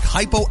 non-toxic,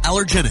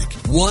 hypoallergenic,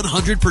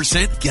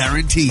 100%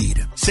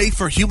 guaranteed. Safe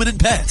for human and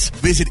pets.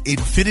 Visit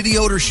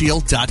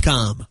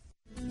InfinityOdorShield.com.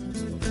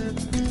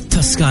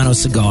 Toscano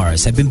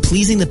cigars have been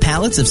pleasing the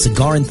palates of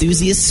cigar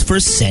enthusiasts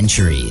for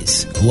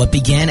centuries. What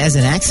began as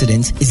an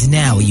accident is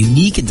now a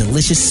unique and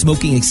delicious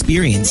smoking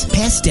experience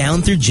passed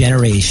down through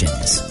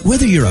generations.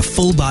 Whether you're a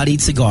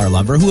full-bodied cigar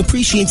lover who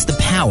appreciates the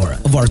power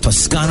of our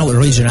Toscano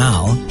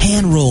Original,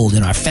 hand-rolled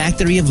in our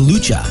factory of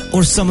Lucha,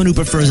 or someone who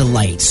prefers a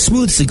light,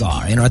 smooth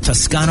cigar in our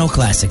Toscano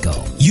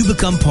Classico, you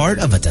become part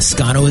of a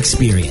Toscano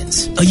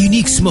experience, a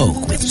unique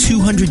smoke with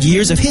 200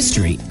 years of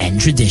history and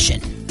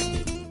tradition.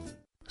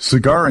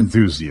 Cigar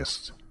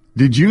enthusiasts,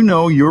 did you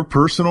know your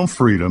personal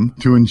freedom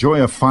to enjoy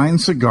a fine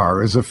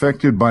cigar is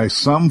affected by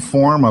some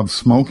form of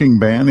smoking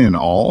ban in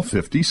all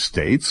 50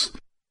 states?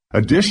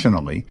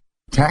 Additionally,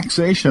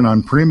 taxation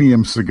on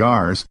premium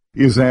cigars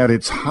is at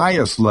its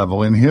highest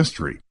level in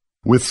history,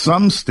 with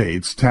some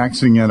states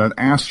taxing at an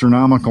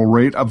astronomical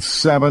rate of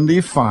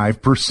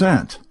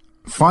 75%.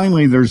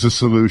 Finally, there's a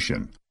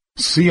solution.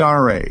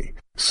 CRA,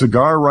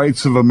 Cigar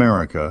Rights of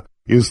America,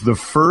 is the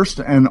first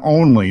and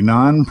only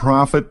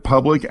non-profit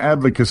public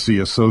advocacy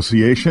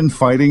association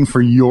fighting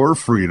for your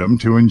freedom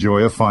to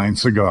enjoy a fine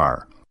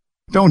cigar.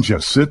 Don't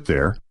just sit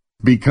there.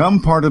 Become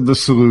part of the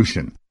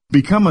solution.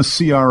 Become a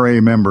CRA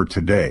member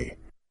today.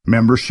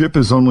 Membership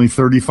is only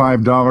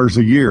 $35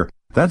 a year.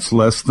 That's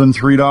less than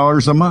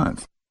 $3 a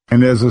month.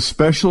 And as a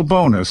special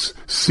bonus,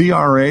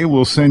 CRA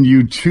will send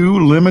you 2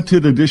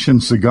 limited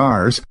edition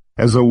cigars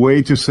as a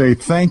way to say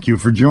thank you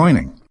for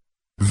joining.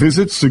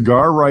 Visit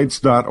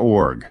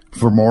cigarrights.org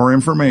for more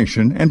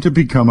information and to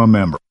become a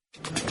member.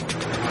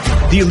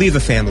 The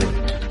Oliva family,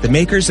 the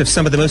makers of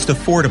some of the most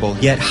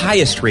affordable yet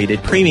highest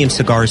rated premium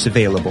cigars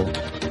available.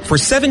 For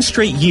 7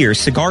 straight years,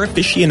 Cigar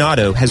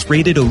Aficionado has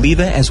rated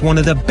Oliva as one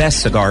of the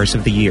best cigars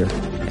of the year.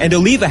 And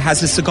Oliva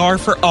has a cigar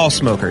for all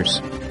smokers,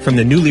 from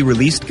the newly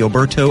released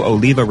Gilberto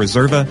Oliva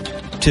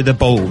Reserva to the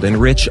bold and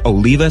rich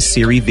Oliva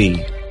Serie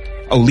V.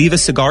 Oliva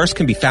cigars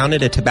can be found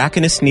at a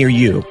tobacconist near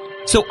you,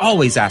 so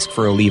always ask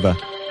for Oliva,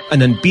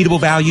 an unbeatable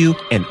value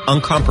and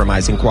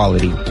uncompromising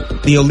quality.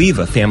 The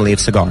Oliva family of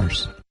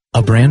cigars.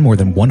 A brand more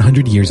than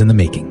 100 years in the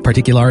making,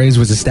 Particulares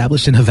was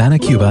established in Havana,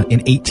 Cuba in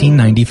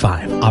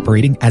 1895,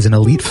 operating as an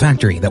elite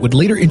factory that would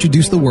later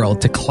introduce the world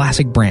to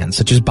classic brands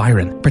such as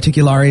Byron,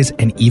 Particulares,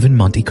 and even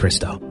Monte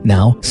Cristo.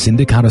 Now,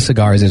 Sindicato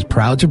Cigars is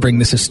proud to bring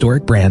this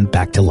historic brand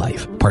back to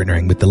life,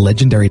 partnering with the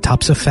legendary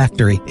Topsa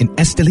factory in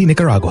Esteli,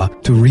 Nicaragua,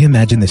 to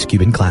reimagine this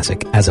Cuban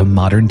classic as a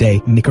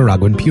modern-day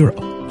Nicaraguan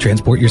puro.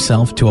 Transport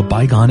yourself to a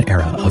bygone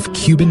era of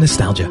Cuban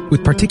nostalgia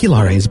with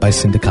Particulares by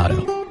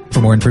Sindicato. For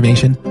more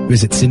information,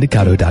 visit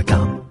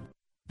Sindicato.com.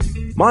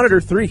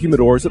 Monitor 3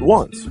 humidors at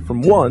once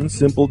from one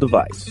simple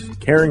device.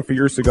 Caring for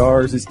your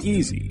cigars is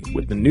easy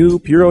with the new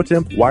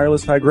PuroTemp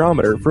wireless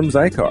hygrometer from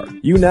Zycar.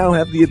 You now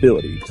have the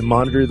ability to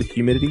monitor the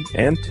humidity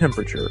and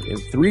temperature in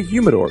 3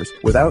 humidors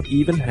without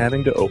even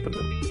having to open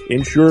them.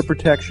 Ensure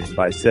protection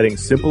by setting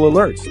simple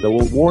alerts that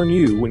will warn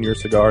you when your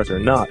cigars are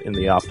not in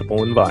the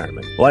optimal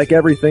environment. Like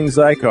everything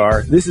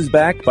Zycar, this is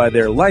backed by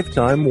their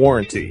lifetime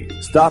warranty.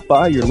 Stop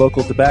by your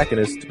local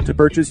tobacconist to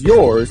purchase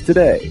yours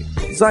today.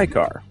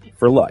 Zycar,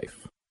 for life.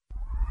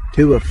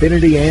 To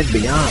affinity and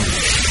beyond.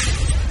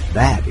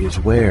 That is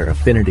where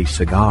Affinity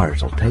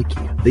Cigars will take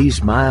you.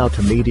 These mild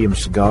to medium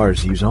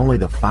cigars use only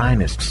the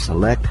finest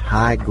select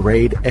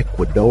high-grade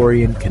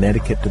Ecuadorian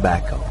Connecticut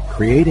tobacco,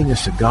 creating a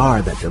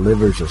cigar that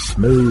delivers a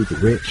smooth,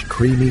 rich,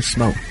 creamy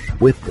smoke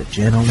with the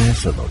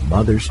gentleness of a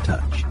mother's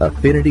touch.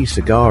 Affinity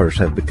Cigars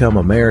have become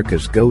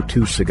America's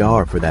go-to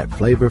cigar for that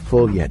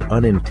flavorful yet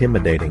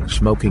unintimidating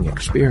smoking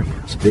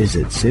experience.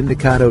 Visit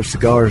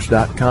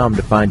SindicatoCigars.com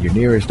to find your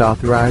nearest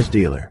authorized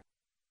dealer.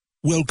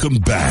 Welcome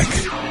back.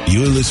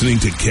 You're listening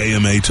to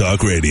KMA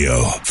Talk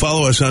Radio.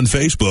 Follow us on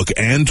Facebook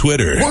and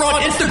Twitter. We're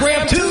on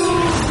Instagram,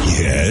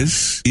 too.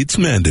 Yes, it's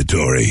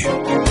mandatory.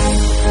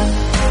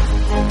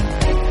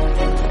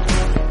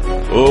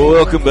 Well,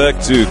 welcome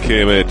back to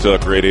KMA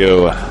Talk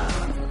Radio.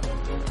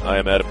 I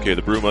am Adam K.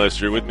 the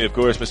Brewmeister. With me, of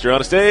course, Mr.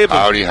 Honest Abe.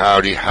 Howdy,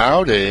 howdy,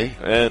 howdy.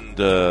 And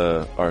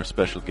our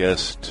special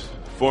guest,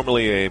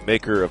 formerly a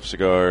maker of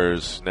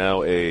cigars,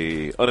 now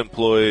a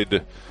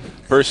unemployed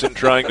person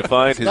trying to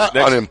find his not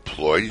next...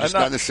 unemployed. He's just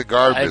not in the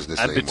cigar business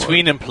I'm anymore.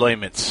 between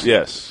employments.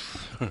 Yes.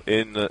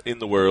 In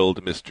the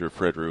world, Mr.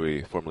 Fred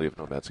Rui, formerly of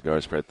Nomad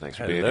Cigars. Fred, thanks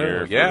for being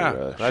here. Yeah, for,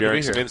 glad to sharing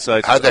be some here.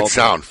 insights. How'd that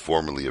sound,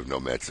 formerly of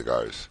Nomad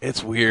Cigars?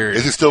 It's weird.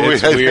 Is it still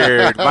It's weird?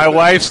 weird. My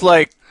wife's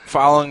like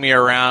following me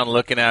around,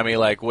 looking at me,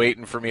 like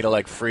waiting for me to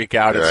like freak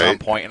out at some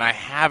point, and I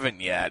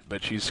haven't yet.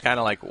 But she's kind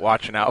of like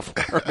watching out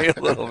for me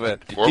a little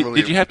bit.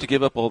 Did you have to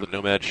give up all the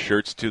Nomad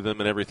shirts to them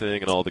and everything,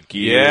 and all the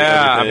gear?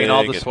 Yeah, and I mean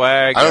all the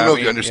swag. I don't know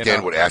if you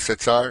understand what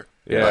assets are.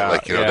 Yeah,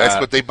 but that's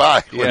what they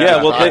buy.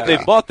 They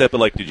bought that, but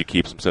like, did you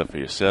keep some stuff for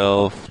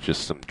yourself?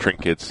 Just some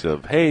trinkets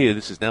of, hey,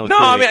 this is now. No,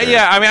 I mean,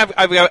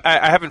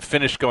 I haven't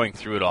finished going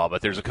through it all,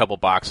 but there's a couple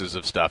boxes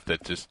of stuff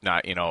that just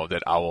not,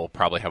 that I will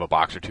probably have a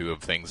box or two of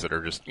things that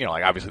are just,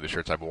 like obviously the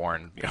shirts I've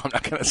worn, I'm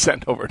not going to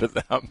send over to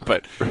them,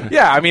 but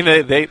yeah, I mean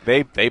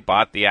they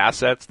bought the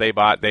assets, they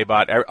bought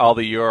all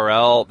the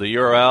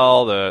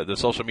URL, the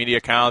social media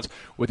accounts,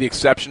 with the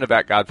exception of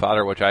that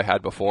Godfather, which I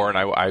had before, and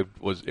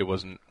it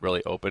wasn't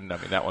really open. I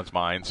mean, that one's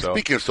mine. So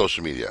speaking of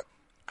social media,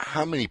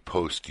 how many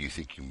posts do you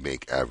think you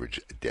make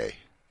average a day?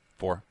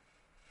 4.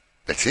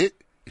 That's it?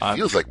 It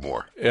feels like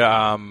more.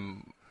 4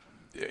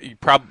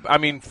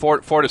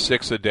 to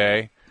 6 a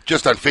day.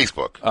 Just on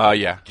Facebook?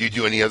 Yeah. Do you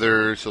do any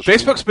other social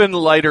Facebook's been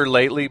lighter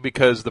lately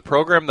because the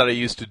program that I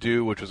used to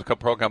do, which was a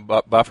program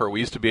buffer, we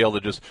used to be able to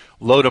just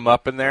load them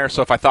up in there.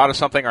 So if I thought of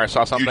something or I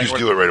saw something, you just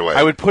do it right away.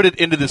 I would put it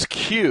into this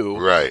queue,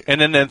 right?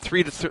 And then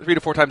 3 to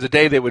 4 times a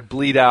day they would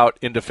bleed out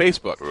into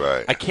Facebook.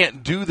 Right. I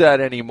can't do that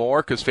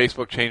anymore because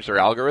Facebook changed their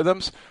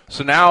algorithms.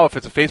 So now if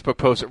it's a Facebook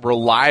post, it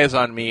relies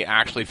on me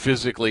actually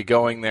physically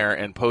going there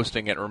and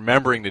posting it,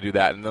 remembering to do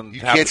that. And then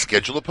you can't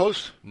schedule a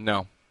post?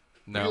 No.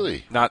 No,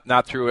 really?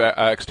 Not through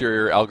an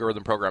exterior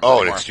algorithm program. Oh,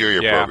 anymore. An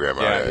exterior program.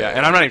 Yeah.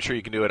 And I'm not even sure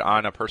you can do it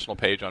on a personal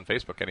page on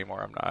Facebook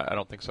anymore. I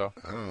don't think so.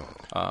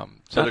 Oh.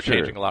 So they're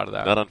changing a lot of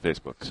that. Not on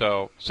Facebook.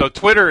 So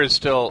Twitter is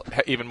still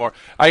even more.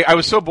 I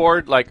was so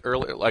bored like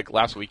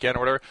last weekend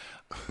or whatever.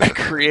 I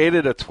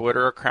created a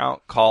Twitter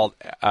account called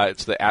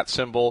it's the @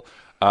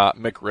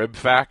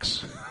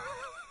 McRibFacts.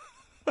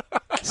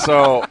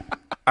 So.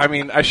 I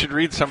mean, I should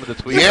read some of the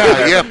tweets.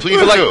 Yeah, please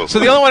do. So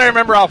the only one I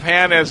remember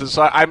offhand is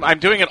I'm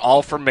doing it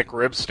all from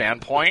McRib's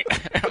standpoint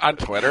on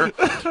Twitter.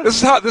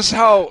 This is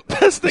how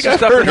best thing I've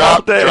heard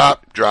all day.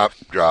 Drop.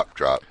 Go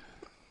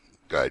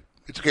ahead.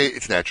 It's okay.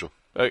 It's natural.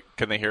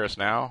 Can they hear us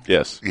now?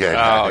 Yes.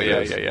 Yeah. Oh,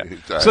 yeah.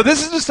 So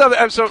this is just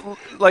stuff. So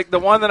like the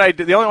one that I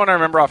did, the only one I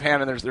remember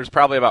offhand, and there's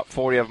probably about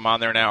 40 of them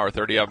on there now, or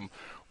 30 of them,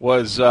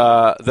 was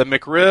the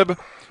McRib,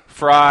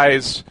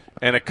 fries,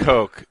 and a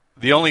Coke.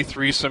 The only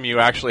threesome you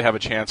actually have a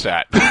chance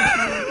at.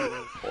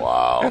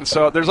 Wow! And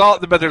so there's a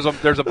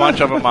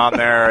bunch of them on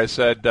there. I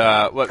said,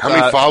 how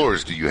many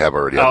followers do you have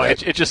already? Oh,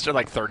 it's just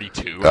like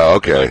 32. Oh,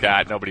 okay. Like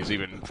that. Nobody's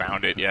even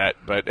found it yet,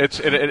 but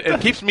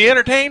it keeps me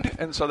entertained,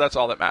 and so that's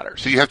all that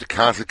matters. So you have to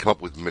constantly come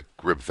up with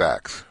McRib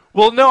facts.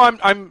 Well, no,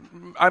 I'm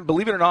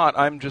believe it or not,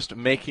 I'm just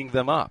making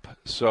them up.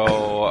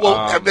 So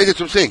that's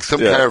what I'm saying.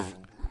 Some kind of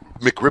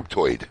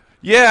McRibtoid.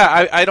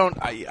 Yeah, I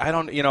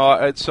don't. You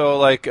know, so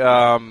like,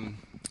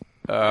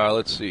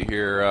 let's see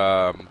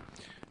here.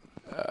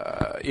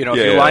 You know,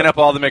 if you line up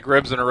all the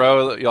McRibs in a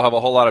row, you'll have a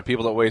whole lot of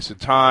people that wasted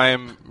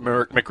time.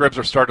 McRibs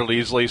are started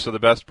easily, so the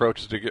best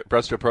approach is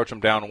to approach them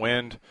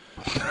downwind.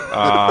 Most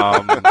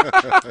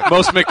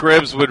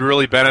McRibs would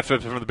really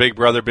benefit from the Big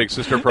Brother, Big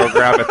Sister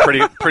program.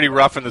 It's pretty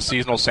rough in the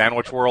seasonal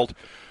sandwich world.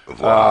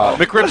 Wow.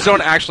 McRibs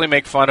don't actually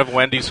make fun of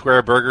Wendy's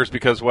Square Burgers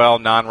because, well,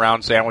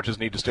 non-round sandwiches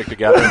need to stick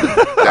together.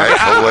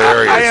 That's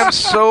hilarious. I am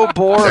so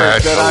bored.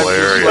 That's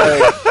hilarious. I'm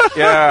just like,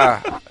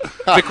 yeah.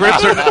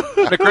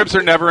 McRibs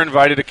are never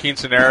invited to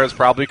quinceaneras,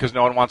 probably because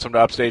no one wants them to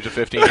upstage a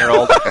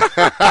 15-year-old.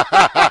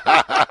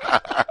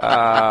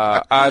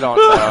 I don't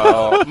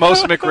know.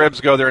 Most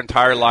McRibs go their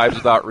entire lives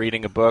without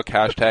reading a book. #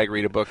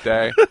 read a book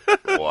day.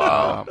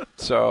 Wow.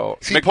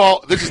 See,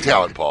 Paul, this is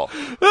talent, Paul.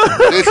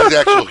 This is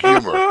actual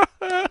humor.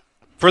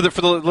 For the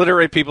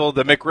literary people,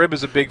 the McRib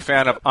is a big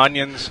fan of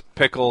onions,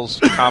 pickles,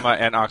 comma,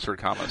 and Oxford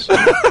commas. So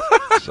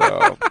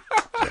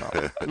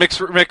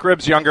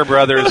McRib's younger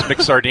brother is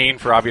McSardine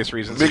for obvious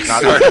reasons. He's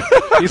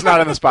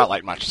not in the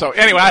spotlight much. So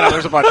anyway, I know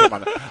there's a bunch of them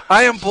on there.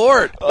 I am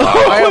bored.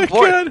 I am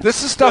bored. God.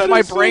 This is stuff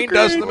my so brain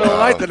does in the middle of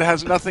the Wow. night that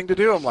has nothing to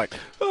do. I'm like,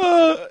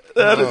 oh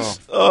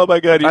my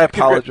God! I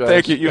apologize.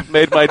 Thank you. You've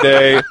made my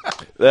day.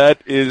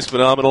 That is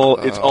phenomenal.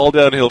 It's all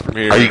downhill from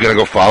here. Are you going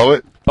to go follow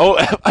it? Oh,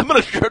 I'm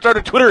going to start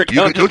a Twitter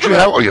account. Don't you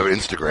have? Oh, you have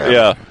Instagram.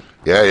 Yeah.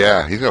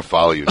 Yeah. He's going to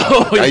follow you now.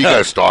 Oh, Now you yeah.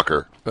 got a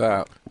stalker.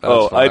 I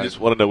just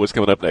want to know what's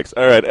coming up next.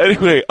 All right.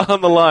 Anyway,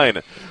 on the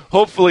line,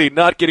 hopefully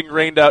not getting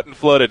rained out and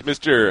flooded,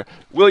 Mr.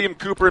 William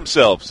Cooper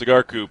himself,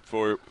 Cigar Coop,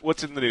 for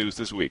what's in the news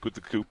this week with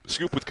the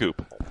Scoop with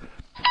Coop.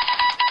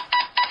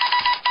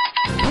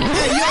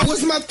 Hey, yo,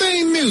 what's my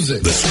theme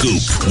music? The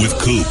Scoop with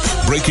Coop.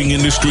 Breaking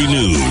industry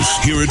news.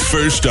 Hear it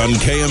first on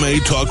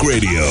KMA Talk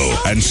Radio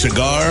and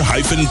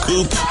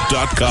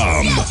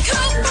cigar-coop.com.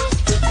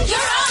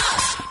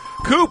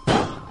 Coop!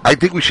 I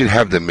think we should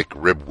have the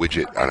McRib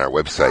widget on our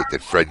website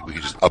that we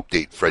could just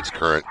update Fred's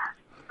current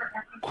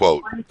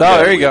quote.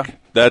 Oh, there you go.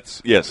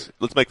 Yes.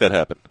 Let's make that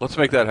happen. Let's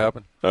make that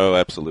happen. Oh,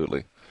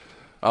 absolutely.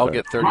 I'll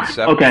get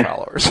 37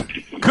 followers.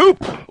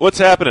 Coop, what's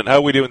happening? How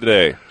are we doing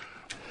today?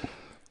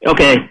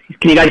 Okay,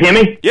 can you guys hear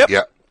me? Yep.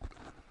 Yeah.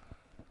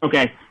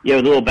 Okay, yeah,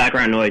 with a little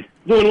background noise.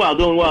 Doing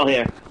well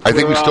here. I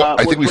think we stole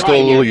a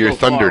little of your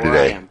thunder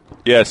today.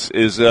 Yes.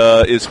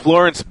 Is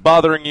Florence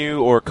bothering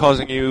you or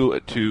causing you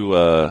to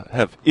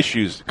have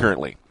issues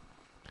currently?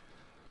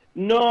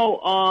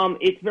 No,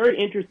 it's very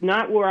interesting.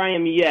 Not where I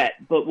am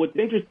yet, but what's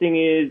interesting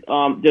is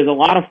there's a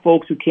lot of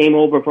folks who came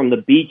over from the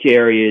beach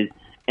areas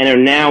and are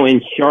now in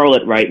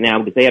Charlotte right now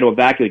because they had to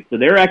evacuate. So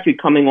they're actually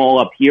coming all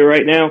up here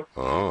right now.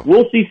 Oh.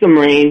 We'll see some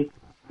rain.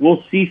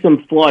 We'll see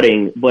some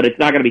flooding, but it's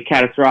not going to be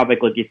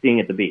catastrophic like you're seeing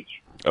at the beach.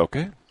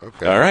 Okay.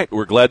 All right.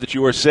 We're glad that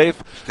you are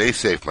safe. Stay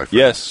safe, my friend.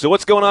 Yes. So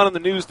what's going on in the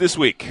news this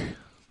week?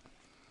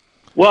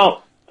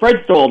 Well, Fred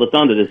stole the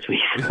thunder this week.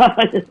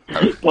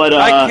 But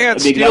I can't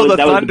steal the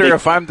thunder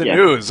if I'm the yeah.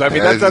 news. I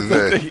mean,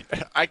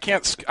 I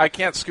can't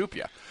scoop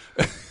you.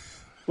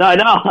 No, I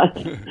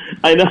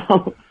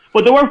know.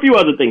 But there were a few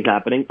other things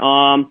happening.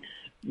 One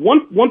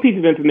piece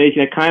of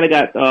information that kind of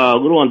got a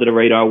little under the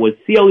radar was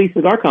CLE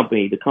Cigar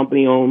Company, the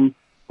company owned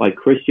by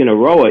Christian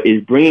Aroa,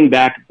 is bringing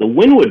back the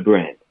Winwood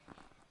brand.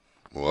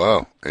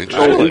 Wow,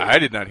 interesting. I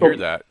did not hear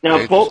that. Now,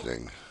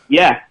 Interesting.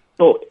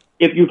 So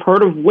if you've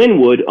heard of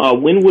Winwood,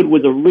 Winwood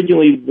was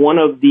originally one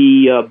of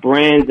the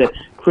brands that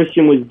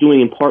Christian was doing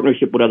in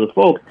partnership with other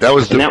folks. That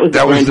was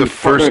the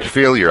first partner-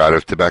 failure out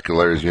of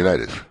Tobaccolators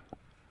United.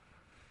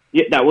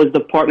 Yeah, that was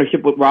the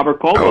partnership with Robert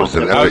Caldwell.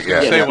 Wasn't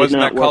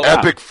that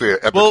epic fail?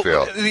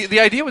 The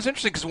idea was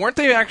interesting because weren't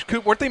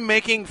they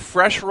making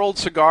fresh rolled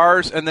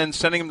cigars and then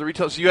sending them to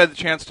retail? So you had the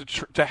chance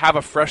to have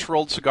a fresh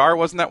rolled cigar.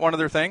 Wasn't that one of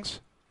their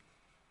things?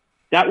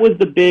 That was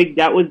the big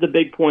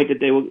point that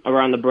they were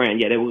around the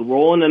brand. Yeah, they were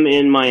rolling them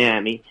in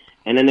Miami,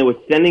 and then they were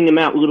sending them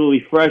out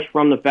literally fresh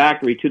from the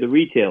factory to the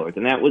retailers.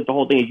 And that was the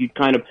whole thing: is you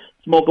kind of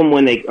smoke them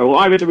when they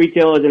arrive at the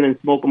retailers, and then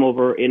smoke them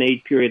over in a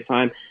period of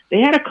time. They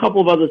had a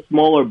couple of other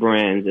smaller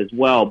brands as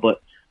well,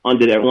 but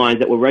under their lines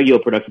that were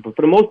regular production. But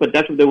for the most part,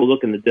 that's what they were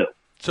looking to do.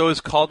 So is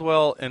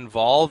Caldwell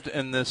involved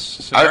in this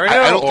scenario?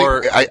 I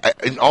don't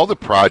think in all the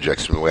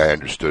projects, from the way I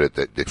understood it,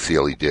 that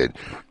CLE did,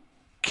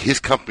 his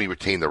company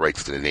retained the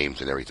rights to the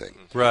names and everything.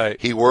 Right.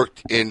 He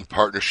worked in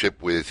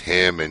partnership with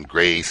him and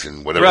Grace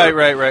and whatever.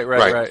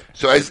 Right.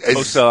 So as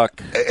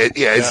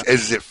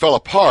it fell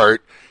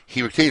apart,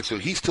 he retained. So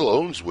he still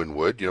owns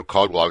Winwood. You know,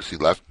 Caldwell obviously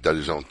left, did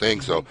his own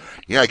thing. So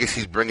yeah, I guess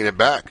he's bringing it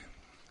back.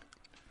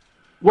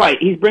 Right,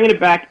 he's bringing it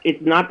back.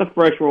 It's not the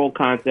fresh roll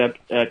concept.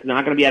 It's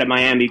not going to be out of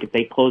Miami because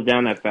they closed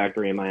down that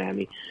factory in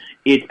Miami.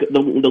 It's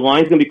the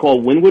line's going to be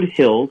called Winwood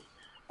Hills.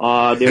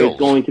 There's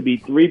going to be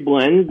 3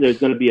 blends. There's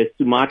going to be a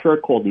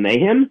Sumatra called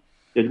Mayhem.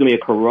 There's going to be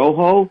a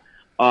Corojo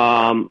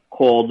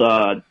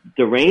called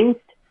Deranged,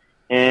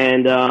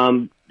 and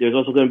there's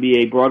also going to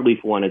be a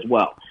broadleaf one as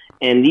well.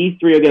 And these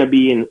 3 are going to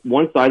be in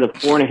one size of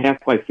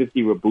 4.5 by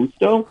 50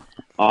 Robusto.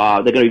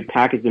 They're going to be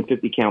packaged in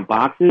 50 count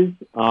boxes,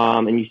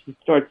 and you should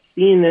start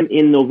seeing them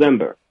in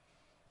November.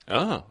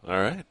 Oh, all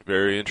right.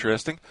 Very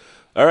interesting.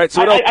 All right,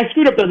 so I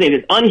screwed up those names.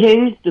 It's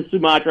Unhinged, the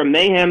Sumatra,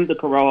 Mayhem, the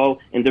Corojo,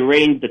 and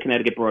Deranged, the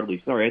Connecticut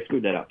Broadleaf. Sorry, I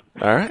screwed that up.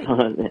 All right.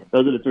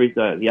 Those are the three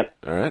styles, yep.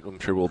 All right, I'm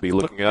sure we'll be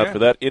looking out for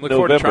that in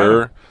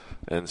November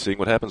and seeing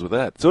what happens with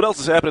that. So what else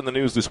has happened in the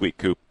news this week,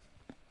 Coop?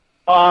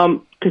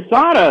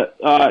 Casada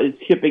is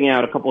shipping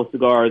out a couple of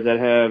cigars that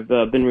have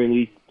been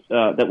released,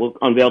 that will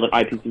unveiled at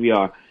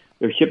IPCPR.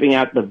 They're shipping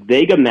out the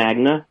Vega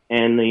Magna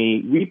and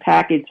the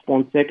repackaged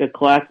Fonseca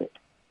Classic.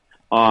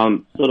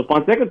 So the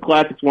Fonseca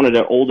Classic is one of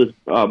their oldest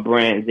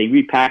brands. They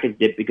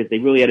repackaged it because they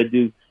really had to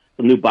do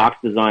some new box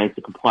designs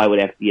to comply with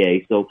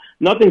FDA. So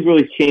nothing's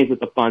really changed with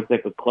the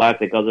Fonseca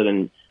Classic other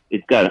than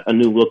it's got a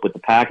new look with the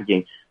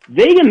packaging.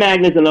 Vega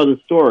Magna is another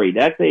story.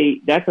 That's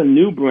a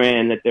new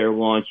brand that they're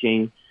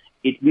launching.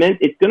 It's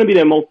going to be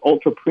their most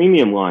ultra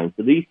premium line.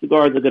 So these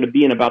cigars are going to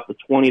be in about the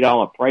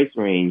 $20 price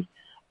range,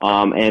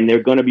 and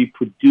they're going to be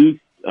produced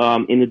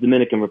in the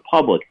Dominican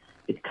Republic.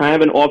 It's kind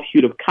of an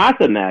offshoot of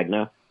Casa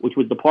Magna, which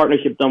was the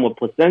partnership done with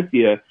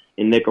Plasencia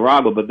in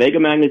Nicaragua. But Vega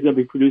Magna is going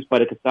to be produced by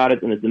the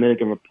Casadas in the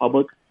Dominican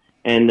Republic.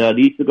 And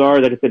these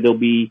cigars, like I said, they'll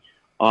be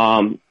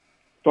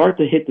start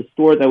to hit the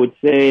stores, I would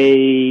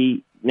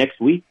say, next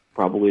week,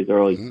 probably as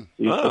early. So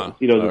you'll start to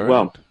see those as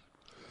well.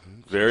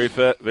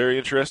 Very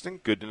interesting.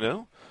 Good to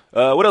know.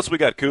 What else we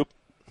got, Coop?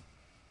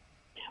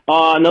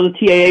 Another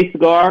TAA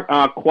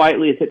cigar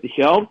quietly has hit the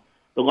shelves.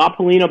 The La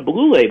Palina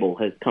Blue Label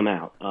has come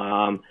out.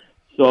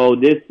 So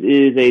this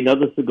is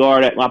another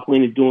cigar that La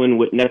Palina is doing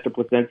with Nestor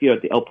Plasencia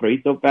at the El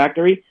Paraiso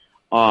factory.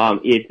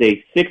 It's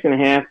a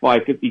 6.5 by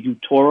 52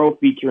 Toro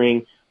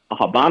featuring a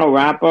Habano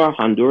wrapper,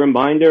 Honduran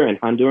binder, and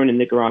Honduran and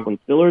Nicaraguan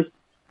fillers.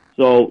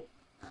 So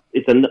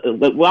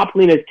what La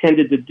Palina has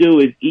tended to do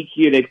is each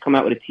year they've come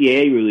out with a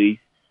TAA release.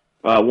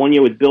 1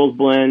 year was Bill's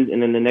Blend,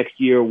 and then the next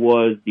year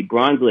was the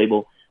Bronze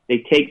Label. They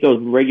take those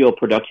regular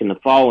production the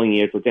following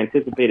year, so it's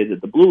anticipated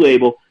that the Blue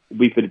Label will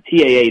be for the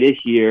TAA this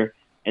year,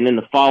 and then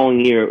the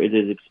following year it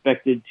is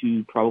expected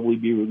to probably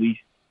be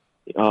released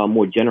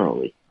more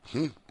generally.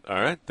 All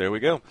right, there we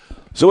go.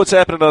 So what's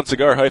happening on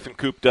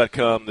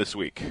cigar-coop.com this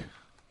week?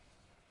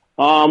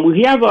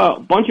 We have a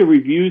bunch of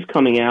reviews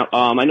coming out.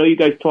 I know you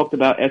guys talked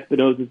about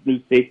Espinosa's new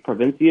Seis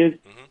Provincias.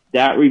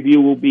 That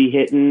review will be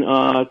hitting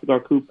Cigar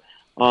Coop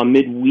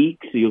midweek,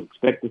 so you'll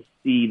expect to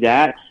see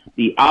that.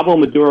 The Avo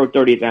Maduro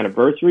 30th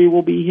anniversary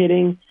will be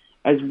hitting,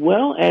 as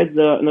well as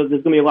there's going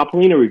to be a La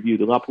Palina review,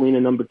 the La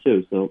Palina number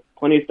 2. So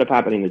plenty of stuff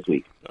happening this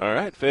week. All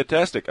right,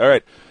 fantastic. All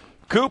right,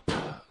 Coop,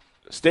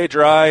 stay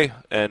dry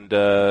and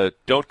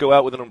don't go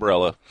out with an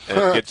umbrella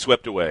and get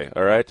swept away.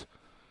 All right.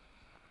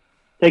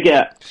 Take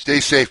care. Stay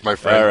safe, my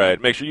friend. All right.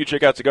 Make sure you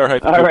check out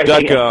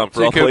cigar-coop.com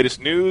for all the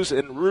latest news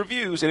and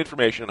reviews and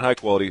information and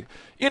high-quality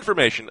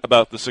information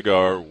about the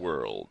cigar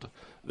world.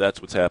 That's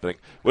what's happening.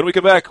 When we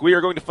come back, we are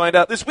going to find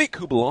out this week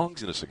who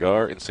belongs in a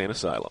cigar insane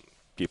asylum.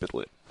 Keep it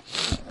lit.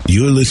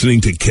 You're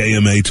listening to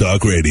KMA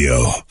Talk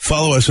Radio.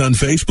 Follow us on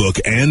Facebook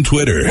and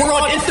Twitter. We're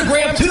on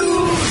Instagram,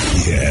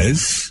 too.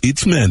 Yes,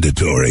 it's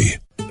mandatory.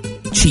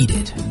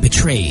 Cheated,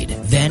 betrayed,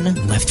 then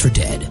left for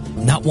dead.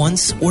 Not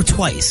once or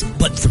twice,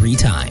 but 3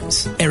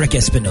 times. Eric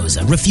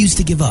Espinosa refused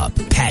to give up.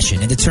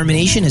 Passion and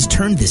determination has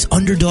turned this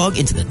underdog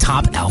into the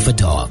top alpha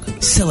dog.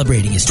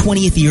 Celebrating his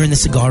 20th year in the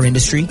cigar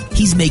industry,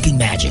 he's making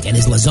magic at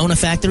his La Zona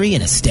factory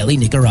in Esteli,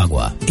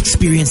 Nicaragua.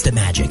 Experience the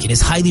magic in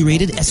his highly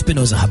rated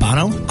Espinosa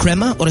Habano,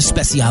 Crema, or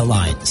Especial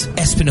lines.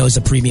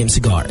 Espinosa Premium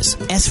Cigars.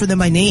 Ask for them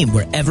by name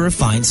wherever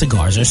fine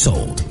cigars are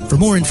sold. For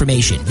more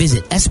information,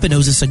 visit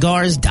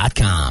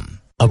EspinosaCigars.com.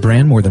 A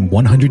brand more than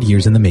 100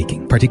 years in the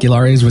making,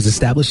 Particulares was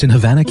established in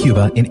Havana,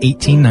 Cuba in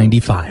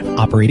 1895,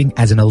 operating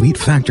as an elite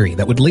factory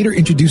that would later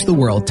introduce the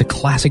world to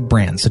classic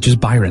brands such as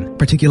Byron,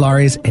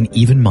 Particulares, and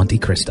even Monte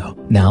Cristo.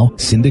 Now,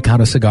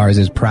 Sindicato Cigars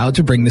is proud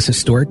to bring this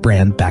historic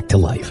brand back to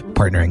life,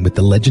 partnering with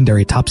the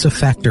legendary Topsa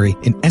factory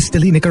in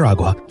Esteli,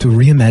 Nicaragua to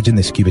reimagine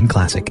this Cuban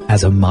classic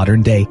as a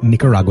modern-day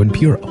Nicaraguan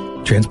puro.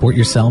 Transport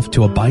yourself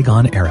to a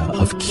bygone era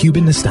of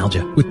Cuban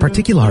nostalgia with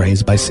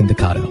Particulares by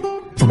Sindicato.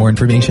 For more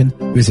information,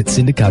 visit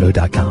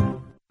Sindicato.com.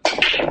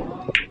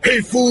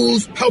 Hey,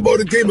 fools, how about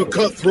a game of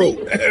Cutthroat?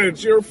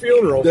 It's your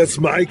funeral. That's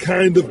my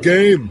kind of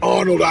game.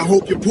 Arnold, I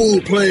hope your pool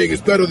playing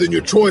is better than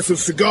your choice of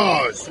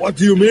cigars. What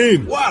do you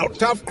mean? Wow,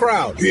 tough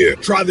crowd. Here,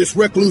 try this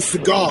Recluse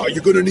cigar.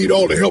 You're going to need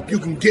all the help you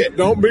can get.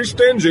 Don't be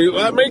stingy.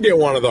 Let me get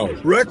one of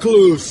those.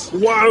 Recluse.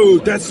 Wow,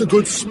 that's a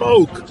good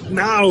smoke.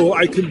 Now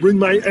I can bring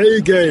my A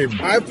game.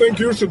 I think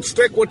you should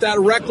stick with that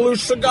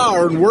Recluse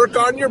cigar and work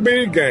on your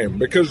B game,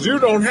 because you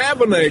don't have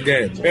an A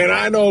game. And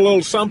I know a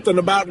little something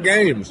about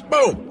games.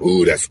 Boom.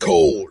 Ooh, that's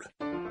cold.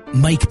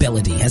 Mike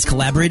Bellady has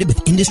collaborated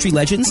with industry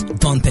legends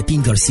Don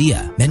Pepin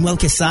Garcia, Manuel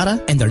Quesada,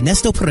 and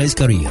Ernesto Perez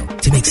Carrillo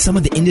to make some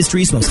of the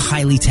industry's most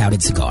highly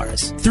touted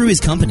cigars. Through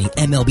his company,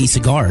 MLB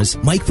Cigars,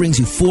 Mike brings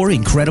you 4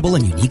 incredible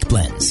and unique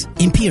blends.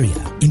 Imperia,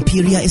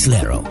 Imperia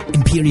Islero,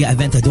 Imperia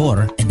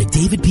Aventador, and the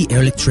David P.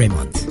 Ehrlich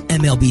Tremont.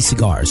 MLB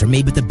Cigars are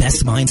made with the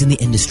best minds in the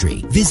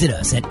industry. Visit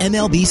us at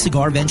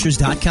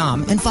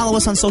MLBCigarVentures.com and follow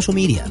us on social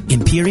media.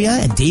 Imperia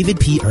and David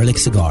P. Ehrlich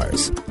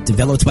Cigars.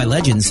 Developed by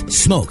legends,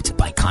 smoked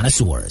by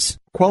connoisseurs.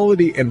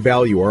 Quality and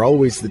value are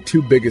always the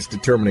two biggest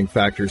determining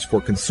factors for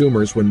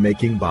consumers when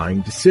making buying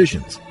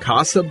decisions.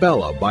 Casa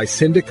Bella by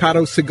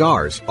Sindicato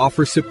Cigars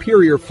offers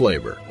superior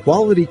flavor,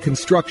 quality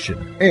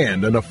construction,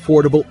 and an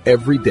affordable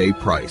everyday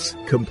price.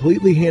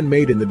 Completely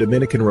handmade in the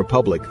Dominican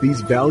Republic,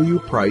 these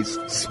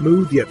value-priced,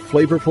 smooth yet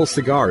flavorful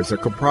cigars are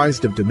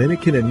comprised of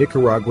Dominican and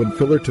Nicaraguan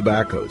filler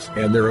tobaccos,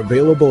 and they're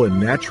available in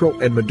natural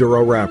and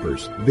Maduro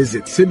wrappers.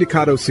 Visit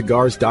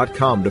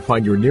SindicatoCigars.com to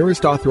find your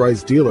nearest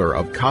authorized dealer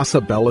of Casa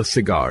Bella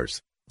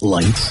cigars.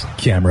 Lights,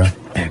 camera,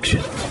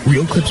 action.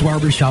 Real Clips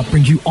Barbershop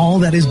brings you all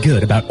that is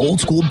good about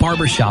old school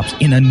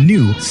barbershops in a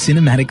new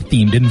cinematic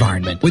themed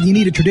environment. Whether you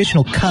need a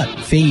traditional cut,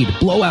 fade,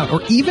 blowout,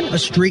 or even a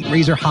straight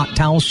razor hot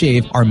towel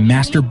shave, our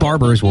master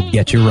barbers will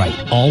get you right.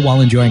 All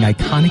while enjoying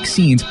iconic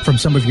scenes from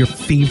some of your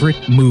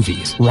favorite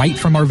movies, right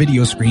from our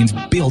video screens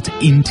built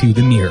into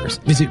the mirrors.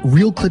 Visit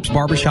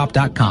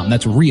RealClipsBarbershop.com.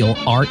 That's real,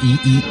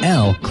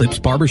 R-E-E-L,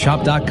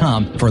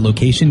 ClipsBarbershop.com for a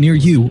location near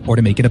you or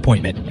to make an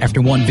appointment. After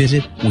one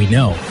visit, we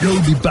know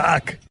you'll be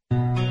back.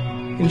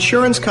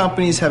 Insurance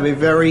companies have a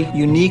very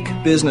unique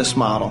business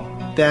model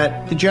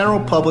that the general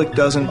public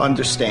doesn't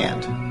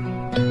understand.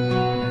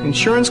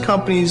 Insurance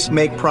companies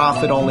make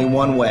profit only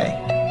one way,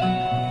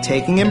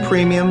 taking in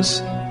premiums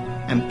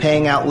and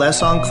paying out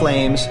less on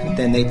claims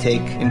than they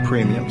take in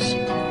premiums.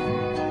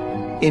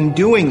 In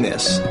doing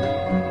this,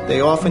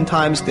 they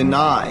oftentimes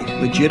deny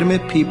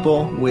legitimate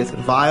people with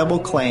viable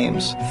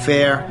claims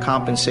fair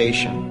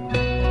compensation.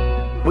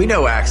 We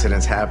know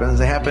accidents happen.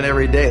 They happen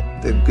every day.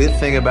 The good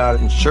thing about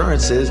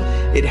insurance is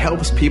it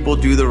helps people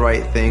do the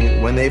right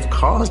thing when they've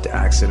caused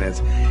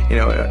accidents. You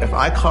know, if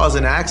I cause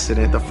an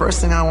accident, the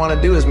first thing I want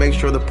to do is make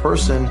sure the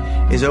person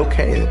is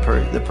okay,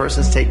 the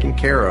person's taken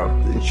care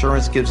of. The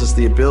insurance gives us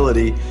the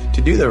ability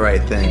to do the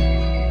right thing.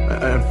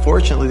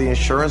 Unfortunately, the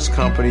insurance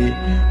company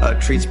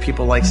treats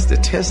people like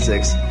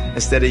statistics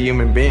instead of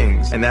human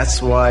beings. And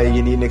that's why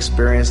you need an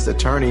experienced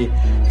attorney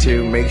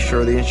to make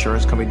sure the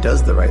insurance company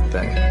does the right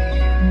thing.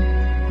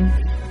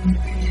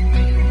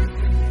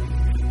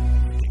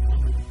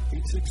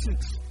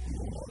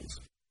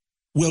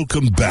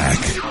 Welcome back.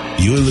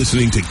 You're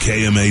listening to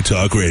KMA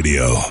Talk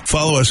Radio.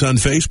 Follow us on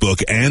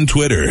Facebook and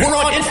Twitter. We're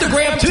on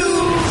Instagram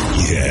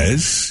too.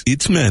 Yes,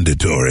 it's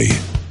mandatory.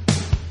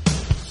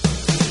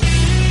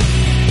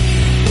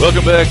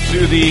 Welcome back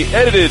to the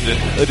edited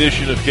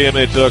edition of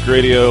KMA Talk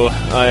Radio.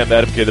 I am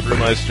Adam K. the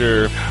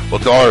Brewmeister. Well,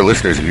 to all our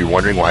listeners, if you're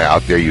wondering why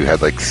out there you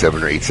had like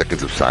 7 or 8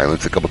 seconds of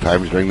silence a couple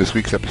times during this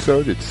week's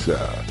episode, it's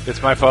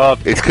my fault.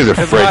 It's because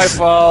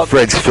of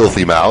Fred's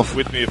filthy mouth.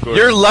 With me, of course.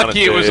 You're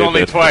lucky it was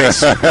only twice.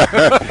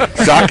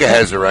 Saka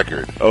has a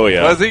record. Oh,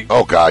 yeah. Was he?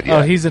 Oh, God, yeah.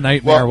 Oh, he's a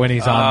nightmare when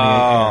he's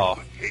on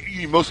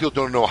the air. Most people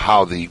don't know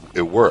how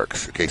it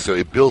works. Okay, so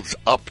it builds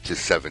up to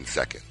 7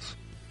 seconds.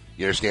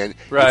 You understand?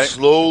 Right. It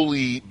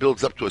slowly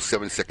builds up to a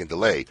 7-second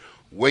delay.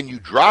 When you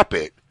drop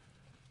it,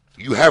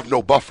 you have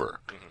no buffer.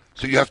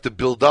 So you have to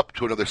build up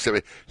to another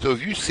 7. So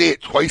if you say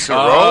it twice in a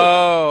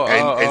row,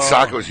 and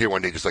Saka was here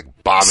one day just like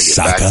bombing it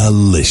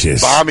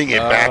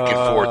back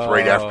and forth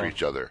right after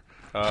each other.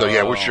 So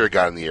yeah, we're sure it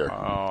got in the air.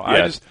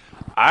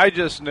 I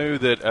just knew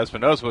that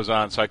Espinosa was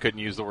on, so I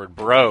couldn't use the word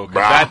bro.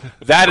 That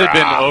had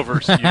been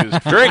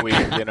overused for a week,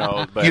 you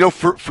know. But. You know,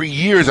 for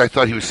years I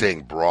thought he was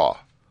saying bra.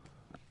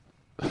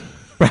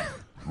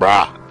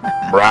 Brah.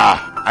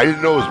 I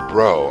didn't know it was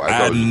bro.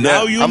 And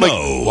now you know.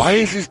 Like, why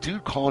is this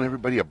dude calling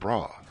everybody a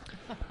bra?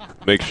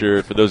 Make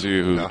sure, for those of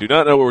you who do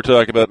not know what we're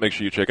talking about, make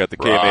sure you check out the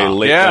KMA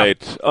Late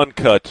Night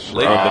Uncut on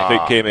the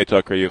KMA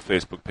Talk Radio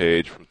Facebook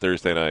page from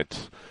Thursday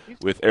night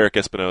with Eric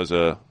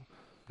Espinosa.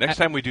 Next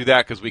time we do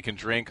that, because we can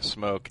drink,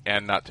 smoke,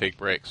 and not take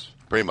breaks.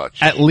 Pretty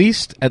much. At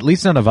least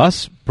none of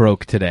us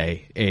broke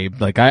today, Abe.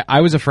 Like,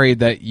 I was afraid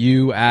that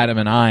you, Adam,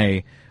 and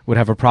I would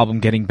have a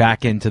problem getting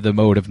back into the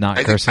mode of not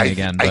cursing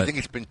again. But I think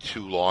it's been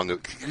too long.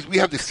 Because we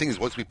have these things,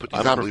 once we put these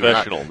I'm on,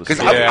 professional.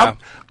 Because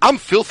I'm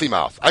filthy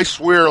mouth. I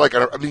swear, like,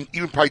 I mean,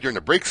 even probably during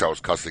the breaks I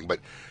was cussing, but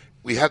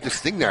we have this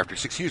thing now after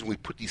 6 years, when we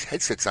put these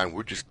headsets on,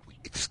 it's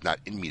just not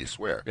in me to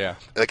swear. Yeah.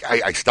 Like,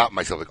 I stop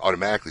myself, like,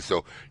 automatically.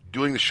 So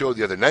doing the show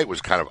the other night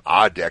was kind of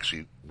odd to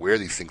actually wear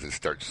these things and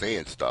start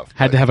saying stuff.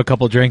 Had to have a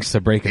couple drinks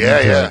to break it.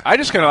 Yeah. I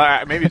just kind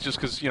of maybe it's just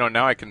because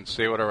now I can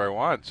say whatever I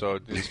want. So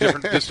it's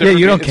different. Yeah,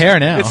 you don't care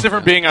now. It's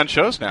different being on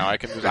shows now. I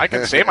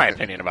can say my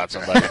opinion about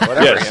somebody.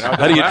 Whatever. Yes.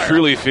 How do you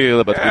truly feel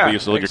about the people you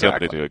sold your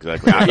company to?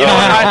 Exactly.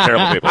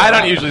 Terrible people. I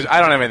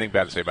don't have anything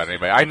bad to say about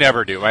anybody. I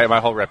never do.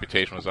 My whole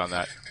reputation was on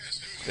that.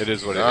 It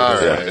is what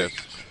it is.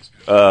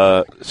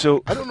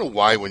 So I don't know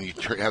why when you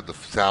have the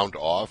sound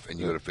off and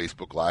you go to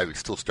Facebook Live, it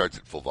still starts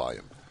at full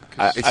volume.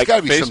 It's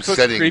got to be some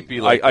setting.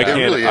 Creepy I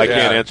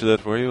can't answer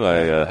that for you.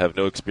 I have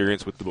no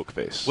experience with the book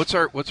face. What's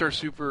our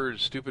super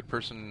stupid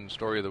person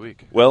story of the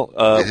week? Well,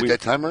 is it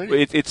that time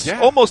already? It's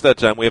almost that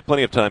time. We have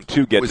plenty of time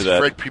to get to that. Was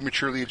Fred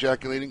prematurely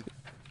ejaculating?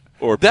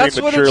 Or That's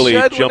prematurely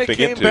what it said jumping when it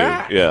came into?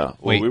 back. Yeah.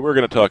 Well, we were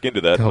going to talk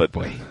into that,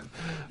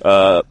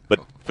 but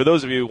for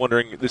those of you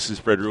wondering, this is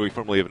Fred Rui,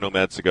 formerly of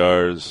Nomad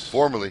Cigars.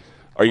 Formerly.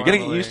 Are you going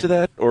to get used to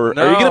that, or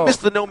are you going to miss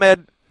the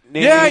Nomad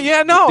name.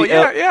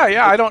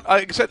 Yeah. I don't.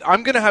 Like I said,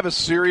 I'm going to have a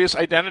serious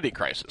identity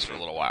crisis for a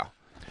little while.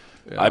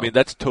 I mean,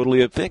 that's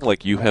totally a thing.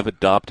 Like, you have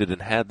adopted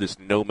and had this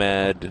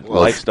nomad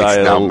lifestyle.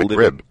 It's now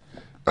McRib.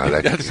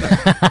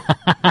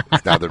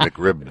 It's now the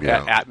McRib. You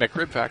know. At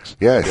McRib Facts.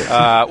 Yes.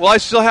 Well, I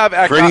still have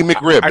Freddie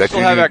McRib. I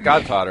still have at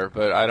Godfather,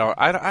 but I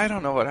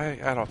don't know what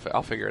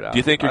I'll figure it out. Do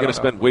you think you're going to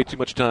spend way too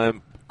much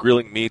time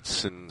grilling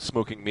meats and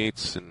smoking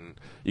meats, and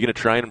you're going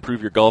to try and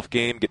improve your golf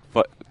game, get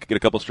a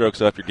couple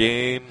strokes off your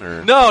game?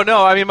 Or? No.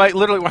 I mean, when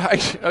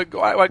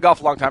I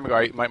golfed a long time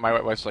ago,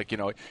 my wife's like,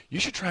 you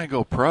should try and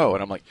go pro,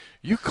 and I'm like,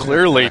 you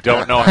clearly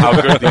don't know how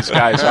good these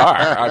guys are.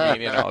 I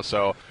mean,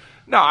 so.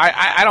 No,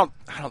 I don't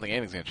think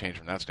anything's going to change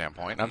from that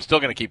standpoint. I'm still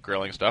going to keep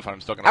grilling stuff.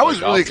 I'm still going to. I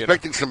was really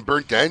expecting some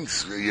burnt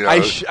ends. I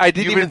didn't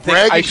You've even been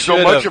bragging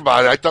so much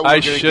about it. I thought we were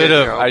going to get.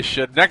 I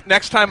should.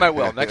 Next time I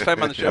will. Next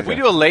time on the show. If we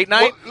do a late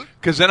night,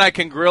 because then I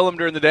can grill them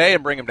during the day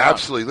and bring them down.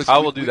 Absolutely. Listen, I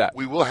will do that.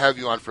 We will have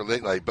you on for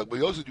late night, but we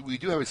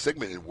do have a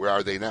segment in Where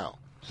Are They Now?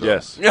 So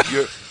yes.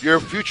 Your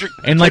future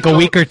in like a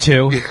week or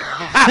two. You're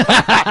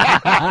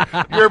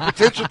a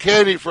potential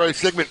candidate for a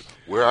segment.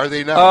 Where are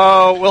they now?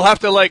 Oh, we'll have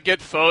to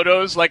get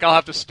photos. I'll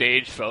have to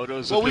stage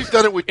photos. Well, we've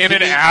done it with in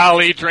an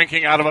alley,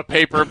 drinking out of a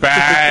paper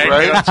bag.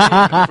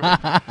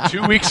 Right?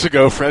 2 weeks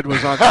ago, Fred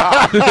was on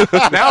top.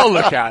 Now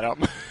look at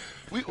him.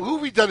 Who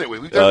have we done it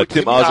with? We've done it with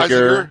Tim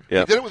Oziger.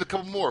 Yeah. We've done it with a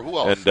couple more. Who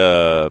else?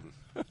 And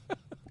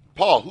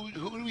Paul. Who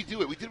did we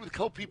do it? We did it with a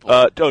couple people.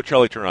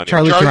 Charlie Tarano.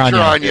 Charlie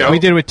Tarano. We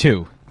did it with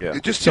two. Yeah.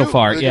 Just so two?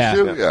 far, Yeah.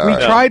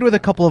 We tried with a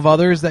couple of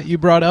others that you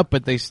brought up,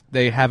 but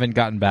they haven't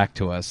gotten back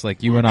to us.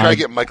 Like you and I. Try to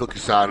get Michael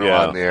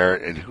Cusano on there,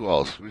 and who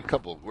else? We have a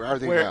couple. Where are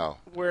they now?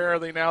 Where are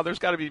they now? There's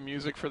got to be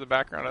music for the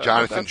background of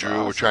Jonathan that. Drew.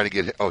 Awesome. We're trying to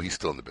get. Oh, he's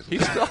still in the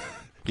business. He's still.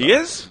 He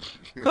is?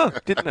 Huh,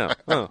 didn't know.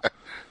 Oh.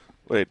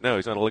 Wait, no,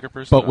 he's not a liquor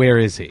person. But where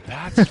is he?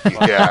 That's that's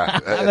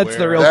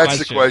the real question.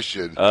 That's the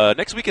question.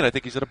 Next weekend, I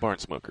think he's at a Barn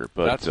Smoker.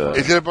 But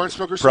is it a Barn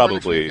Smoker?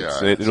 Probably.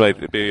 Yeah, it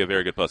might be a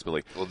very good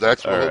possibility. Well,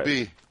 that's what All it'll right.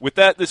 be. With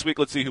that, this week,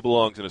 let's see who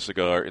belongs in a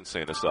cigar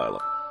insane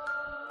asylum.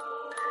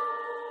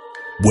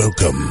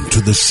 Welcome to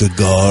the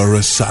Cigar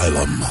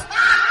Asylum,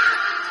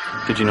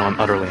 Did you know I'm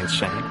utterly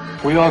insane?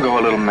 We all go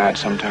a little mad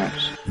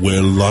sometimes.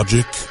 where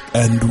logic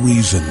and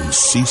reason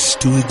cease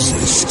to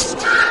exist.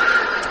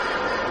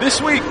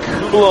 This week,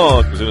 who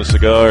belongs in a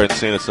cigar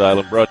insane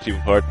asylum? Brought to you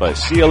in part by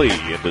CLE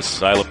and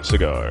Asylum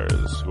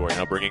Cigars, who are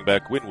now bringing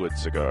back Winwood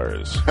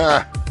cigars.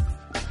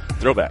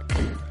 Throwback.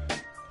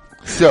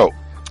 So,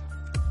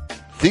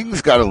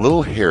 things got a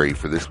little hairy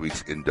for this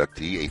week's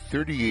inductee, a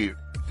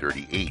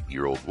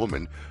 38-year-old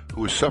woman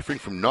who was suffering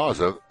from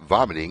nausea,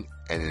 vomiting,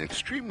 and an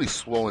extremely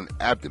swollen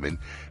abdomen,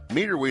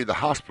 made her way to the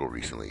hospital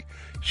recently.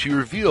 She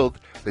revealed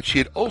that she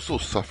had also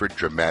suffered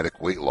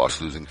dramatic weight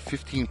loss, losing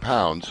 15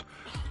 pounds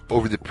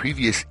over the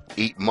previous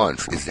 8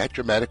 months. Is that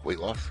dramatic weight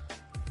loss?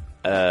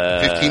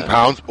 15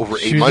 pounds over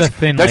 8 months?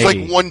 That's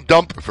lady. like one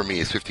dump for me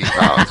is 15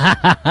 pounds.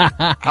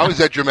 How is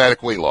that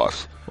dramatic weight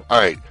loss? All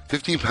right,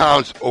 15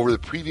 pounds over the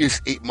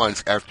previous 8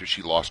 months after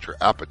she lost her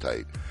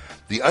appetite.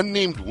 The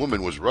unnamed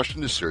woman was rushed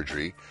into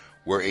surgery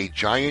where a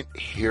giant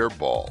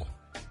hairball,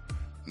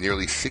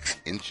 nearly 6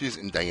 inches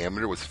in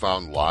diameter, was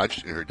found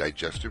lodged in her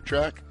digestive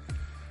tract,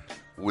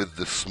 with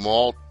the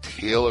small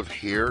tail of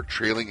hair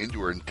trailing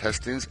into her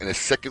intestines and a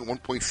second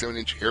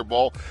 1.7-inch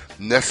hairball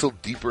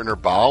nestled deeper in her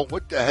bowel.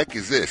 What the heck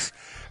is this?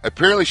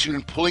 Apparently she'd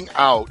been pulling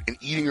out and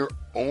eating her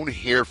own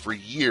hair for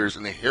years,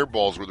 and the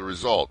hairballs were the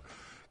result.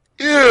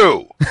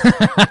 Ew!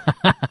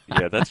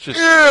 Yeah, that's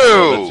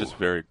just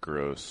very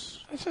gross.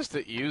 That's just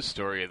the ew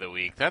story of the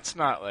week. That's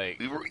not like...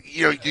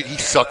 Dude, he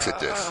sucks at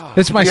this.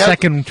 This is my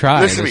second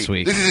try listen this to me.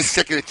 week. This is his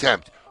second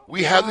attempt.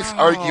 We have this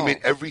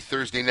argument every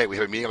Thursday night. We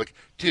have a meeting. I'm like,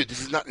 dude,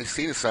 this is not an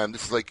insane asylum.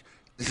 This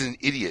is an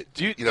idiot.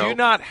 Do you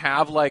not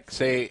have,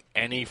 say,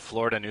 any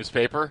Florida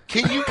newspaper?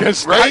 Can you?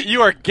 Because right?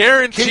 you are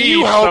guaranteed Can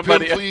you help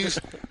somebody... him, please?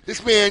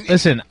 This man...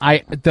 Listen,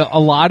 a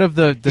lot of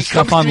the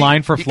stuff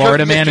online for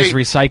Florida Man is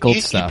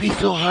recycled stuff. It'd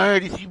be so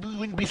hard. You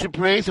wouldn't be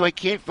surprised if I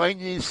can't find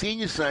an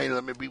insane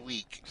asylum every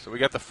week. So we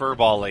got the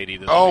furball lady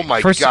this Oh, week.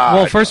 my God.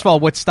 Well, first of all,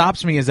 what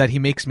stops me is that he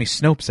makes me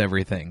Snopes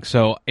everything.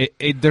 So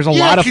there's a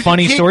lot of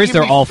funny stories.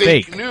 They're all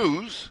fake.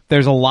 News.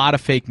 There's a lot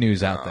of fake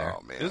news out there.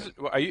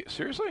 Are you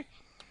seriously?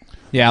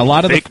 Yeah, a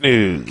lot of fake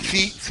news.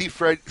 See,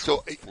 Fred.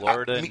 So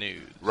Florida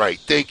news. Right.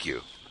 Thank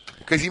you.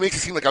 Because he makes it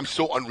seem like I'm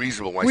so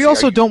unreasonable. When We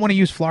also don't want to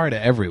use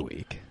Florida every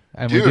week.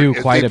 And Dude, we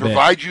do quite a if bit. they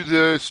provide you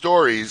the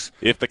stories.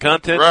 If the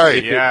content...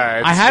 Right.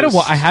 Yeah. I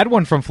had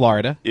one from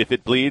Florida. If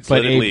it bleeds,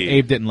 but let it lead.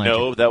 Abe didn't like it.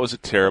 No, that was a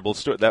terrible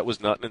story. That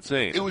was not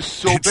insane. It was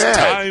so It's bad.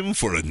 time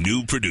for a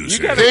new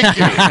producer. Thank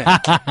you.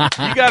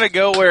 You got to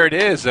go where it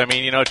is. I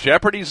mean,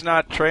 Jeopardy's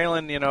not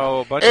trailing, a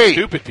bunch of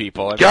stupid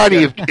people. I mean,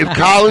 Johnny, if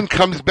Colin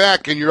comes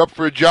back and you're up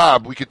for a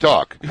job, we could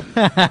talk.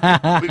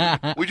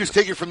 we just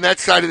take it from that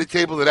side of the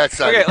table to that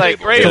side of the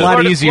table. It's a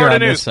lot easier Florida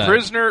on news. this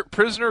side.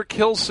 Prisoner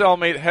kills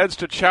cellmate, heads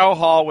to Chow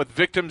Hall with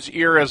victim's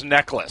ear as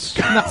necklace.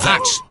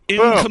 That's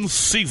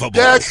inconceivable.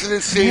 That's an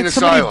insane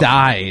Somebody asylum.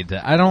 died.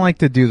 I don't like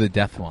to do the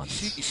death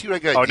ones. You see what I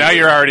got? Oh, now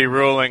you're already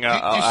ruling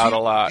out a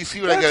lot. You see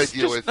what I got to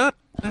deal with?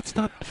 That's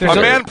not. A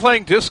man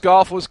playing disc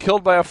golf was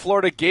killed by a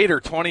Florida gator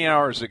 20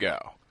 hours ago.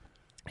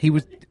 He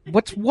was.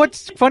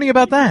 What's funny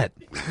about that?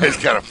 It's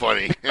kind of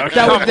funny.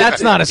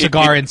 That's not a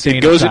cigar insane.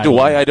 It goes into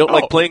why I don't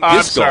like playing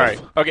disc golf. Sorry.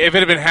 Okay, if it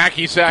had been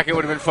hacky sack, it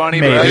would have been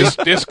funny. Maybe.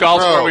 But disc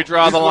golf's where we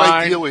draw the This is what I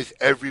line. deal with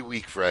every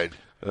week, Fred.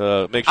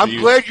 Make sure I'm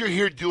glad you're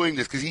here doing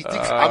this because he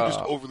thinks I'm just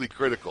overly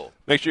critical.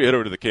 Make sure you head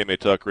over to the KMA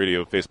Talk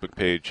Radio Facebook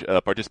page.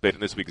 Participate in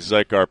this week's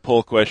Zycar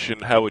poll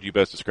question. How would you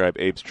best describe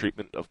Abe's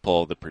treatment of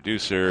Paul, the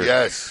producer?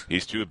 Yes.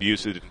 He's too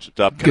abusive and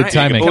stop. Good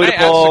timing. Can I add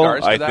Paul.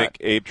 cigars to I that? think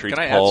Abe treats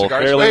Can I add Paul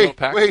cigars fairly. to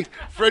the Wait,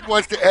 Fred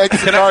wants to add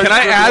cigars. Can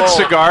I to the add wall.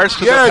 cigars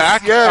to Yes, the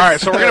pack? Yes, All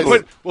right, so we're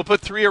yes. we'll put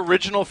 3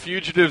 original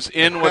fugitives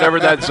in whatever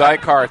that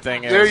Zycar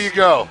thing is. There you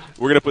go.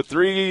 We're gonna put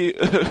three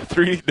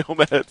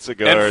Nomad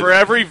cigars. And for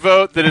every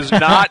vote that is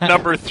not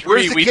number 3,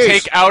 Where's the we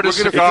case? take out a We're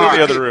gonna cigar. It's in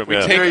the other room, We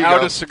yeah. take There you out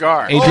go. a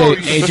cigar.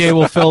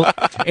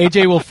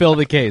 AJ will fill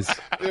the case.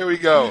 There we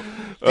go.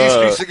 These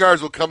 3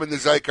 cigars will come in the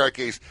Zycar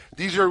case.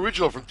 These are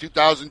original from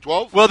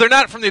 2012? Well, they're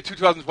not from the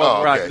 2012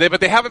 Oh, round, okay. but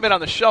they haven't been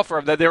on the shelf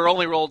forever. They were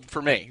only rolled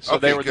for me, so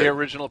Okay, they were good. the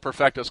original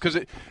Perfectos. Because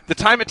the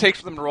time it takes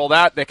for them to roll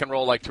that, they can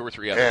roll like 2 or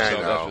 3 others. Yeah, so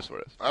I know. that's just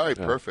what it is. All right,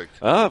 perfect.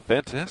 Ah,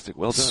 fantastic.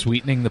 Well done.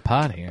 Sweetening the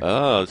pot here.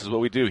 Oh, this is what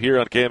we do here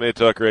on KMA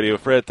Talk Radio.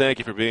 Fred, thank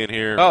you for being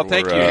here. Oh,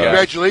 thank you. guys.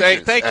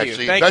 Congratulations. Thank you.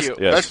 Actually, Thank best, you.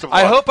 Yes. Best of luck.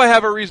 I hope I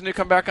have a reason to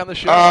come back on the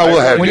show. We'll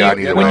have When you on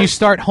either when way. you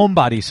start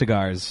homebody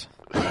cigars,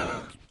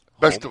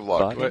 Best of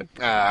luck. Homebody?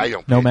 I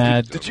don't pay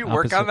Nomad. attention. Did you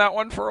work Opposite. on that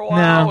one for a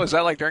while? No. Was that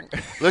like during?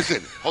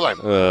 Listen, hold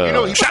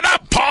on. Shut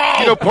up,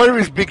 Paul! Part of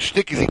his big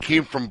shtick is he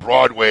came from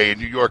Broadway in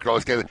New York and all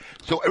this kind of.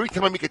 So every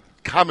time I make a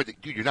comment,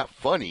 like, dude, you're not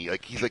funny.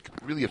 Like he's like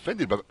really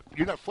offended, but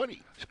you're not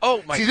funny.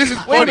 Oh my! See, this is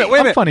Wait a funny. minute. Wait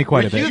a minute. I'm funny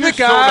quite a bit. You You're the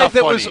so guy not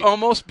that was funny.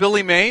 almost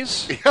Billy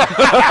Mays? Was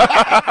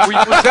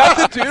that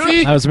the dude?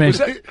 See, That was me.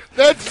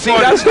 That's See,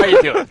 funny. that's how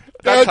you do it.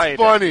 That's how you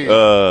do it.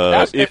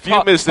 funny. If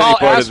you missed any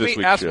part of this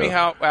week's ask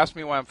show, ask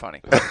me why I'm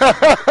funny.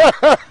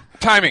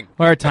 Timing.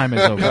 our time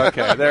is over.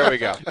 Okay, there we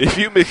go. if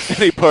you missed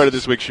any part of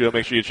this week's show,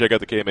 make sure you check out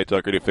the KMA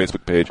Talk Radio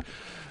Facebook page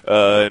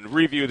and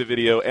review the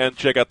video and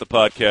check out the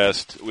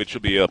podcast, which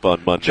will be up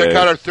on Monday. Check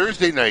out our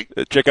Thursday night.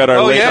 Check out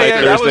our late night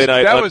Thursday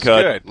night that was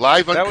uncut. good.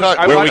 Live That uncut. was-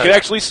 I Where we watched can it.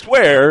 actually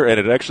swear, and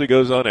it actually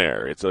goes on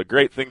air. It's a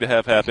great thing to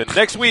have happen.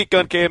 Next week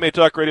on KMA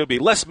Talk Radio will be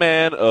Les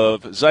Mann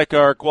of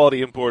Zycar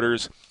Quality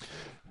Importers.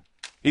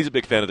 He's a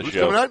big fan of the Who's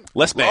show. coming on?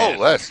 Les Mann. Oh,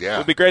 Les, yeah. It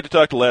would be great to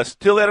talk to Les.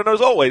 Till then, and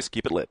as always,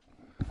 keep it lit.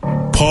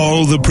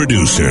 Paul the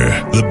producer,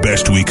 the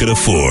best we could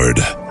afford.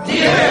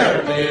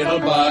 Dear little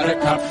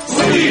buttercup,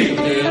 sweet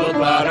little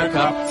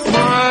buttercup,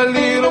 my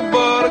little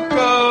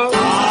buttercup,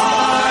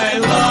 I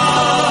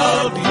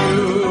love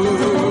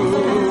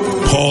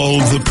you. Paul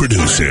the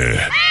producer.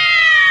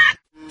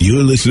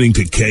 You're listening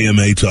to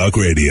KMA Talk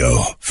Radio.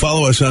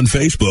 Follow us on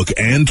Facebook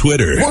and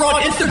Twitter. We're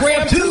on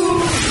Instagram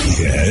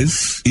too.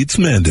 Yes, it's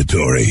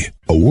mandatory.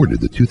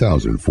 Awarded the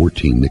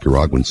 2014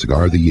 Nicaraguan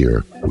Cigar of the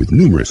Year with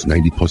numerous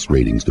 90-plus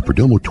ratings, the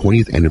Perdomo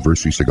 20th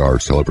Anniversary Cigar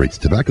celebrates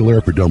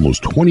Tabacalera Perdomo's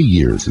 20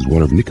 years as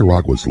one of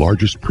Nicaragua's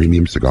largest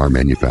premium cigar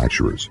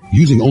manufacturers.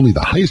 Using only the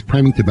highest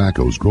priming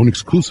tobaccos grown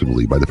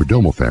exclusively by the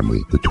Perdomo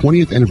family, the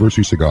 20th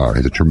Anniversary Cigar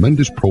has a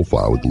tremendous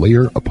profile with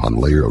layer upon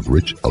layer of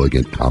rich,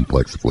 elegant,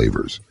 complex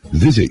flavors.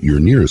 Visit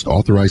your nearest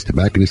authorized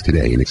tobacconist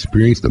today and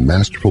experience the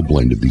masterful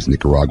blend of these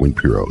Nicaraguan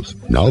puros.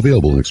 Now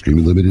available in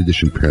extremely limited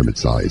edition pyramid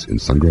size in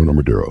sun-grown or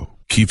Maduro.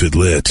 Keep it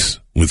lit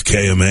with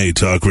KMA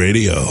Talk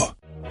Radio.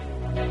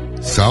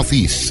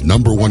 Southeast's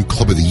 #1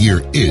 club of the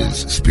year is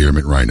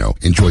Spearmint Rhino.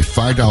 Enjoy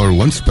 $5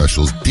 lunch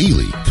specials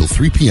daily till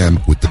 3 p.m.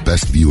 with the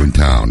best view in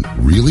town.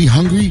 Really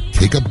hungry?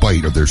 Take a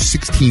bite of their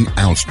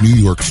 16-ounce New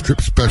York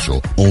strip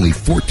special, only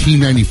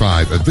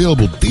 $14.95,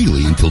 available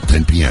daily until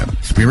 10 p.m.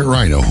 Spearmint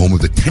Rhino, home of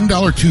the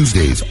 $10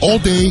 Tuesdays, all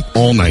day,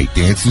 all night.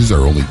 Dances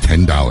are only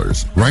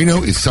 $10.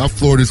 Rhino is South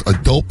Florida's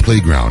adult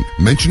playground.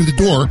 Mention at the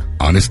door,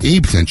 Honest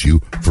Abe sent you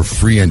for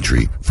free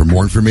entry. For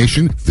more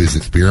information,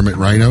 visit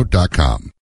spearmintrhino.com.